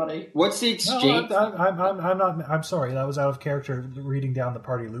tell anybody. What's the exchange? No, I'm not. I'm sorry. That was out of character. Reading down the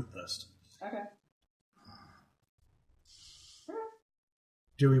party loot list. Okay.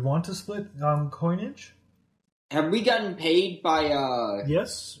 Do we want to split coinage? Have we gotten paid by?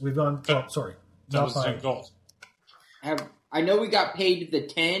 Yes, we've gone. Oh, sorry, That not was by 10 gold. I know we got paid the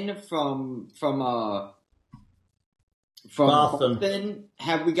 10 from Barthen. Barthen.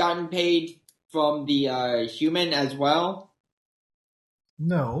 Have we gotten paid from the human as well?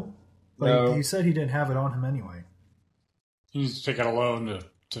 No, but No. he said he didn't have it on him anyway. He needs to take out a loan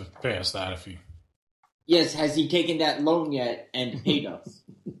to pay us that if he... Yes, has he taken that loan yet and paid us?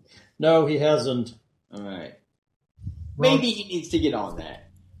 No, he hasn't. Alright. Maybe he needs to get on that.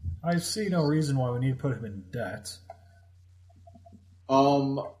 I see no reason why we need to put him in debt. I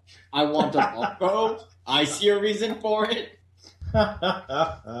want a longbow. I see a reason for it.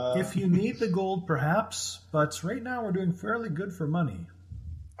 If you need the gold, perhaps, but right now we're doing fairly good for money.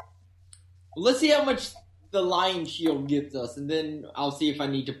 Let's see how much the lion shield gives us, and then I'll see if I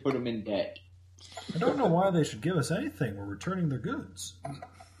need to put him in debt. I don't know why they should give us anything. We're returning their goods.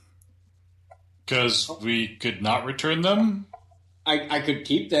 Because we could not return them? I could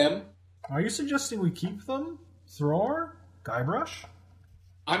keep them. Are you suggesting we keep them? Thror? Guybrush?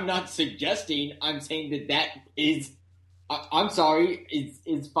 I'm not suggesting. I'm saying that is... I'm sorry.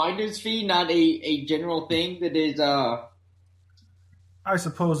 Is finder's fee not a general thing that is... I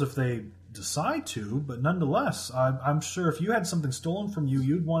suppose if they decide to, but nonetheless, I'm sure if you had something stolen from you,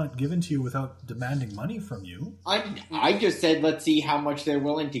 you'd want it given to you without demanding money from you. I just said let's see how much they're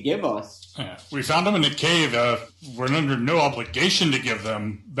willing to give us. Yeah. We found them in a cave. We're under no obligation to give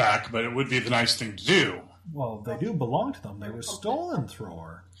them back, but it would be the nice thing to do. Well, they do belong to them. They were stolen,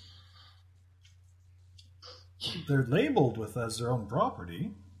 Thror. They're labeled as their own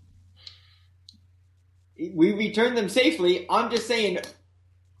property. We returned them safely. I'm just saying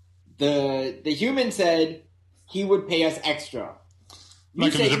the human said he would pay us extra. I'm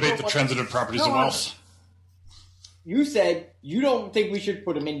not going to debate the transitive properties of wealth. You said you don't think we should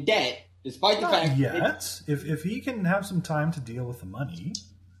put him in debt, despite the fact that... If he can have some time to deal with the money,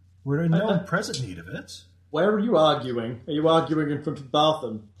 we're in no present need of it. Where are you arguing? Are you arguing in front of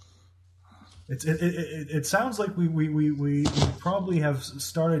Barthen? It sounds like we probably have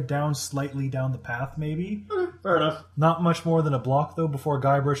started slightly down the path, maybe. Fair enough. Not much more than a block, though, before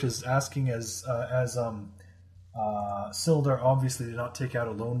Guybrush is asking as Sildar obviously did not take out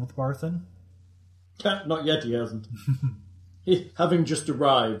a loan with Barthen. Not yet, he hasn't. Having just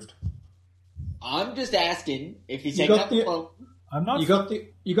arrived. I'm just asking if he's taking out the loan. I'm not.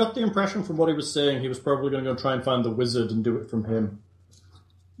 You got the impression from what he was saying he was probably going to go try and find the wizard and do it from him.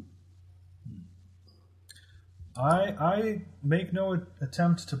 I make no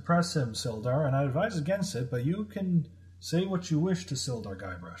attempt to press him, Sildar, and I advise against it, but you can say what you wish to Sildar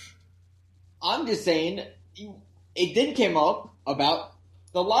Guybrush. I'm just saying, it did come up about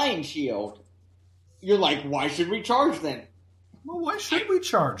the lion shield. You're like, why should we charge them? Well, why should we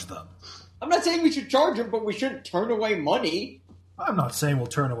charge them? I'm not saying we should charge them, but we shouldn't turn away money. I'm not saying we'll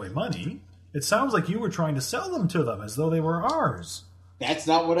turn away money. It sounds like you were trying to sell them to them as though they were ours. That's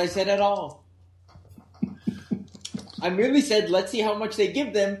not what I said at all. I merely said, let's see how much they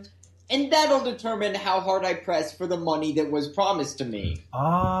give them, and that'll determine how hard I press for the money that was promised to me.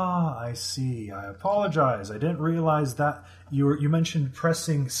 Ah, I see. I apologize. I didn't realize that you mentioned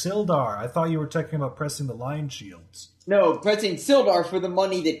pressing Sildar. I thought you were talking about pressing the lion shields. No, pressing Sildar for the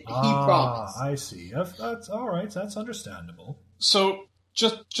money that he promised. I see. That's all right. That's understandable. So,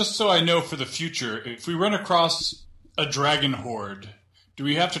 just so I know for the future, if we run across a dragon horde, do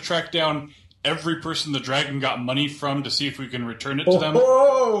we have to track down every person the dragon got money from to see if we can return it to them?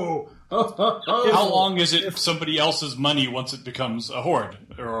 How long is it somebody else's money once it becomes a horde?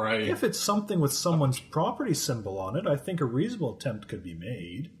 If it's something with someone's property symbol on it, I think a reasonable attempt could be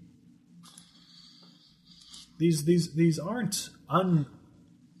made. These aren't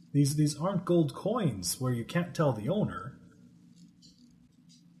gold coins where you can't tell the owner.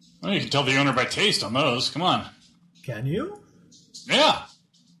 Well, you can tell the owner by taste on those. Come on. Can you? Yeah.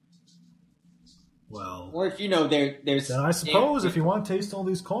 Well, or if there's. Then I suppose if you want to taste all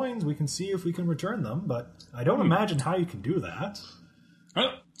these coins, we can see if we can return them. But I don't imagine how you can do that.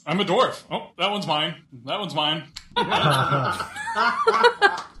 Well, I'm a dwarf. Oh, that one's mine. That one's mine.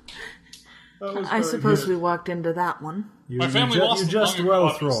 I suppose we walked into that one. My family lost you just well,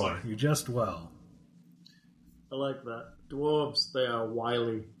 Thror. You just well. I like that. Dwarves, they are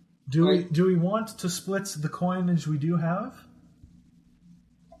wily. Do we want to split the coinage we do have?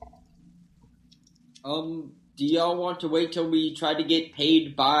 Do y'all want to wait till we try to get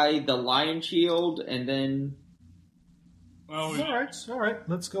paid by the Lion Shield and then... Well, All right.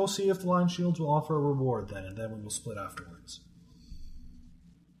 Let's go see if the Lion Shields will offer a reward then, and then we will split afterwards.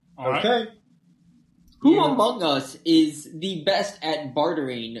 Okay. Who among us is the best at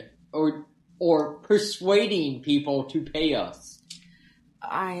bartering or persuading people to pay us?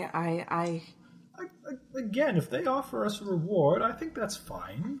 Again, if they offer us a reward, I think that's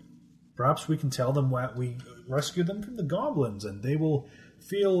fine. Perhaps we can tell them what we rescued them from the goblins, and they will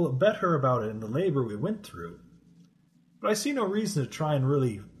feel better about it in the labor we went through. But I see no reason to try and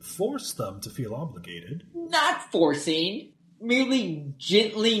really force them to feel obligated. Not forcing, merely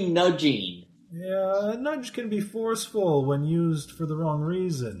gently nudging. Yeah, a nudge can be forceful when used for the wrong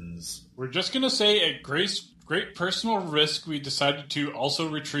reasons. we're just going to say at great personal risk, we decided to also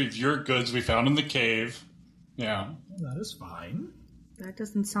retrieve your goods we found in the cave. Yeah. That is fine. That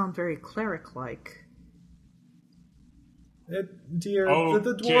doesn't sound very cleric-like. Dear, the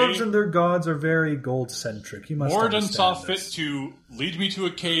Okay. dwarves and their gods are very gold-centric. You must Morden understand saw fit this. to lead me to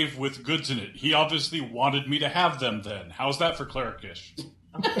a cave with goods in it. He obviously wanted me to have them then. How's that for clerikish?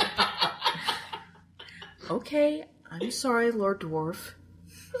 Okay, I'm sorry, Lord Dwarf.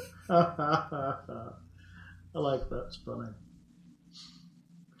 I like that. It's funny.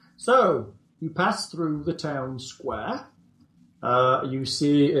 So, you pass through the town square. You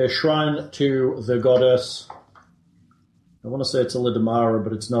see a shrine to the goddess. I want to say it's Elidamara,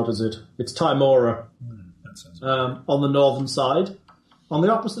 but it's not, is it? It's Timora. That sounds On the northern side. On the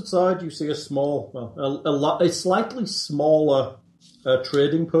opposite side, you see a a slightly smaller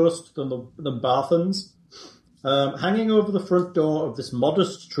trading post than Barthen's. Hanging over the front door of this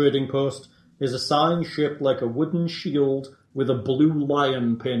modest trading post is a sign shaped like a wooden shield with a blue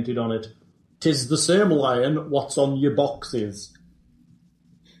lion painted on it. 'Tis the same lion what's on your boxes.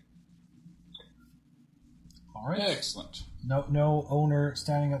 All right. Excellent. No owner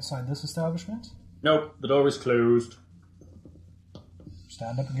standing outside this establishment? Nope, the door is closed.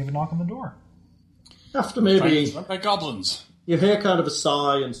 Stand up and give a knock on the door. After maybe... Run by goblins. You hear kind of a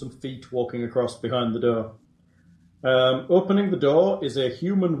sigh and some feet walking across behind the door. Opening the door is a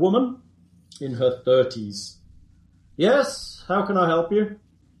human woman in her 30s. Yes, how can I help you?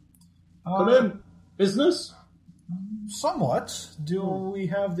 Come in. Business? Somewhat. Do we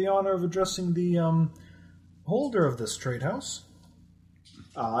have the honor of addressing the holder of this trade house?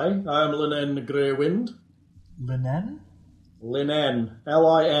 I am Linen Greywind. Linen? Linen.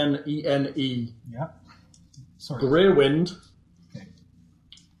 L-I-N-E-N-E. Yeah. Sorry. Greywind. Okay.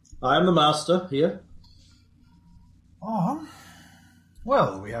 I am the master here.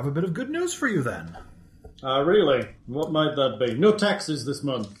 Well, we have a bit of good news for you then. Really? What might that be? No taxes this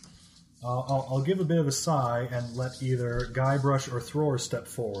month. I'll give a bit of a sigh and let either Guybrush or Thror step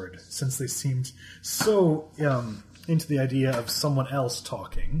forward, since they seemed so into the idea of someone else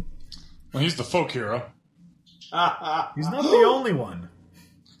talking. Well, he's the folk hero. He's not the only one.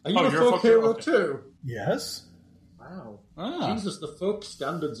 Are you a you're a folk hero okay. too? Yes? Wow. Ah. Jesus, the folk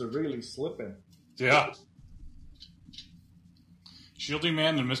standards are really slipping. Yeah. Shieldy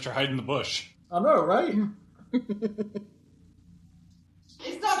Man and Mr. Hide in the Bush. I know, right?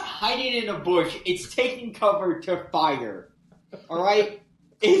 It's not hiding in a bush, it's taking cover to fire. Alright?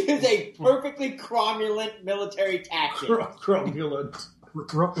 It is a perfectly cromulent military tactic. Cromulent.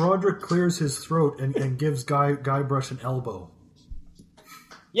 Roderick clears his throat and gives Guybrush an elbow.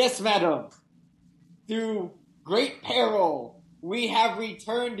 Yes, madam. Through great peril, we have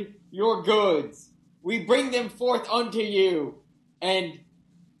returned your goods. We bring them forth unto you, and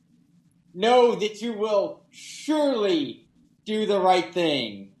know that you will surely do the right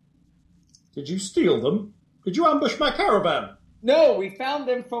thing. Did you steal them? Did you ambush my caravan? No, we found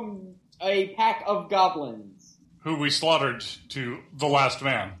them from a pack of goblins. Who we slaughtered to the last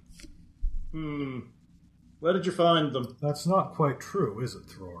man. Where did you find them? That's not quite true, is it,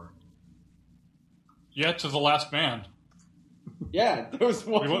 Thror? Yeah, to the last man. Yeah, there was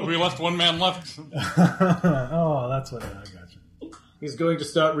one. We left one man left. Oh, that's what I got you. He's going to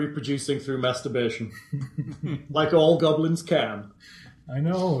start reproducing through masturbation. Like all goblins can. I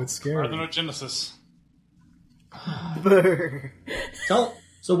know, it's scary. Parthenogenesis.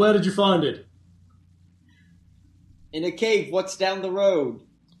 So where did you find it? In a cave, what's down the road?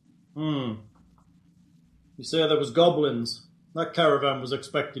 You say there was goblins. That caravan was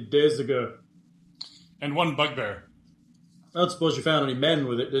expected days ago. And one bugbear. I don't suppose you found any men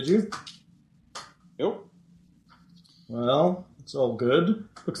with it, did you? Nope. Well, it's all good.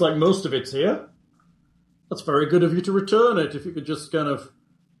 Looks like most of it's here. That's very good of you to return it. If you could just kind of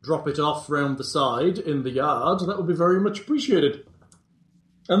drop it off round the side in the yard, that would be very much appreciated.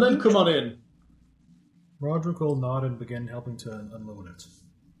 And then come on in. Roderick will nod and begin helping to unload it.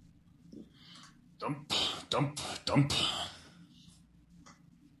 Dump, dump, dump.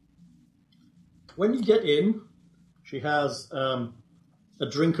 When you get in, she has a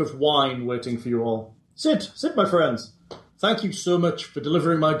drink of wine waiting for you all. Sit, my friends. Thank you so much for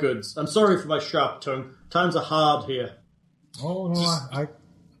delivering my goods. I'm sorry for my sharp tongue. Times are hard here. Oh, no, I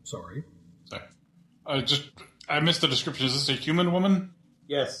sorry. Sorry. I missed the description. Is this a human woman?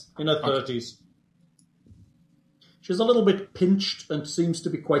 Yes, in her 30s. She's a little bit pinched and seems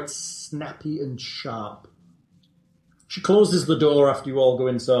to be quite snappy and sharp. She closes the door after you all go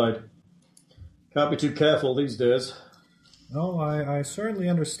inside. Can't be too careful these days. No, I certainly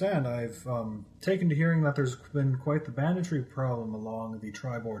understand. I've taken to hearing that there's been quite the banditry problem along the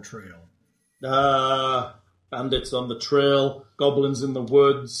Tribor Trail. Bandits on the trail, goblins in the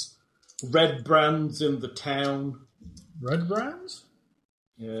woods, red brands in the town. Red brands?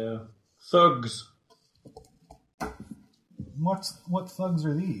 Yeah. Thugs. What thugs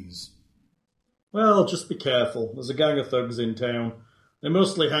are these? Well, just be careful. There's a gang of thugs in town. They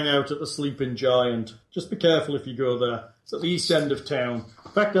mostly hang out at the Sleeping Giant. Just be careful if you go there. It's at the east end of town.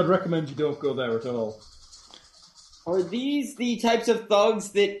 In fact, I'd recommend you don't go there at all. Are these the types of thugs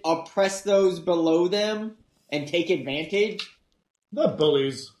that oppress those below them and take advantage? They're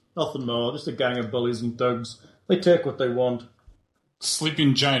bullies. Nothing more. Just a gang of bullies and thugs. They take what they want.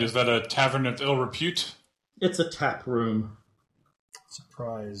 Sleeping Giant, is that a tavern of ill repute? It's a tap room.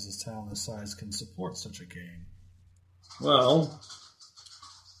 Surprised this town this size can support such a gang. Well,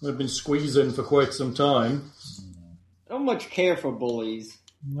 we've been squeezing for quite some time. Don't much care for bullies.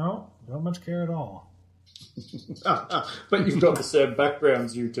 No, don't much care at all. But you've got the same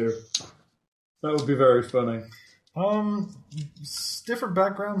backgrounds, you two. That would be very funny. Different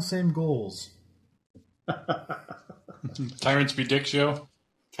backgrounds, same goals. Tyrants be dicks, yo.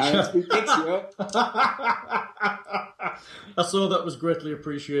 Tyrants be dicks, yo. I saw that was greatly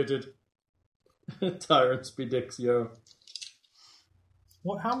appreciated. Tyrants be dicks, yo.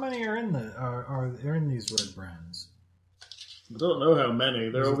 What? How many are in are in these red brands? I don't know how many.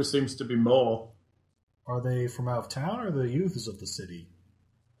 There always seems to be more. Are they from out of town or the youths of the city?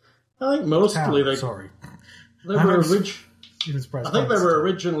 I think mostly they. Sorry, They were I think they were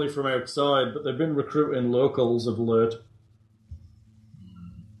originally from outside, but they've been recruiting locals of late.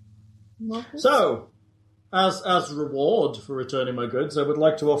 So, as reward for returning my goods, I would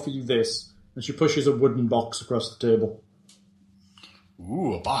like to offer you this. And she pushes a wooden box across the table.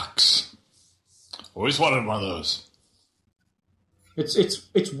 Ooh, a box. Always wanted one of those.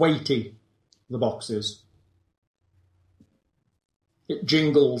 It's weighty, the box is. It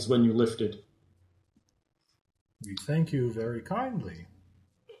jingles when you lift it. We thank you very kindly.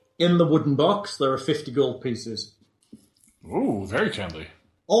 In the wooden box, there are 50 gold pieces. Ooh, very kindly.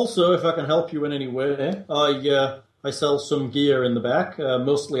 Also, if I can help you in any way, I sell some gear in the back,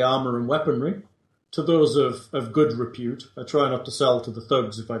 mostly armor and weaponry, to those of good repute. I try not to sell to the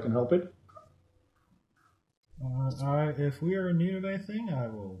thugs if I can help it. If we are in need of anything, I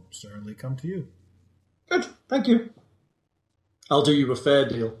will certainly come to you. Good, thank you. I'll do you a fair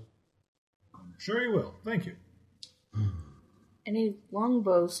deal. I'm sure you will. Thank you. Any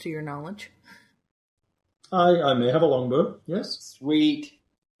longbows to your knowledge? I may have a longbow, yes. Sweet.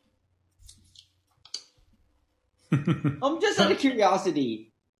 Just out of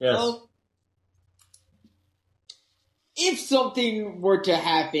curiosity. Yes. If something were to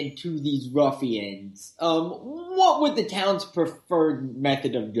happen to these ruffians, what would the town's preferred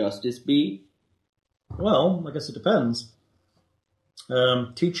method of justice be? Well, I guess it depends.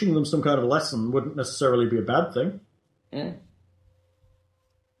 Teaching them some kind of lesson wouldn't necessarily be a bad thing. Eh?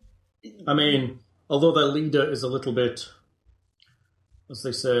 I mean, although their leader is a little bit, as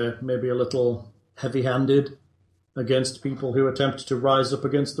they say, maybe a little heavy-handed against people who attempt to rise up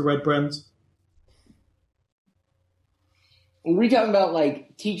against the Red Brands. Are we talking about,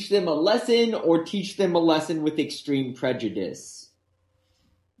 like, teach them a lesson or teach them a lesson with extreme prejudice?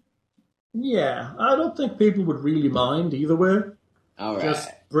 Yeah, I don't think people would really mind either way. All right. Just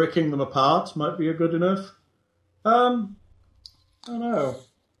breaking them apart might be a good enough. I don't know.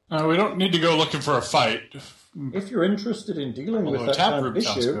 We don't need to go looking for a fight. If you're interested in dealing with Although that kind of taproom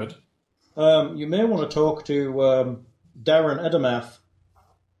sounds issue, good. you may want to talk to Darren Edemath.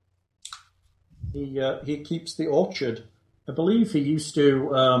 He keeps the orchard. I believe he used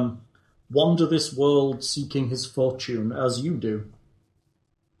to wander this world seeking his fortune, as you do.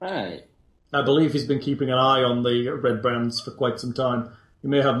 Right. I believe he's been keeping an eye on the Red Brands for quite some time. You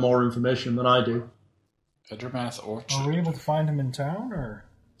may have more information than I do. Edgermath Orchard. Are we able to find him in town, or...?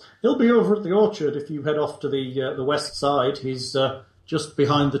 He'll be over at the orchard if you head off to the west side. He's just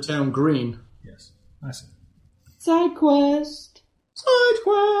behind the town green. Yes, I see. Side quest. Side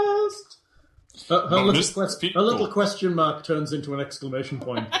quest! Bonus Her little question mark turns into an exclamation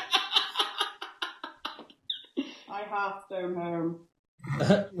point. I Hearthstone home.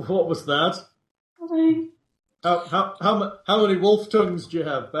 What was that? Nothing. How many wolf tongues do you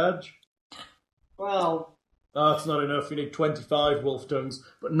have, Badge? Well, Oh, that's not enough. You need 25 wolf tongues,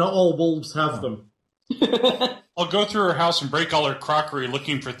 but not all wolves have them. I'll go through her house and break all her crockery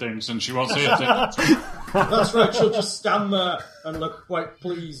looking for things, and she won't say a thing. That's right, she'll just stand there and look quite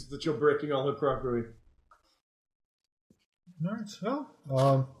pleased that you're breaking all her crockery. Alright,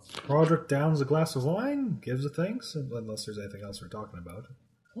 well, Roderick downs a glass of wine, gives a thanks, unless there's anything else we're talking about.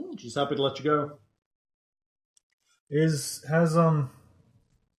 She's happy to let you go. Is Sildar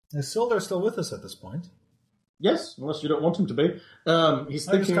still with us at this point? Yes, unless you don't want him to be. He's I just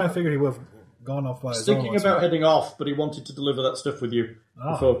thinking, kind of figured he would have gone off by his own. thinking about heading off, but he wanted to deliver that stuff with you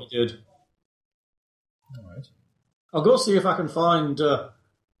before he did. Alright. I'll go see if I can find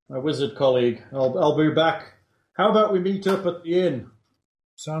my wizard colleague. I'll be back. How about we meet up at the inn?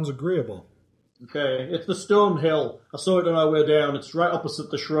 Sounds agreeable. Okay, it's the Stone Hill. I saw it on our way down. It's right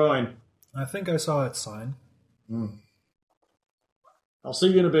opposite the shrine. I think I saw its sign. I'll see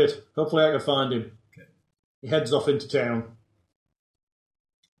you in a bit. Hopefully I can find him. Okay. He heads off into town.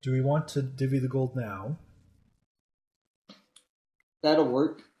 Do we want to divvy the gold now? That'll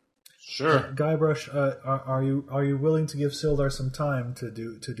work. Sure. Guybrush, are you willing to give Sildar some time to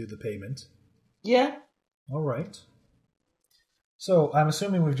do the payment? Yeah. All right. So I'm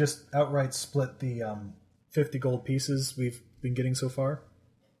assuming we've just outright split the 50 gold pieces we've been getting so far.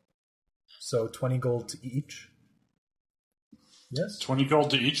 So 20 gold to each. Yes. 20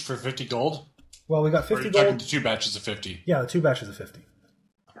 gold to each for 50 gold? Well, we got Or 50 you're talking gold. to 2 batches of 50? Yeah, the 2 batches of 50.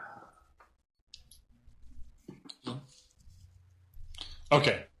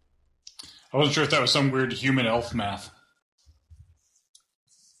 Okay. I wasn't sure if that was some weird human elf math.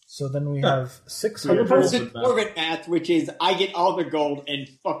 So then we have 600 Weird. Person Dwarven math, which is I get all the gold and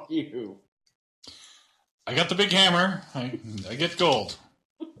fuck you. I got the big hammer. I get gold.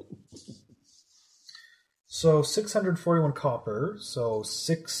 So 641 copper. So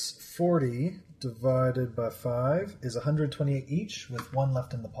 640 divided by 5 is 128 each, with 1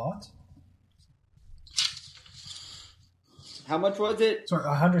 left in the pot. How much was it? Sorry,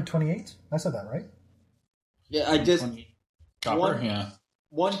 128? I said that right? Yeah, I just Copper, One- yeah.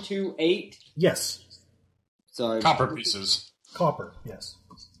 128. Yes. Sorry. Copper pieces. Copper, yes.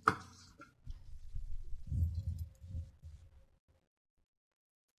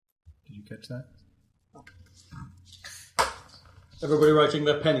 Did you catch that? Everybody writing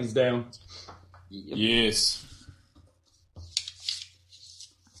their pennies down. Yep. Yes.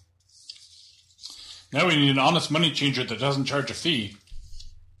 Now we need an honest money changer that doesn't charge a fee.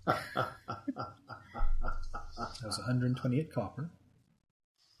 That was 128 copper.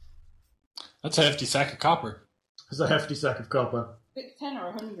 That's a hefty sack of copper. It's a hefty sack of copper. 10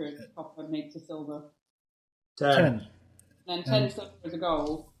 or 100 copper makes a silver. 10. Then 10 silver is a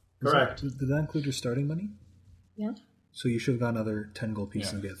gold. Correct. Did that include your starting money? Yeah. So you should have got another 10 gold pieces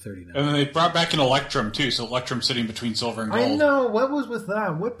Yeah. and be at 30 now. And then they brought back an Electrum, too, so Electrum's sitting between silver and gold. I know. What was with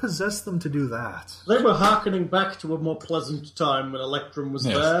that? What possessed them to do that? They were hearkening back to a more pleasant time when Electrum was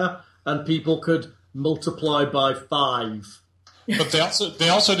Yes. there and people could multiply by 5. But they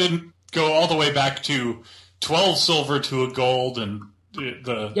also didn't go all the way back to 12 silver to a gold and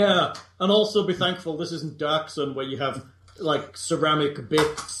the... Yeah, and also be thankful this isn't Dark Sun where you have like ceramic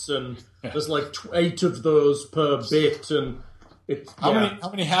bits and there's like 8 of those per bit and it's How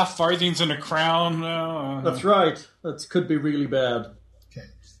many half farthings in a crown? That's right. That could be really bad. Okay.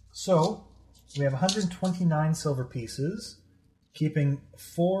 So we have 129 silver pieces, keeping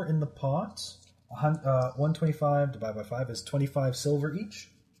 4 in the pot. 125 divided by 5 is 25 silver each.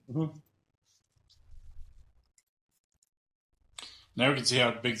 Mm-hmm. Now we can see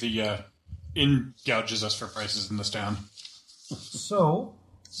how big the inn gouges us for prices in this town. So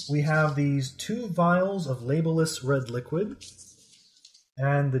we have these 2 vials of labelless red liquid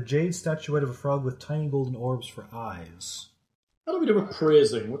and the jade statuette of a frog with tiny golden orbs for eyes. How do we do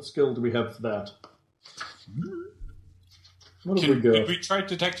appraising? What skill do we have for that? What have we got? Did we try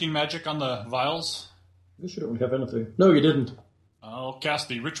detecting magic on the vials? You shouldn't have anything. No, you didn't. I'll cast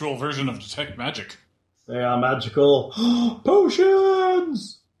the ritual version of detect magic. They are magical.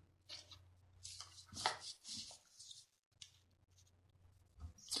 Potions!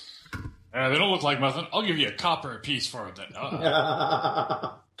 They don't look like nothing. I'll give you a copper a piece for it then.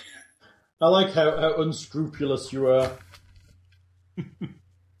 I like how unscrupulous you are.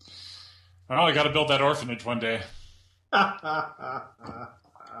 Well, I got to build that orphanage one day.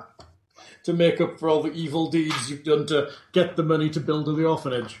 To make up for all the evil deeds you've done to get the money to build the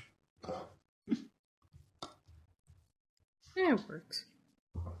orphanage. Yeah, it works.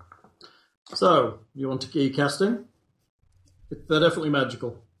 So, you want to key casting? They're definitely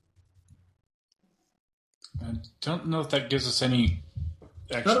magical. I don't know if that gives us any...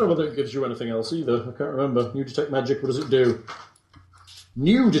 I don't know whether it gives you anything else either. I can't remember. New Detect Magic, what does it do?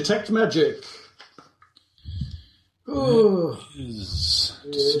 New Detect Magic! Oh.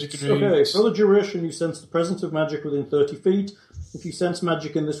 Okay, for the duration, you sense the presence of magic within 30 feet. If you sense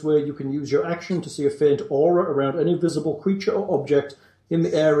magic in this way, you can use your action to see a faint aura around any visible creature or object in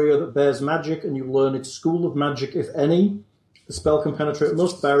the area that bears magic, and you learn its school of magic, if any. The spell can penetrate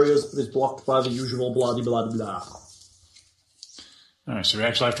most barriers, but is blocked by the usual blah-de-blah-de-blah. Alright, so we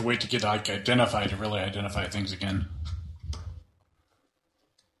actually have to wait to get identified to really identify things again.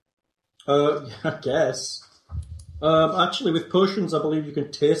 I guess. Actually, with potions, I believe you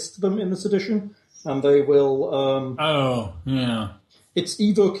can taste them in this edition, and they will... Oh, yeah. It's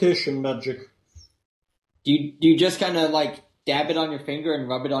evocation magic. Do you just kind of like dab it on your finger and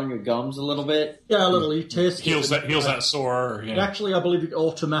rub it on your gums a little bit? Yeah, a little. You taste heals it. Heals that sore. Yeah. Actually, I believe you can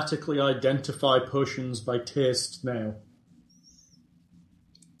automatically identify potions by taste now.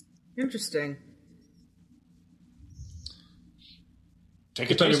 Interesting. Take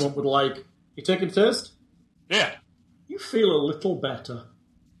a If taste. anyone would like... You take a taste? Yeah. You feel a little better.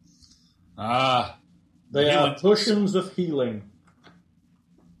 Ah. They are Healing. potions of healing.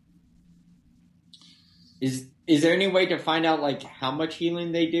 Is there any way to find out like how much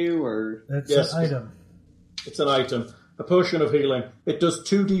healing they do, or It's Yes. an item. It's an item. A potion of healing. It does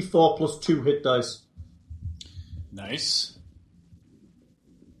 2d4 plus 2 hit dice. Nice.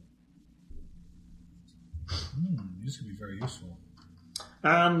 These could be very useful.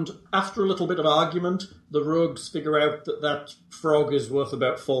 And after a little bit of argument, the rogues figure out that that frog is worth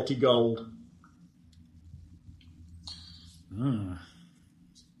about 40 gold.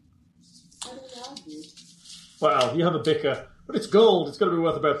 Well, you have a bicker. But it's gold. It's got to be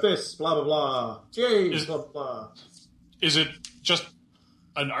worth about this. Blah, blah, blah. Yay, blah, blah. Is it just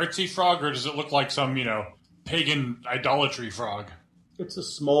an artsy frog, or does it look like some, pagan idolatry frog? It's a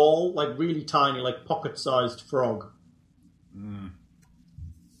small, like really tiny, like pocket-sized frog.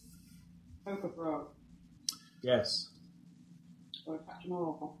 Poker frog. Yes. Gotta catch them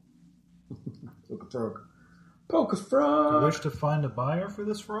all. Poker frog. Poker Do you frog! wish to find a buyer for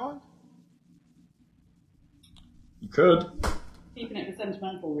this frog? You could. Keeping it for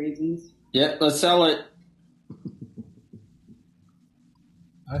sentimental reasons. yeah, let's sell it.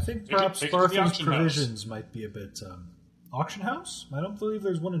 I think Take it- perhaps take it to the Barthen's auction house. provisions might be a bit... auction house? I don't believe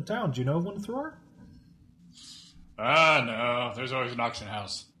there's one in town. Do you know of one in Thror? No. There's always an auction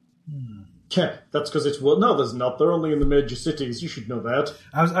house. Yeah, that's because it's... Well, no, there's not. They're only in the major cities. You should know that.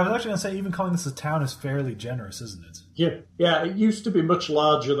 I was actually going to say, even calling this a town is fairly generous, isn't it? Yeah, it used to be much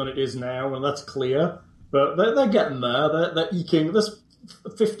larger than it is now, and that's clear. But they're getting there. They're eking. There's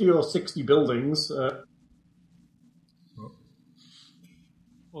 50 or 60 buildings.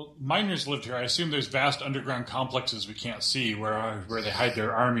 Well, miners lived here. I assume there's vast underground complexes we can't see where they hide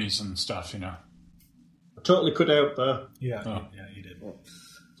their armies and stuff, Totally cut out there. Yeah, Oh. yeah, he did.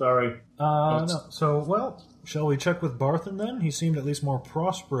 Sorry. No. So, well, shall we check with Barthen then? He seemed at least more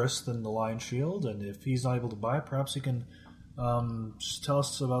prosperous than the Lion Shield, and if he's not able to buy it, perhaps he can just tell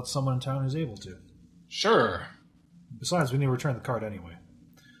us about someone in town who's able to. Sure. Besides, we need to return the card anyway.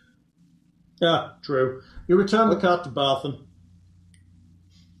 Yeah, true. You return the cart to Barthen.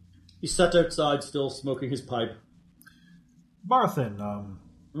 He sat outside still, smoking his pipe. Barthen,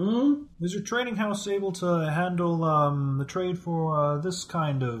 is your trading house able to handle the trade for this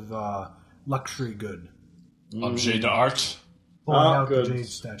kind of luxury good? Objet d'art. Pulling Ah, out good. the jade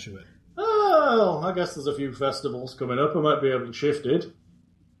statuette. Oh, I guess there's a few festivals coming up. I might be able to shift it.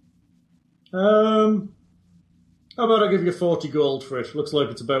 How about I give you 40 gold for it? Looks like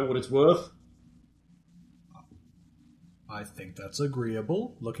it's about what it's worth. I think that's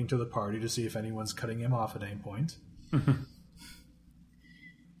agreeable. Looking to the party to see if anyone's cutting him off at any point.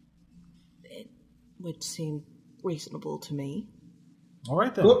 It would seem reasonable to me. All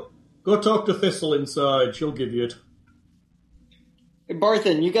right then. Go talk to Thistle inside. She'll give you it. Hey,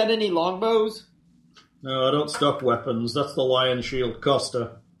 Barthen, you got any longbows? No, I don't stock weapons. That's the Lion Shield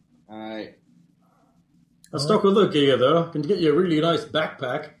Costa. Alright. I stock other gear, though. I can get you a really nice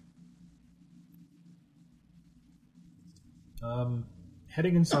backpack.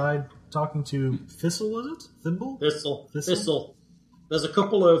 Heading inside, talking to Thistle, was it? Thimble? Thistle. Thistle? Thistle. There's a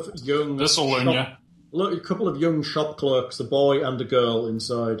couple of young... This'll learn you. Look, a couple of young shop clerks, a boy and a girl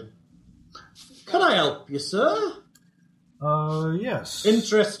inside. Can I help you, sir? Yes.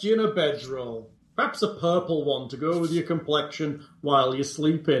 Interest you in a bedroll. Perhaps a purple one to go with your complexion while you're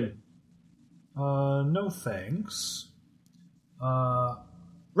sleeping. No thanks.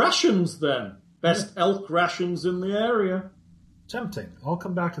 Rations, then. Best elk rations in the area. Tempting. I'll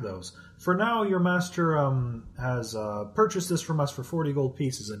come back to those. For now, your master has purchased this from us for 40 gold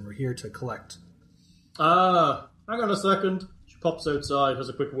pieces, and we're here to collect. Hang on a second. She pops outside, has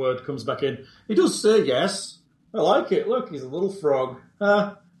a quick word, comes back in. He does say yes. I like it. Look, he's a little frog.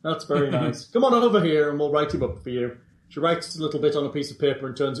 That's very nice. Come on over here and we'll write him up for you. She writes a little bit on a piece of paper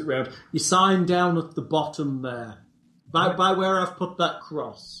and turns it round. You sign down at the bottom there. By where I've put that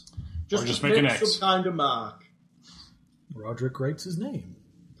cross. Just make an X. Some kind of mark. Roderick writes his name.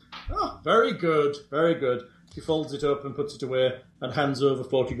 Oh, very good, very good. She folds it up and puts it away and hands over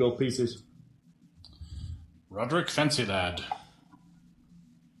 40 gold pieces. Roderick Fancy Lad.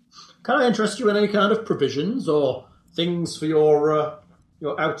 Can I interest you in any kind of provisions or things for your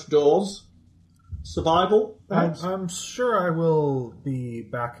outdoors survival, perhaps? I'm sure I will be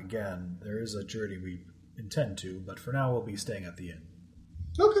back again. There is a journey we intend to, but for now we'll be staying at the inn.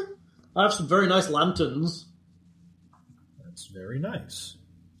 Okay. I have some very nice lanterns. That's very nice.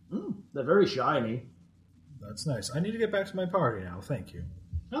 They're very shiny. That's nice. I need to get back to my party now, thank you.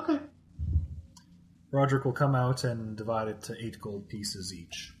 Okay. Roderick will come out and divide it to 8 gold pieces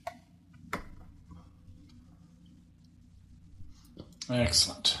each.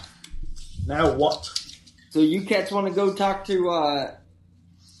 Excellent. Now what? So you cats want to go talk to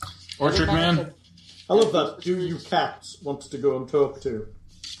Orchard Man? I love that. Do you cats want to go and talk to?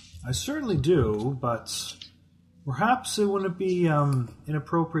 I certainly do, but perhaps it wouldn't be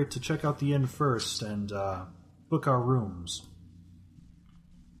inappropriate to check out the inn first and book our rooms.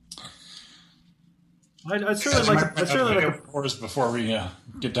 I'd certainly like before we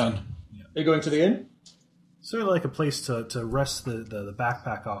get done. Are you going to the inn? Certainly like a place to rest the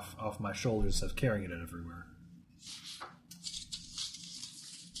backpack off my shoulders of carrying it everywhere.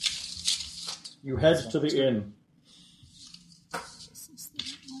 You head to the inn.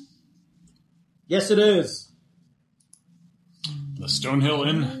 Yes, it is. The Stonehill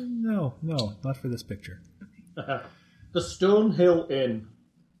Inn? No, not for this picture. The Stonehill Inn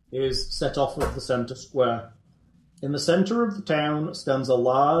is set off of the centre square. In the centre of the town stands a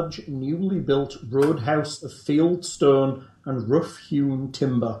large, newly built roadhouse of field stone and rough-hewn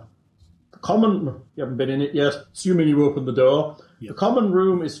timber. The common... You haven't been in it yet, assuming you opened the door. Yep. The common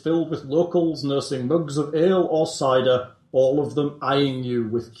room is filled with locals nursing mugs of ale or cider, all of them eyeing you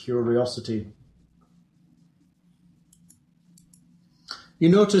with curiosity. You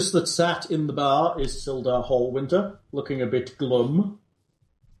notice that sat in the bar is Sildar Hallwinter, looking a bit glum.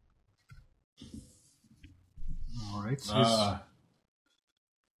 All right.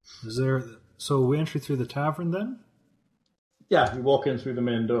 So we enter through the tavern then? Yeah, you walk in through the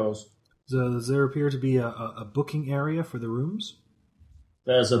main doors. Does there appear to be a booking area for the rooms?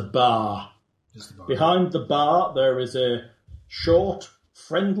 There's a bar. Just a bar. Behind the bar, there is a short,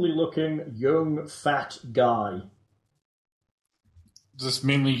 friendly-looking, young, fat guy. Is this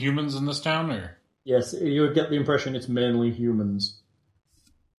mainly humans in this town, or? Yes, you would get the impression it's mainly humans.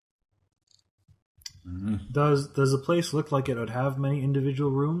 Mm-hmm. Does the place look like it would have many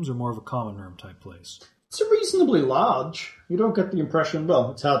individual rooms, or more of a common room type place? It's reasonably large. You don't get the impression...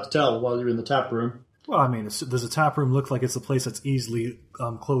 Well, it's hard to tell while you're in the tap room. Well, I mean, does a tap room look like it's a place that's easily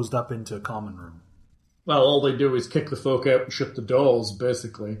closed up into a common room? Well, all they do is kick the folk out and shut the doors,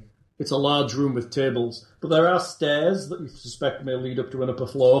 basically. It's a large room with tables, but there are stairs that you suspect may lead up to an upper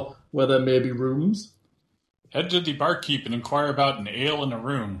floor where there may be rooms. Head to the barkeep and inquire about an ale in a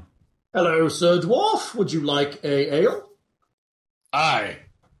room. Hello, Sir Dwarf. Would you like a ale? Aye.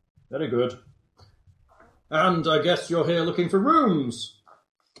 Very good. And I guess you're here looking for rooms.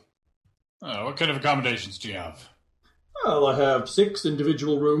 What kind of accommodations do you have? Well, I have 6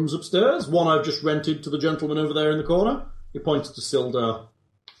 individual rooms upstairs. One I've just rented to the gentleman over there in the corner. He points to Sildar.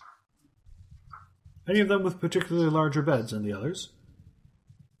 Any of them with particularly larger beds than the others?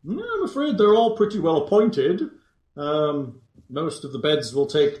 No, I'm afraid they're all pretty well appointed. Most of the beds will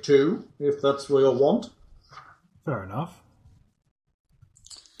take 2, if that's what you'll want. Fair enough.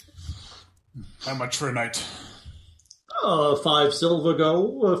 How much for a night? 5 silver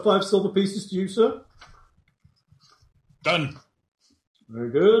gold, 5 silver pieces to you, sir. Done. Very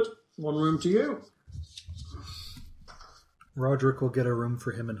good. 1 room to you. Roderick will get a room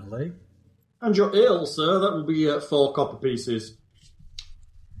for him and Halle. And your ale, sir, that will be 4 copper pieces.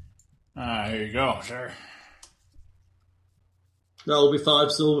 Here you go, sir. That'll be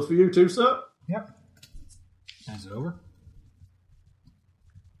 5 silver for you too, sir. Yep. Hands it over.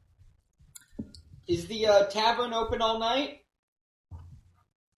 Is the tavern open all night?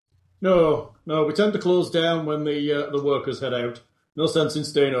 No, we tend to close down when the workers head out. No sense in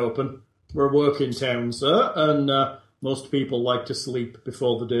staying open. We're a working town, sir, and most people like to sleep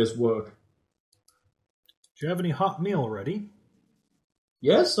before the day's work. Do you have any hot meal ready?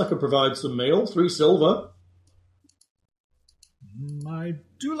 Yes, I could provide some meal. 3 silver. I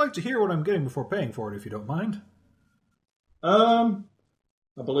do like to hear what I'm getting before paying for it, if you don't mind. I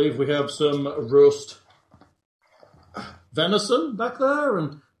believe we have some roast venison back there,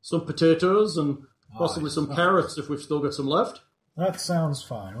 and some potatoes, and possibly some carrots if we've still got some left. That sounds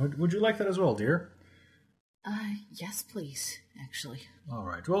fine. Would you like that as well, dear? Yes, please, actually. All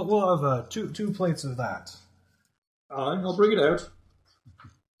right. Well, we'll have two plates of that. Aye, I'll bring it out.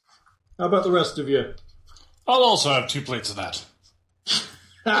 How about the rest of you? I'll also have 2 plates of that.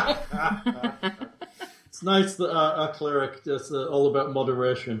 It's nice that our cleric is all about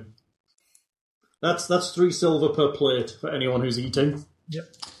moderation. That's 3 silver per plate for anyone who's eating.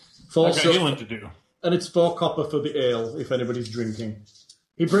 Yep. Four I've got healing to do. And it's 4 copper for the ale, if anybody's drinking.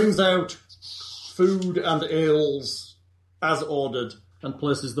 He brings out food and ales as ordered and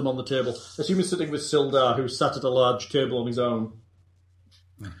places them on the table. Assume he's sitting with Sildar, who sat at a large table on his own.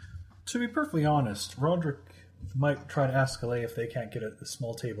 To be perfectly honest, Roderick might try to ask Calais if they can't get a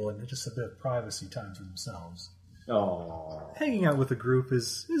small table and just a bit of privacy time for themselves. Oh, Hanging out with a group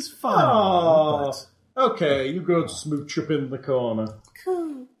is fine. Oh, okay, you go and smooch up in the corner.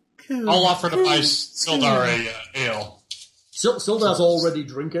 Cool. I'll offer to buy Sildar a ale. Sildar's already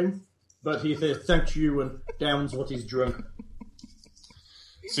drinking, but he thanks you and downs what he's drunk.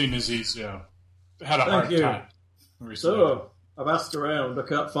 Seeing as he's had a hard Thank you. time recently. So, I've asked around. I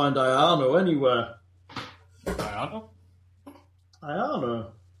can't find Iano anywhere. Iano?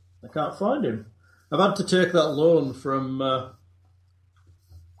 Iano. I can't find him. I've had to take that loan from old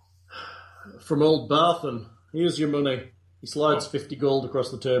Barthen. Here's your money. He slides 50 gold across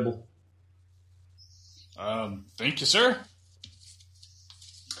the table. Thank you, sir.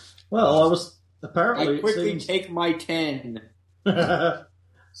 Well, I was apparently. I quickly take my 10.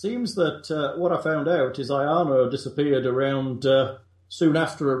 Seems that what I found out is Iano disappeared around soon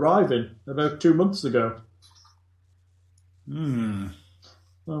after arriving, about 2 months ago.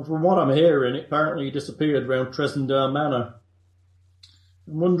 Well, from what I'm hearing, apparently he disappeared around Tresendar Manor.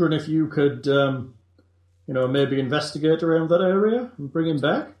 I'm wondering if you could, maybe investigate around that area and bring him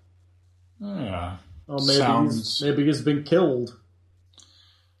back? Yeah. Or maybe he's been killed.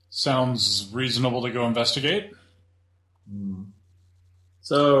 Sounds reasonable to go investigate.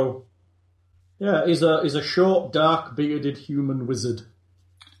 So, yeah, he's a short, dark-bearded human wizard.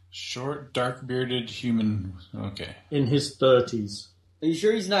 Short, dark-bearded human. Okay. In his 30s. Are you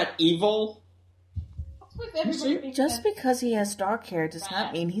sure he's not evil? With everybody Just because he has dark hair does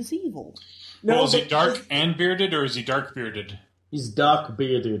not mean he's evil. No, Well, is he but- dark and bearded, or is he dark-bearded? He's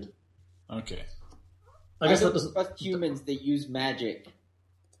dark-bearded. Okay. I guess that don't doesn't... trust humans that use magic.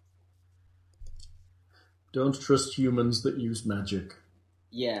 Don't trust humans that use magic.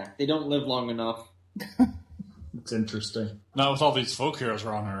 Yeah, they don't live long enough. It's interesting. Not with all these folk heroes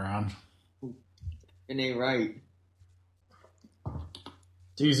running around. And they right.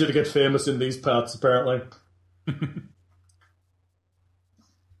 It's easy to get famous in these parts, apparently.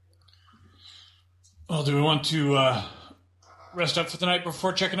 Well, do we want to rest up for the night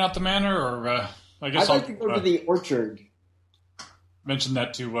before checking out the manor, or I guess I'd like to go to the orchard. mention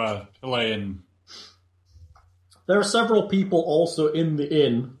that to Hillel and... There are several people also in the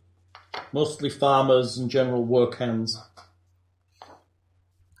inn, mostly farmers and general work hands.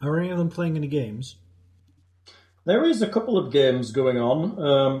 Are any of them playing any games? There is a couple of games going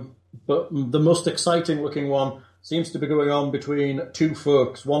on, but the most exciting looking one seems to be going on between 2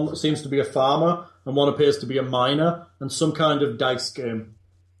 folks. One seems to be a farmer, and one appears to be a miner, and some kind of dice game.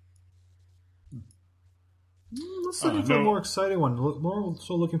 Let's looking for a more exciting one. More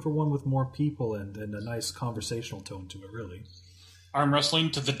so looking for one with more people and a nice conversational tone to it, really. Arm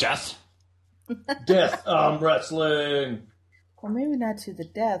wrestling to the death? Death arm wrestling! Or maybe not to the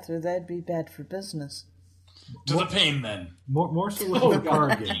death, or that'd be bad for business. To the pain, then. More so looking for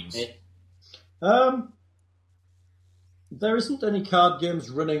card games. There isn't any card games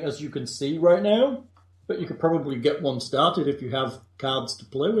running as you can see right now, but you could probably get one started if you have cards to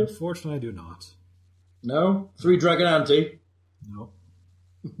play with. Unfortunately, I do not. No? 3 Dragon Ante? No.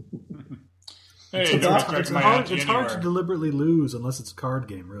 Hey, It's, don't hard, restrict it's, my hard, auntie it's hard to anywhere. deliberately lose unless it's a card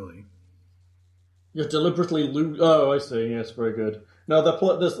game, really. You're deliberately Oh, I see. Yes, very good. No,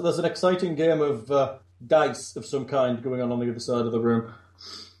 there's an exciting game of dice of some kind going on the other side of the room.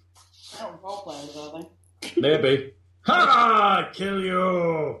 Oh, role players, are they? Maybe. Ha! Kill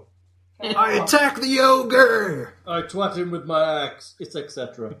you! I attack the ogre! I twat him with my axe. It's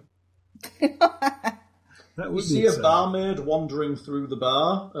etc. That You would see be a barmaid wandering through the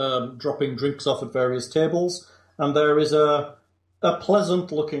bar, dropping drinks off at various tables, and there is a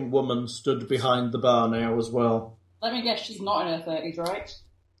pleasant-looking woman stood behind the bar now as well. Let me guess, she's not in her 30s, right?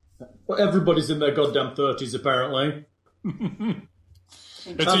 Well, everybody's in their goddamn 30s, apparently.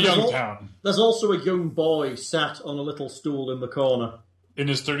 It's a young town. There's also a young boy sat on a little stool in the corner. In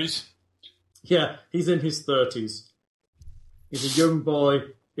his 30s? Yeah, he's in his 30s. He's a young boy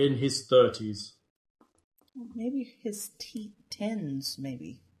in his 30s. Maybe his tens,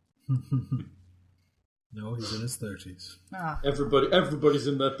 maybe. No, he's in his 30s. Ah. Everybody's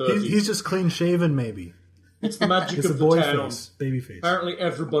in their 30s. He's just clean-shaven, maybe. It's the magic It's of a the boy town. face, baby face. Apparently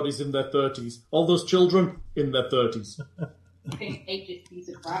everybody's in their 30s. All those children, in their 30s. Fucking ageist piece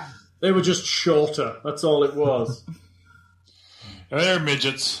of crap. They were just shorter. That's all it was. They're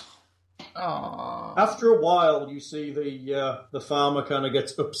midgets. Aww. After a while, you see the farmer kind of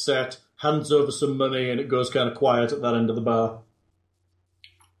gets upset, hands over some money, and it goes kind of quiet at that end of the bar.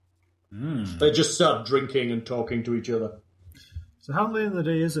 They just start drinking and talking to each other. So how late in the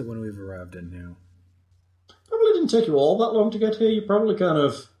day is it when we've arrived in now? Probably didn't take you all that long to get here. You're probably kind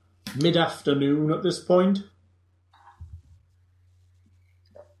of mid-afternoon at this point.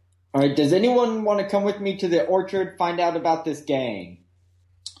 Alright, does anyone want to come with me to the orchard, find out about this gang?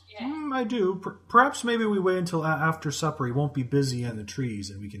 I do. Perhaps maybe we wait until after supper. He won't be busy in the trees,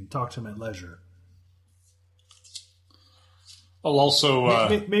 and we can talk to him at leisure. I'll also...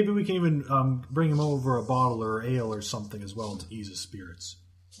 Maybe we can even bring him over a bottle or ale or something as well to ease his spirits.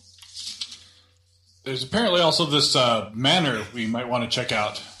 There's apparently also this manor we might want to check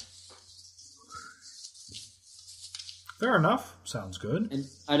out. Fair enough. Sounds good. And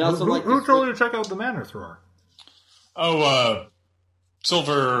I'd also like who to told you to check out the manor, Thror?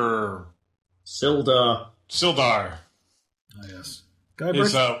 Sildar. Ah, yes.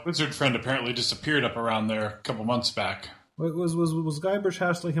 His wizard friend apparently disappeared up around there a couple months back. Was Guybrush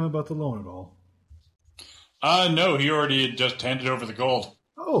hassling him about the loan at all? No, he already had just handed over the gold.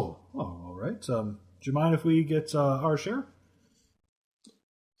 Oh, all right. Do you mind if we get our share?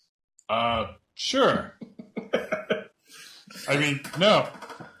 Sure. I mean, no.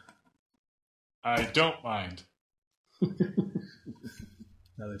 I don't mind.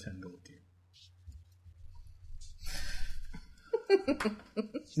 Another 10 gold to you.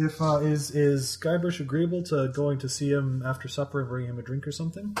 Is Guybrush agreeable to going to see him after supper and bring him a drink or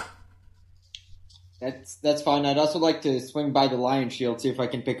something? That's fine. I'd also like to swing by the Lion Shield, see if I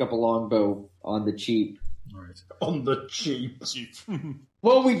can pick up a longbow on the cheap. All right. On the cheap.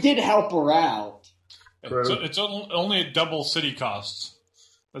 Well, we did help her out. It's only at double city costs.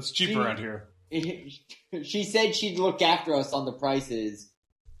 That's cheap around here. She said she'd look after us on the prices.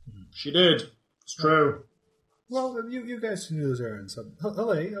 She did. It's true. Well, you guys can do those errands.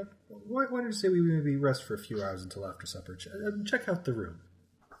 Hello, why don't you say we maybe rest for a few hours until after supper? Check out the room.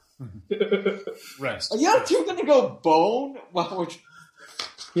 Rest. Are you two going to go bone?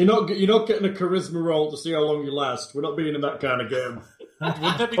 You're not getting a charisma roll to see how long you last. We're not being in that kind of game.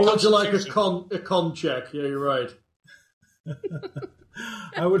 Or would you like a con check? Yeah, you're right.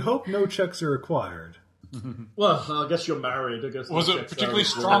 I would hope no checks are required. Well, I guess you're married. I guess Was it particularly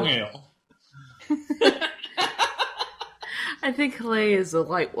strong ale? I think Clay is a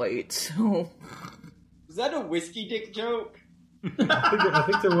lightweight, so... Is that a whiskey dick joke? I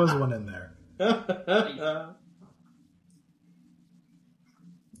think there was one in there.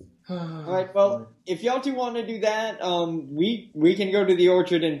 Alright, well, if y'all two want to do that, we can go to the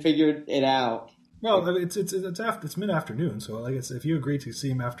orchard and figure it out. Well, it's mid-afternoon, so if you agree to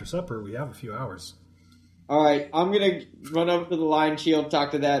see him after supper, we have a few hours. Alright, I'm gonna run over to the Lion Shield, talk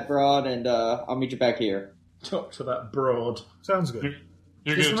to that broad, and I'll meet you back here. Talk to that broad. Sounds good.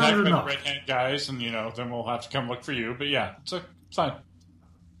 You're going to attack by the red-hand guys, and, then we'll have to come look for you. But yeah, it's fine.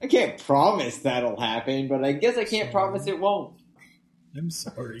 I can't promise that'll happen, but I guess I can't promise it won't. I'm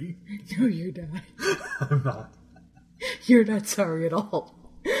sorry. No, you're not. I'm not. You're not sorry at all.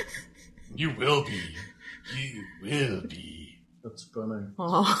 You will be. You will be. That's funny.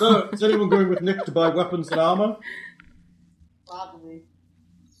 Aww. So, is anyone going with Nick to buy weapons and armor? Probably.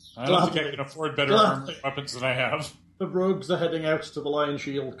 I don't think I can afford better armor and weapons than I have. The rogues are heading out to the Lion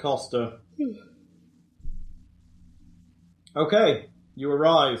Shield Costa. Okay, you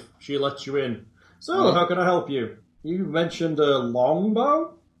arrive. She lets you in. So, how can I help you? You mentioned a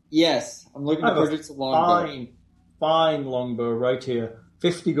longbow? Yes, I'm looking to purchase a longbow. Fine longbow right here.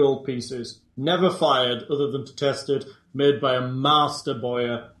 50 gold pieces. Never fired other than to test it. Made by a master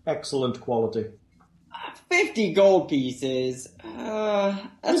boyer. Excellent quality. 50 gold pieces.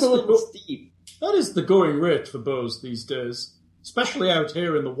 That's a little steep. That is the going rate for bows these days. Especially out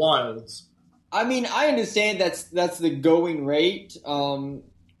here in the wilds. I mean, I understand that's the going rate.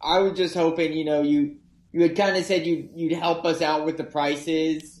 I was just hoping, you had kind of said you'd help us out with the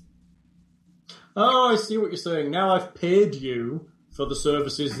prices. Oh, I see what you're saying. Now I've paid you for the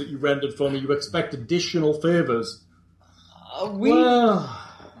services that you rendered for me. You expect additional favours. Well...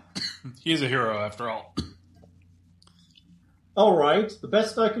 He's a hero, after all. All right, the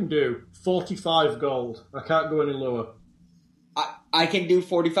best I can do, 45 gold. I can't go any lower. I can do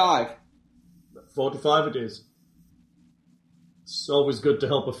 45. 45 it is. It's always good to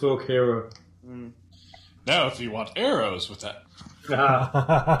help a folk hero. Now, if you want arrows with that.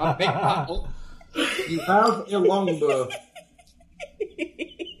 You have a longbow.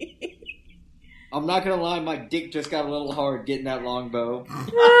 I'm not gonna lie, my dick just got a little hard getting that longbow.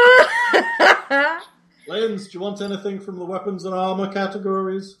 Lens, do you want anything from the weapons and armor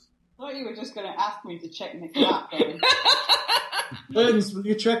categories? I thought you were just going to ask me to check Nick's lap, though. Lens, will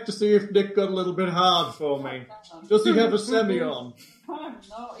you check to see if Nick got a little bit hard for me? Does he have a semi on?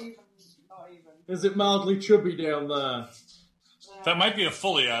 Not even. Is it mildly chubby down there? That might be a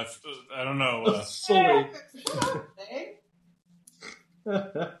fully. I don't know. Fully.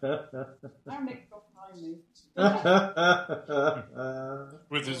 Now Nick's got behind me.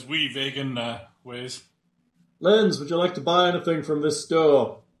 With his wee vegan ways. Lens, would you like to buy anything from this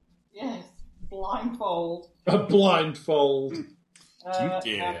store? Yes, blindfold. A blindfold.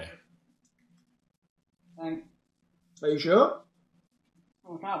 Yeah. Thanks. Are you sure?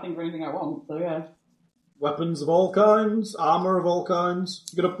 Well, I can't think of anything I want, so yeah. Weapons of all kinds, armour of all kinds.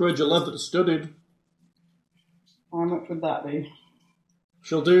 You can upgrade your leather to studded. How much would that be?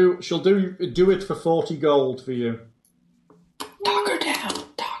 She'll do it for 40 gold for you. Talk her down.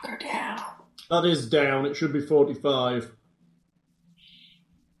 That is down, it should be 45.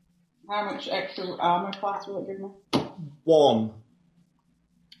 How much extra armour class will it give me? 1.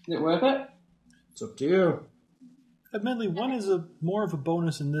 Is it worth it? It's up to you. Admittedly, 1 is more of a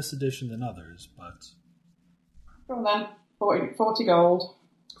bonus in this edition than others, but... Go on then. 40 gold.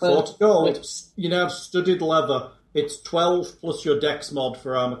 40 gold. You now have studded leather. It's 12 plus your dex mod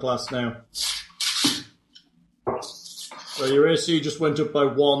for armour class now. So your AC just went up by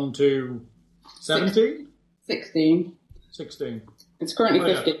 1 to 17? 16. 16. It's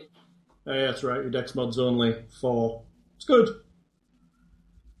currently 50. Oh, yeah, that's right. Your dex mod's only 4. It's good.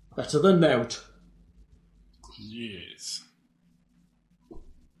 Better than nout. Yes.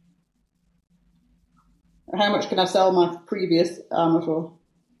 How much can I sell my previous armour for?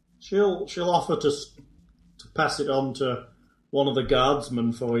 She'll offer to pass it on to one of the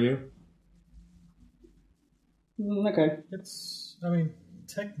guardsmen for you. Okay.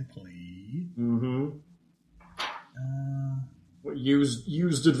 Technically... What,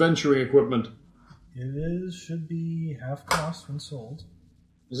 used adventuring equipment? Should be half cost when sold.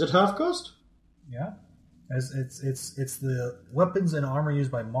 Is it half cost? Yeah. As it's the weapons and armor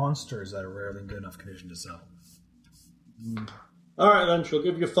used by monsters that are rarely in good enough condition to sell. Alright then, she'll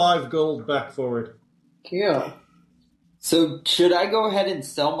give you 5 gold back for it. Cool. So, should I go ahead and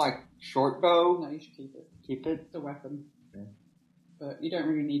sell my short bow? No, you should keep it. Keep it? It's a weapon. Okay. But you don't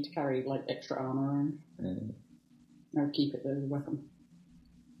really need to carry, extra armour around. No, keep it as a weapon.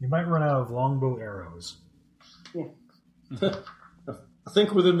 You might run out of longbow arrows. Yeah. I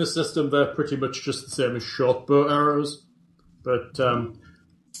think within the system they're pretty much just the same as short bow arrows. But,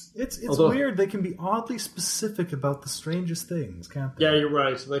 It's weird. They can be oddly specific about the strangest things, can't they? Yeah, you're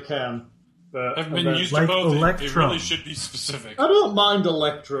right. They can. But I've been used to like both. They Electrum. really should be specific. I don't mind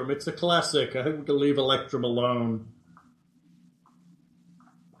Electrum. It's a classic. I think we can leave Electrum alone.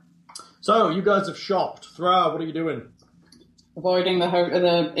 So, you guys have shopped. Thra, what are you doing? Avoiding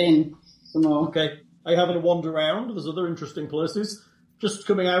the inn some more. Okay. Are you having a wander around? There's other interesting places. Just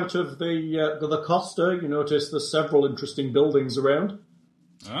coming out of the Costa, you notice there's several interesting buildings around.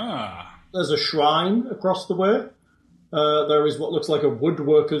 Ah. There's a shrine across the way. There is what looks like a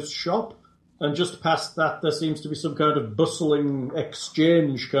woodworker's shop. And just past that, there seems to be some kind of bustling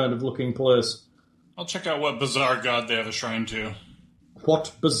exchange kind of looking place. I'll check out what bizarre god they have a shrine to.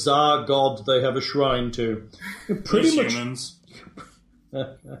 What bizarre god they have a shrine to. Pretty much humans.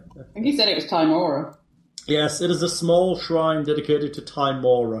 I think he said it was Timora. Yes, it is a small shrine dedicated to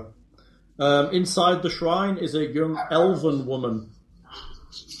Timora. Inside the shrine is a young elven woman.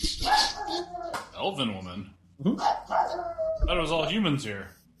 Elven woman? Mm-hmm. I thought it was all humans here.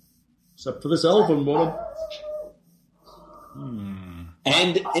 Except for this elven woman.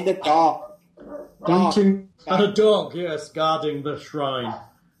 And a dog. Greeting and a dog, yes, guarding the shrine.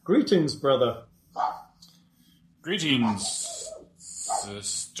 Greetings, brother. Greetings,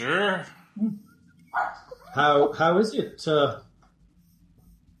 sister. How is it?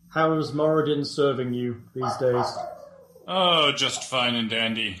 How is Moradin serving you these days? Oh, just fine and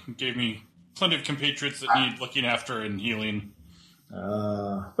dandy. Gave me plenty of compatriots that need looking after and healing.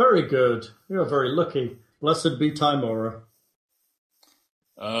 Very good. You're very lucky. Blessed be Timora.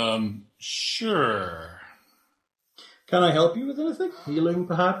 Sure. Can I help you with anything? Healing,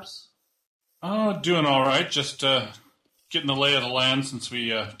 perhaps? Oh, doing all right. Just getting the lay of the land since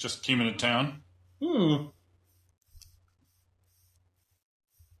we just came into town.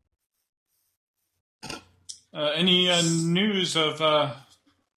 Any news of the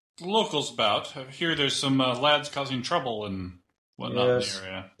locals about? I hear there's some lads causing trouble and whatnot Yes. in the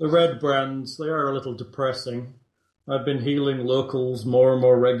area. The red brands, they are a little depressing. I've been healing locals more and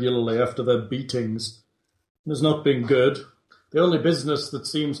more regularly after their beatings. It has not been good. The only business that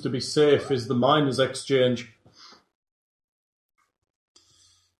seems to be safe is the miners' exchange.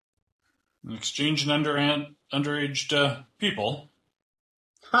 An exchange in underaged people.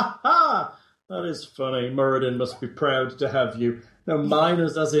 Ha ha! That is funny. Muradin must be proud to have you. Now,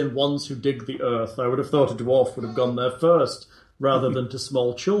 miners as in ones who dig the earth. I would have thought a dwarf would have gone there first, rather than to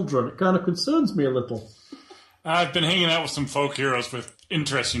small children. It kind of concerns me a little. I've been hanging out with some folk heroes with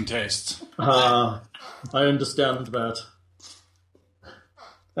interesting tastes. I understand that.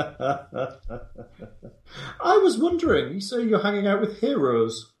 I was wondering, you say you're hanging out with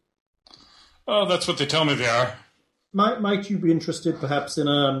heroes. Oh, that's what they tell me they are. Might you be interested perhaps in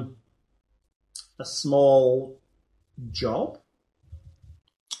a small job?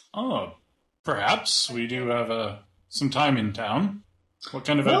 Oh, perhaps. We do have some time in town. What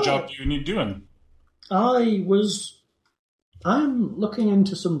kind of a job do you need doing? I'm looking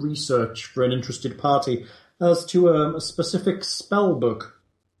into some research for an interested party as to a specific spell book.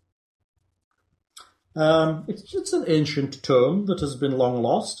 It's an ancient tome that has been long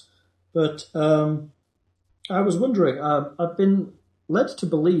lost, but I was wondering, I've been led to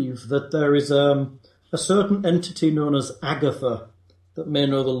believe that there is a certain entity known as Agatha that may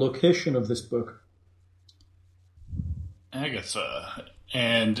know the location of this book. Agatha.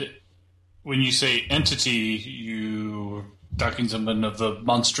 And when you say entity, you talking something of the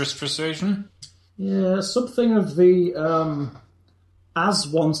monstrous persuasion? Yeah, something of the as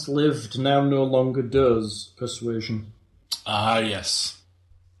once lived, now no longer does persuasion. Ah, yes.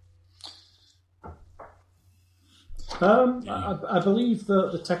 I believe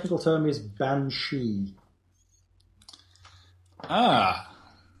the technical term is banshee. Ah.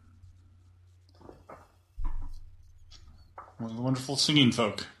 One of the wonderful singing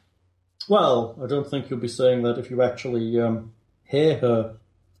folk. Well, I don't think you'll be saying that if you actually hear her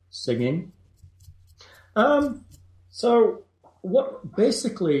singing. So, what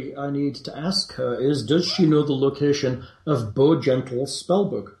basically I need to ask her is, does she know the location of Bowgentle's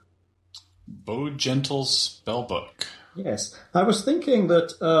spellbook? Bowgentle's spellbook. Yes. I was thinking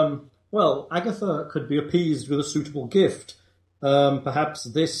that, Agatha could be appeased with a suitable gift. Perhaps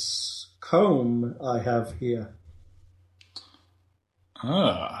this comb I have here.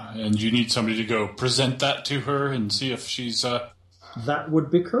 Ah, and you need somebody to go present that to her and see if she's... That would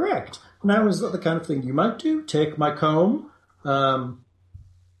be correct. Now, is that the kind of thing you might do? Take my comb,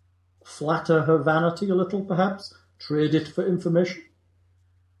 flatter her vanity a little, perhaps, trade it for information?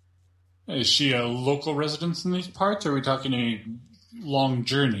 Is she a local resident in these parts, or are we talking a long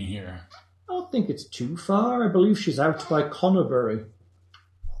journey here? I don't think it's too far. I believe she's out by Connerbury.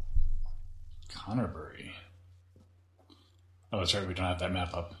 Connerbury? Oh, that's right, we don't have that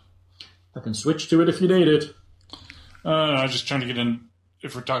map up. I can switch to it if you need it. I was just trying to get in,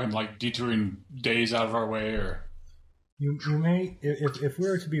 if we're talking like detouring days out of our way, or... You may, if we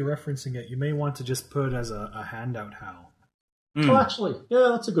were to be referencing it, you may want to just put it as a handout, Hal. Oh, actually, yeah,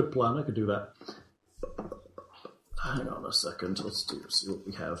 that's a good plan. I could do that. Hang on a second. Let's see what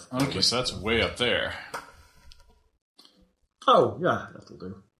we have. Okay, so that's way up there. Oh, yeah, that'll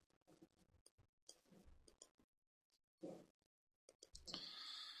do.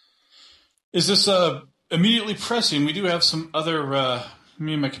 Is this immediately pressing? We do have some other...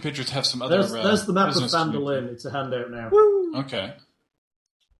 me and my compatriots have some other... There's the map of business to do. Phandelver. It's a handout now. Okay.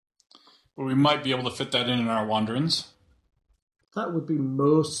 Well, we might be able to fit that in our wanderings. That would be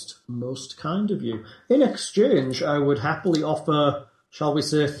most kind of you. In exchange, I would happily offer, shall we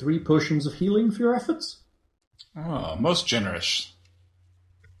say, 3 potions of healing for your efforts. Oh, most generous.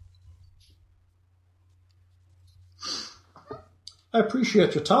 I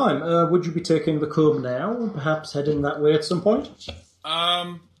appreciate your time. Would you be taking the comb now, or perhaps heading that way at some point?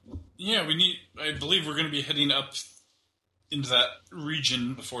 Yeah, I believe we're going to be heading up into that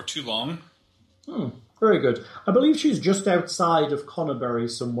region before too long. Very good. I believe she's just outside of Connerbury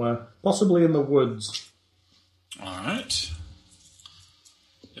somewhere, possibly in the woods. All right.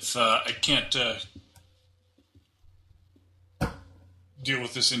 If I can't deal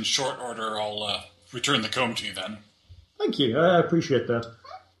with this in short order, I'll return the comb to you then. Thank you. I appreciate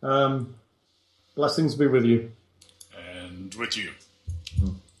that. Blessings be with you. And with you.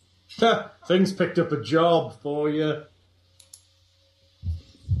 Things picked up a job for you.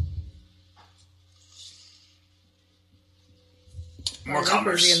 More We're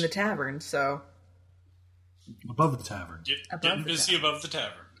commerce. busy in the tavern, so Above the tavern. Getting busy above the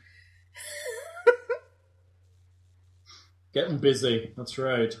tavern. Getting busy. That's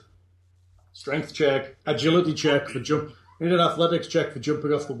right. Strength check, agility check for jump. We need an athletics check for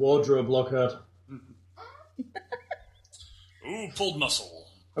jumping off the wardrobe, Lockhart. Ooh, pulled muscle.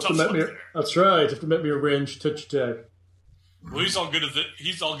 Have to Tough make luck me. there. That's right. Have to make me a ranged touch attack. Well, he's all good at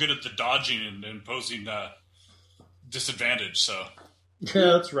the dodging and imposing disadvantage. So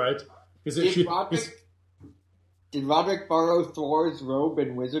Yeah, that's right. Is it? Did Roderick borrow Thor's robe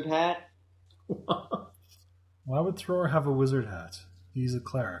and wizard hat? Why would Thror have a wizard hat? He's a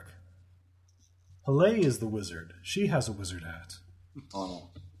cleric. Halay is the wizard. She has a wizard hat. Oh.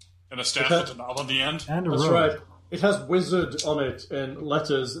 and a staff with a knob on the end. And a That's robe. right. It has wizard on it in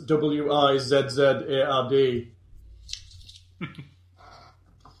letters WIZZARD.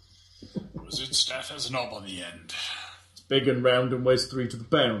 Wizard staff has a knob on the end. It's big and round and weighs 3 to the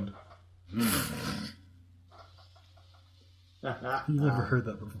pound. You've never heard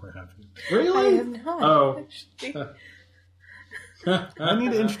that before, have you? Really? I have not. Oh. I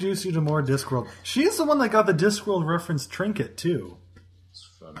need to introduce you to more Discworld. She's the one that got the Discworld reference trinket, too. It's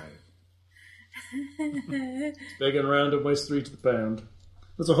funny. It's big and round and weighs 3 to the pound.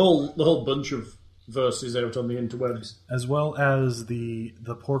 There's a whole bunch of verses out on the interwebs. As well as the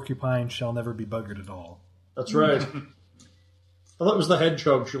porcupine shall never be buggered at all. That's right. I thought it was the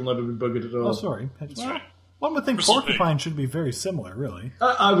hedgehog shall never be buggered at all. Oh, sorry. That's right. One would think Bristle porcupine should be very similar, really.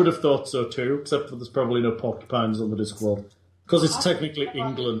 I would have thought so too, except for there's probably no porcupines on the Discworld. Because it's technically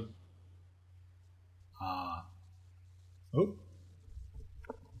England. Oh.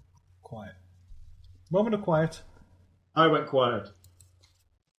 Quiet. Moment of quiet. I went quiet.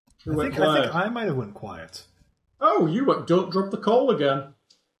 Who I went think quiet? I might have went quiet. Oh, you went. Don't drop the call again.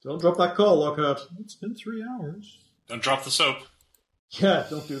 Don't drop that call, Lockhart. It's been 3 hours. Don't drop the soap. Yeah,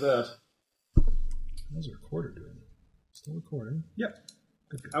 don't do that. How's the recorder doing? Still recording? Yep.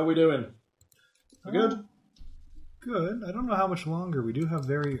 Good. How we doing? We good? Good. I don't know how much longer. We do have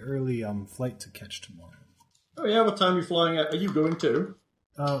very early flight to catch tomorrow. Oh yeah, what time are you flying at? Are you going to?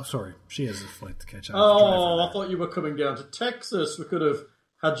 Oh, sorry. She has a flight to catch. Oh, I thought you were coming down to Texas. We could have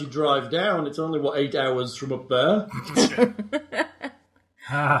had you drive down. It's only, 8 hours from up there?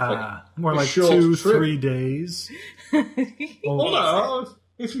 More a like short 2, trip. 3 days. Well, no,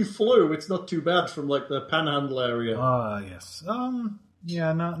 if you flew, it's not too bad from, the Panhandle area. Yes.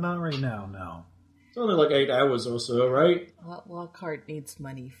 Yeah, not right now, no. It's only 8 hours or so, right? Lockhart needs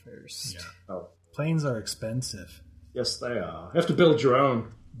money first. Yeah. Oh, Planes are expensive. yes, they are. You have to build your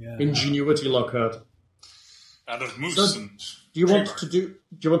own. Yeah. Ingenuity, Lockhart. Out of moose So, and Do you want tree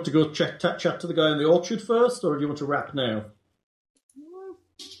to go chat to the guy in the orchard first, or do you want to rap now?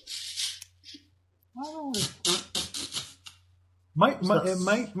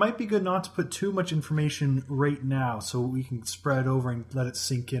 It might be good not to put too much information right now, so we can spread over and let it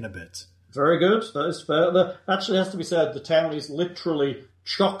sink in a bit. Very good. That is fair. That actually has to be said. The town is literally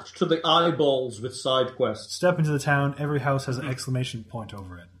chocked to the eyeballs with side quests. Step into the town. Every house has an exclamation point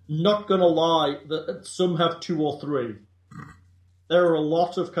over it. Not gonna lie, some have 2 or 3. There are a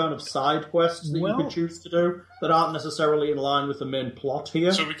lot of kind of side quests that you can choose to do that aren't necessarily in line with the main plot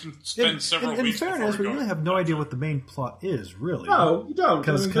here. So we can spend several in weeks fairness, before we we go. really have no idea what the main plot is, really. No, you don't.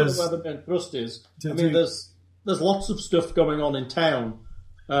 I mean, you don't know Because where the main thrust is. to- I mean, there's lots of stuff going on in town,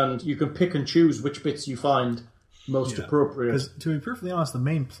 and you can pick and choose which bits you find most appropriate. Because, to be perfectly honest, the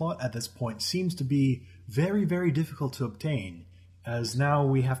main plot at this point seems to be very, very difficult to obtain, as now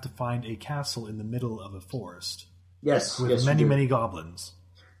we have to find a castle in the middle of a forest Yes, with yes, you many, do. many goblins.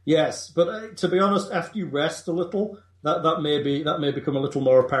 Yes, but to be honest, after you rest a little, that may become a little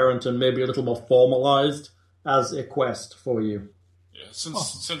more apparent and maybe a little more formalized as a quest for you. Yeah,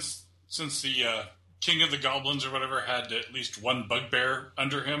 since the king of the goblins or whatever had at least one bugbear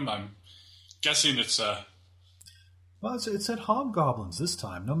under him, I'm guessing it's Well, it said hobgoblins this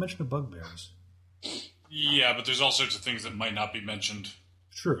time. No mention of bugbears. yeah, but there's all sorts of things that might not be mentioned.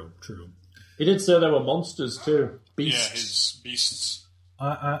 True. He did say there were monsters too, Yeah, beasts. his beasts.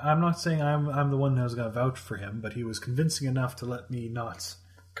 I'm not saying I'm the one who's going to vouch for him, but he was convincing enough to let me not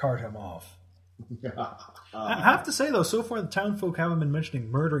cart him off. I have to say, though, so far the townfolk haven't been mentioning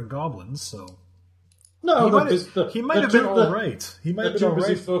murdering goblins, so... No, he might have been all right. He might have been all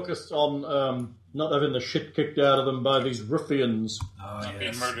busy right. focused on not having the shit kicked out of them by these ruffians. Not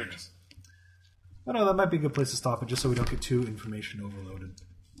being murdered. I know, that might be a good place to stop it, just so we don't get too information overloaded.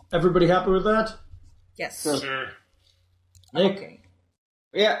 Everybody happy with that? Yes. Sure. Nick? Okay.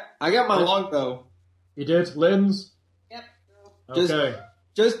 Yeah, I got my longbow. You did? Linz? Yep. Okay.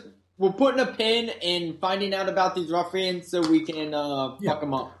 Just we're putting a pin in finding out about these ruffians so we can fuck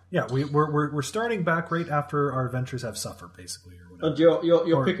them up. Yeah, we're starting back right after our adventures have suffered, basically, or whatever. And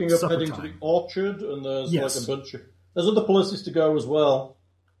you're Or picking up supper heading to time. the orchard, and there's Yes. like a bunch of... There's other places to go as well.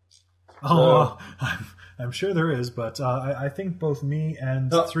 Oh, I'm sure there is, but I think both me and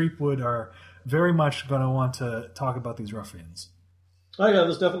Threepwood are very much going to want to talk about these ruffians. Oh yeah,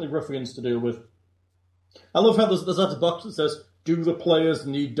 there's definitely ruffians to deal with. I love how there's that box that says, do the players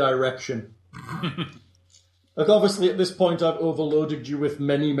need direction? Like, obviously, at this point, I've overloaded you with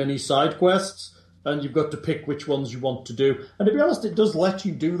many, many side quests, and you've got to pick which ones you want to do. And to be honest, it does let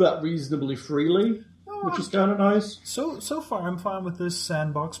you do that reasonably freely, which is kind of nice. So far, I'm fine with this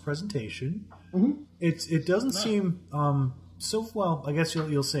sandbox presentation. Mm-hmm. It doesn't seem so well. I guess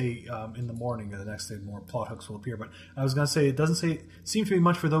you'll say in the morning or the next day more plot hooks will appear. But I was going to say it doesn't seem to be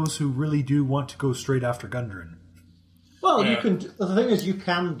much for those who really do want to go straight after Gundren. Well, you can. The thing is, you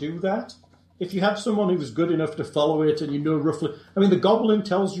can do that. If you have someone who's good enough to follow it and you know roughly... I mean, the goblin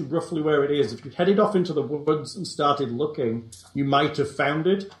tells you roughly where it is. If you headed off into the woods and started looking, you might have found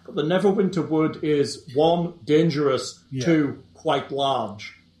it. But the Neverwinter Wood is, 1, dangerous, 2, quite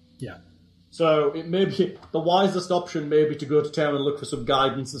large. Yeah. So it may be... The wisest option may be to go to town and look for some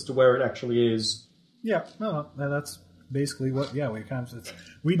guidance as to where it actually is. Yeah, no, that's basically what... Yeah,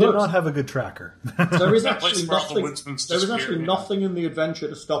 we did not have a good tracker. There is Place actually where all the nothing... woodsmen There is disappear, actually yeah. nothing in the adventure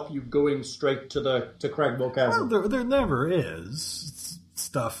to stop you going straight to Cragmore Chasm. Well, there never is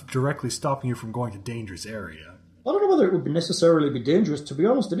stuff directly stopping you from going to dangerous area. I don't know whether it would necessarily be dangerous. To be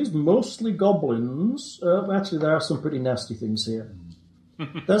honest, it is mostly goblins. Actually, there are some pretty nasty things here.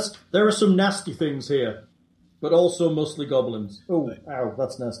 There are some nasty things here, but also mostly goblins. Oh, ow,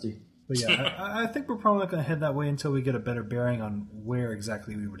 that's nasty. But yeah, I think we're probably not going to head that way until we get a better bearing on where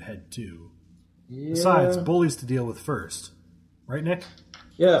exactly we would head to. Yeah. Besides, bullies to deal with first. Right, Nick?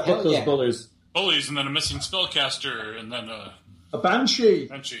 Yeah, fuck those yeah. bullies. Bullies, and then a missing spellcaster, and then A banshee!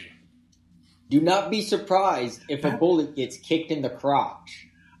 Banshee. Do not be surprised if a bully gets kicked in the crotch.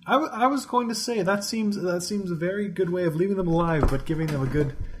 I was going to say that seems a very good way of leaving them alive, but giving them a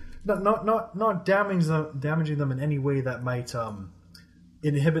good, not damaging them in any way that might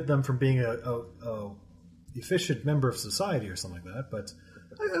inhibit them from being a efficient member of society or something like that. But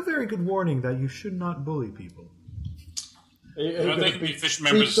a very good warning that you should not bully people. They can be efficient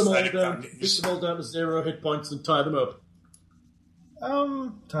members of society. Beat them all down to 0 hit points and tie them up.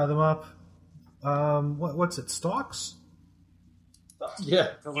 Tie them up. What's it? Stocks? Yeah,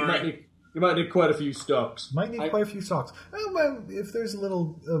 you might need quite a few stocks. Might need quite a few stocks. Well, if there's a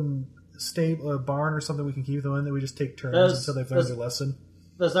little stable barn or something we can keep them in, that we just take turns until they've learned their lesson.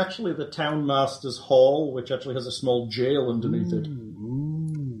 There's actually the Townmaster's Hall, which actually has a small jail underneath it.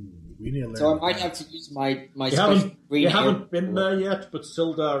 Ooh, we need to learn. So I might have to use my You special haven't, green you hair- haven't been there yet, but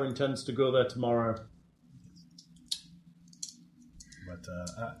Sildar intends to go there tomorrow. But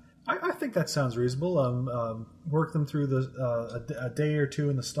I think that sounds reasonable. Work them through a day or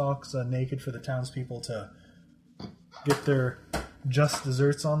two in the stocks naked for the townspeople to get their just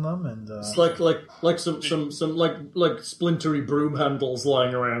desserts on them, and It's like some splintery broom handles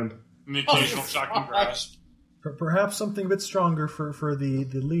lying around. And the occasional shocking grasp. perhaps something a bit stronger for the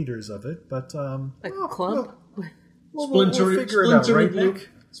leaders of it. But Like a club? we'll figure it out, right, Nick?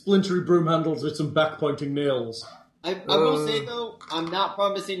 Splintery broom handles with some back-pointing nails. I will say, though, I'm not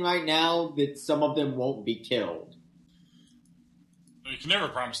promising right now that some of them won't be killed. You can never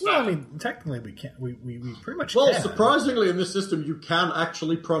promise that. Well, I mean, technically we can't. We pretty much Well, can. surprisingly, in this system, you can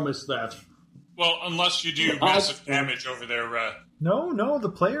actually promise that. Well, unless you do massive damage over their... No, the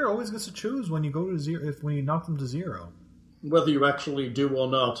player always gets to choose when you go to zero. When you knock them to 0. Whether you actually do or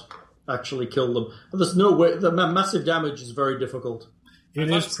not actually kill them. And there's no way... The massive damage is very difficult. It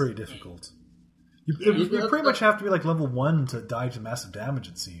is pretty difficult. You pretty much have to be like level 1 to die to massive damage,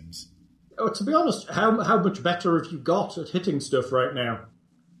 it seems. Oh, to be honest, how much better have you got at hitting stuff right now?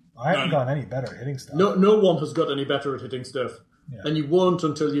 I haven't gotten any better at hitting stuff. No one has got any better at hitting stuff. Yeah. And you won't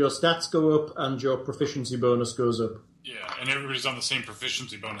until your stats go up and your proficiency bonus goes up. Yeah, and everybody's on the same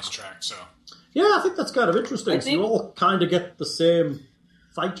proficiency bonus track, so... Yeah, I think that's kind of interesting. So you all kind of get the same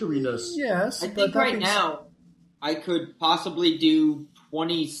fighteriness. Yes, I think right now I could possibly do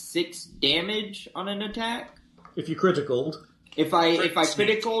 26 damage on an attack. If you criticaled. If I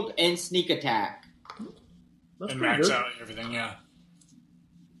criticaled and sneak attack. That's and pretty max good. out everything, yeah.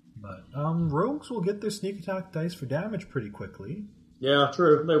 But rogues will get their sneak attack dice for damage pretty quickly. Yeah,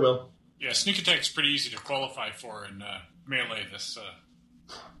 true. They will. Yeah, sneak attack's pretty easy to qualify for in melee.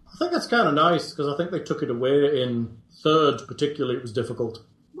 I think that's kind of nice, because I think they took it away in third, particularly. It was difficult.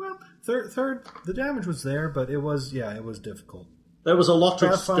 Well, third, the damage was there, but it was difficult. There was a lot of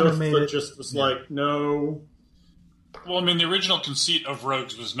Pathfinder stuff made that it- just was like, no. Well, I mean, the original conceit of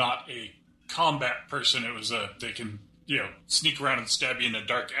rogues was not a combat person. It was they can, sneak around and stab you in a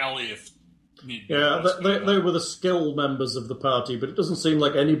dark alley if need be. Yeah, they were the skill members of the party, but it doesn't seem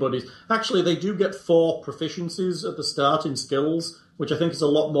like anybody's... Actually, they do get 4 proficiencies at the start in skills, which I think is a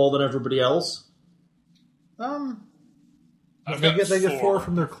lot more than everybody else. They get 4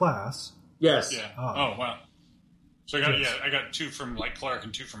 from their class. Yes. Yeah. Ah. Oh, wow. So I got 2 from cleric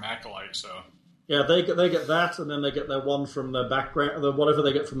and 2 from acolyte. So Yeah, they get that, and then they get their 1 from their background, whatever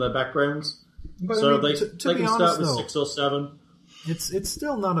they get from their backgrounds. But So I mean, they to be can honest, start with though, 6 or 7. it's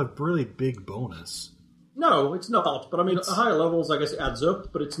still not a really big bonus. No, it's not. But I mean, at higher levels, I guess it adds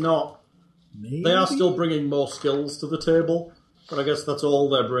up, but it's not. Maybe? They are still bringing more skills to the table, but I guess that's all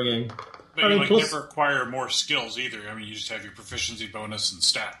they're bringing. but I mean, you plus- never acquire more skills either. I mean, you just have your proficiency bonus and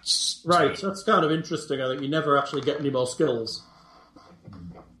stats. Right, So, that's kind of interesting. I think you never actually get any more skills.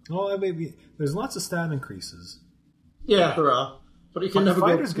 Well, maybe there's lots of stat increases. Yeah, there are. But you can never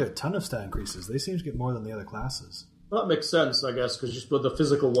Fighters go... get a ton of stat increases. They seem to get more than the other classes. Well, that makes sense, I guess, because you put the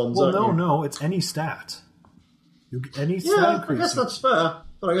physical ones, Well, aren't you? no, it's any stat. You get any stat Yeah, I increase. guess that's fair.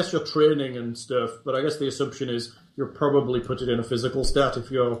 But I guess you're training and stuff. But I guess the assumption is you'll probably put it in a physical stat if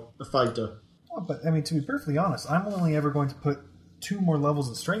you're a fighter. Well, but I mean, to be perfectly honest, I'm only ever going to put 2 more levels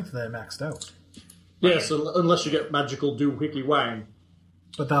of strength than I maxed out. Yes, unless you get magical doohickey wang.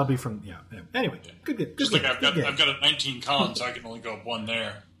 But that'll be from Anyway, good. just game, like good game. I've got a 19 con, so I can only go up 1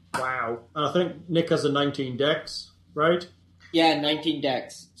 there. Wow. And I think Nick has a 19 dex, right? Yeah, 19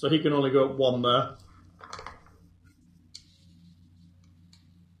 dex. So he can only go up 1 there.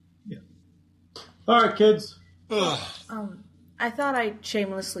 Yeah. Alright, kids. I thought I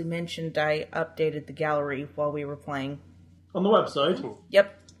shamelessly mentioned I updated the gallery while we were playing. On the website.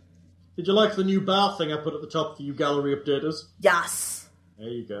 Yep. Did you like the new bar thing I put at the top for you gallery updaters? Yes. There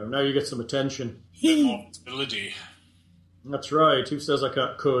you go. Now you get some attention. Ability. That's right. Who says I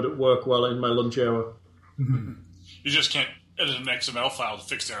can't code at work while in my lunch hour? You just can't edit an XML file to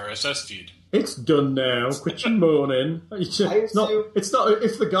fix the RSS feed. It's done now. Quit your moaning. It's not.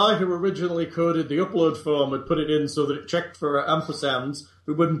 If the guy who originally coded the upload form had put it in so that it checked for ampersands,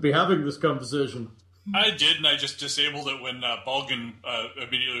 we wouldn't be having this conversation. I did, and I just disabled it when Balgan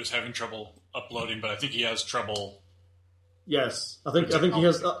immediately was having trouble uploading, but I think he has trouble. Yes, I think he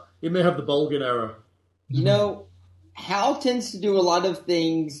has. He may have the Bulgin error. You know, Hal tends to do a lot of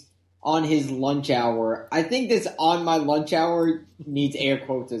things on his lunch hour. I think this on my lunch hour needs air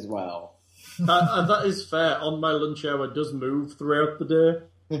quotes as well. And that is fair. On my lunch hour does move throughout the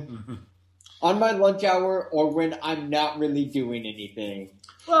day. On my lunch hour or when I'm not really doing anything.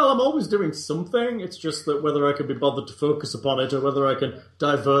 Well, I'm always doing something. It's just that whether I can be bothered to focus upon it or whether I can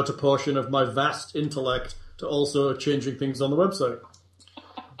divert a portion of my vast intellect to also changing things on the website.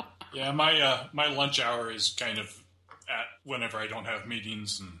 Yeah, my lunch hour is kind of at whenever I don't have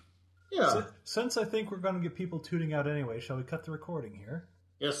meetings. And Yeah. Since I think we're going to get people tuning out anyway, shall we cut the recording here?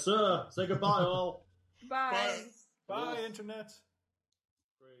 Yes, sir. Say goodbye, all. Bye. Bye, Internet.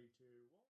 Great.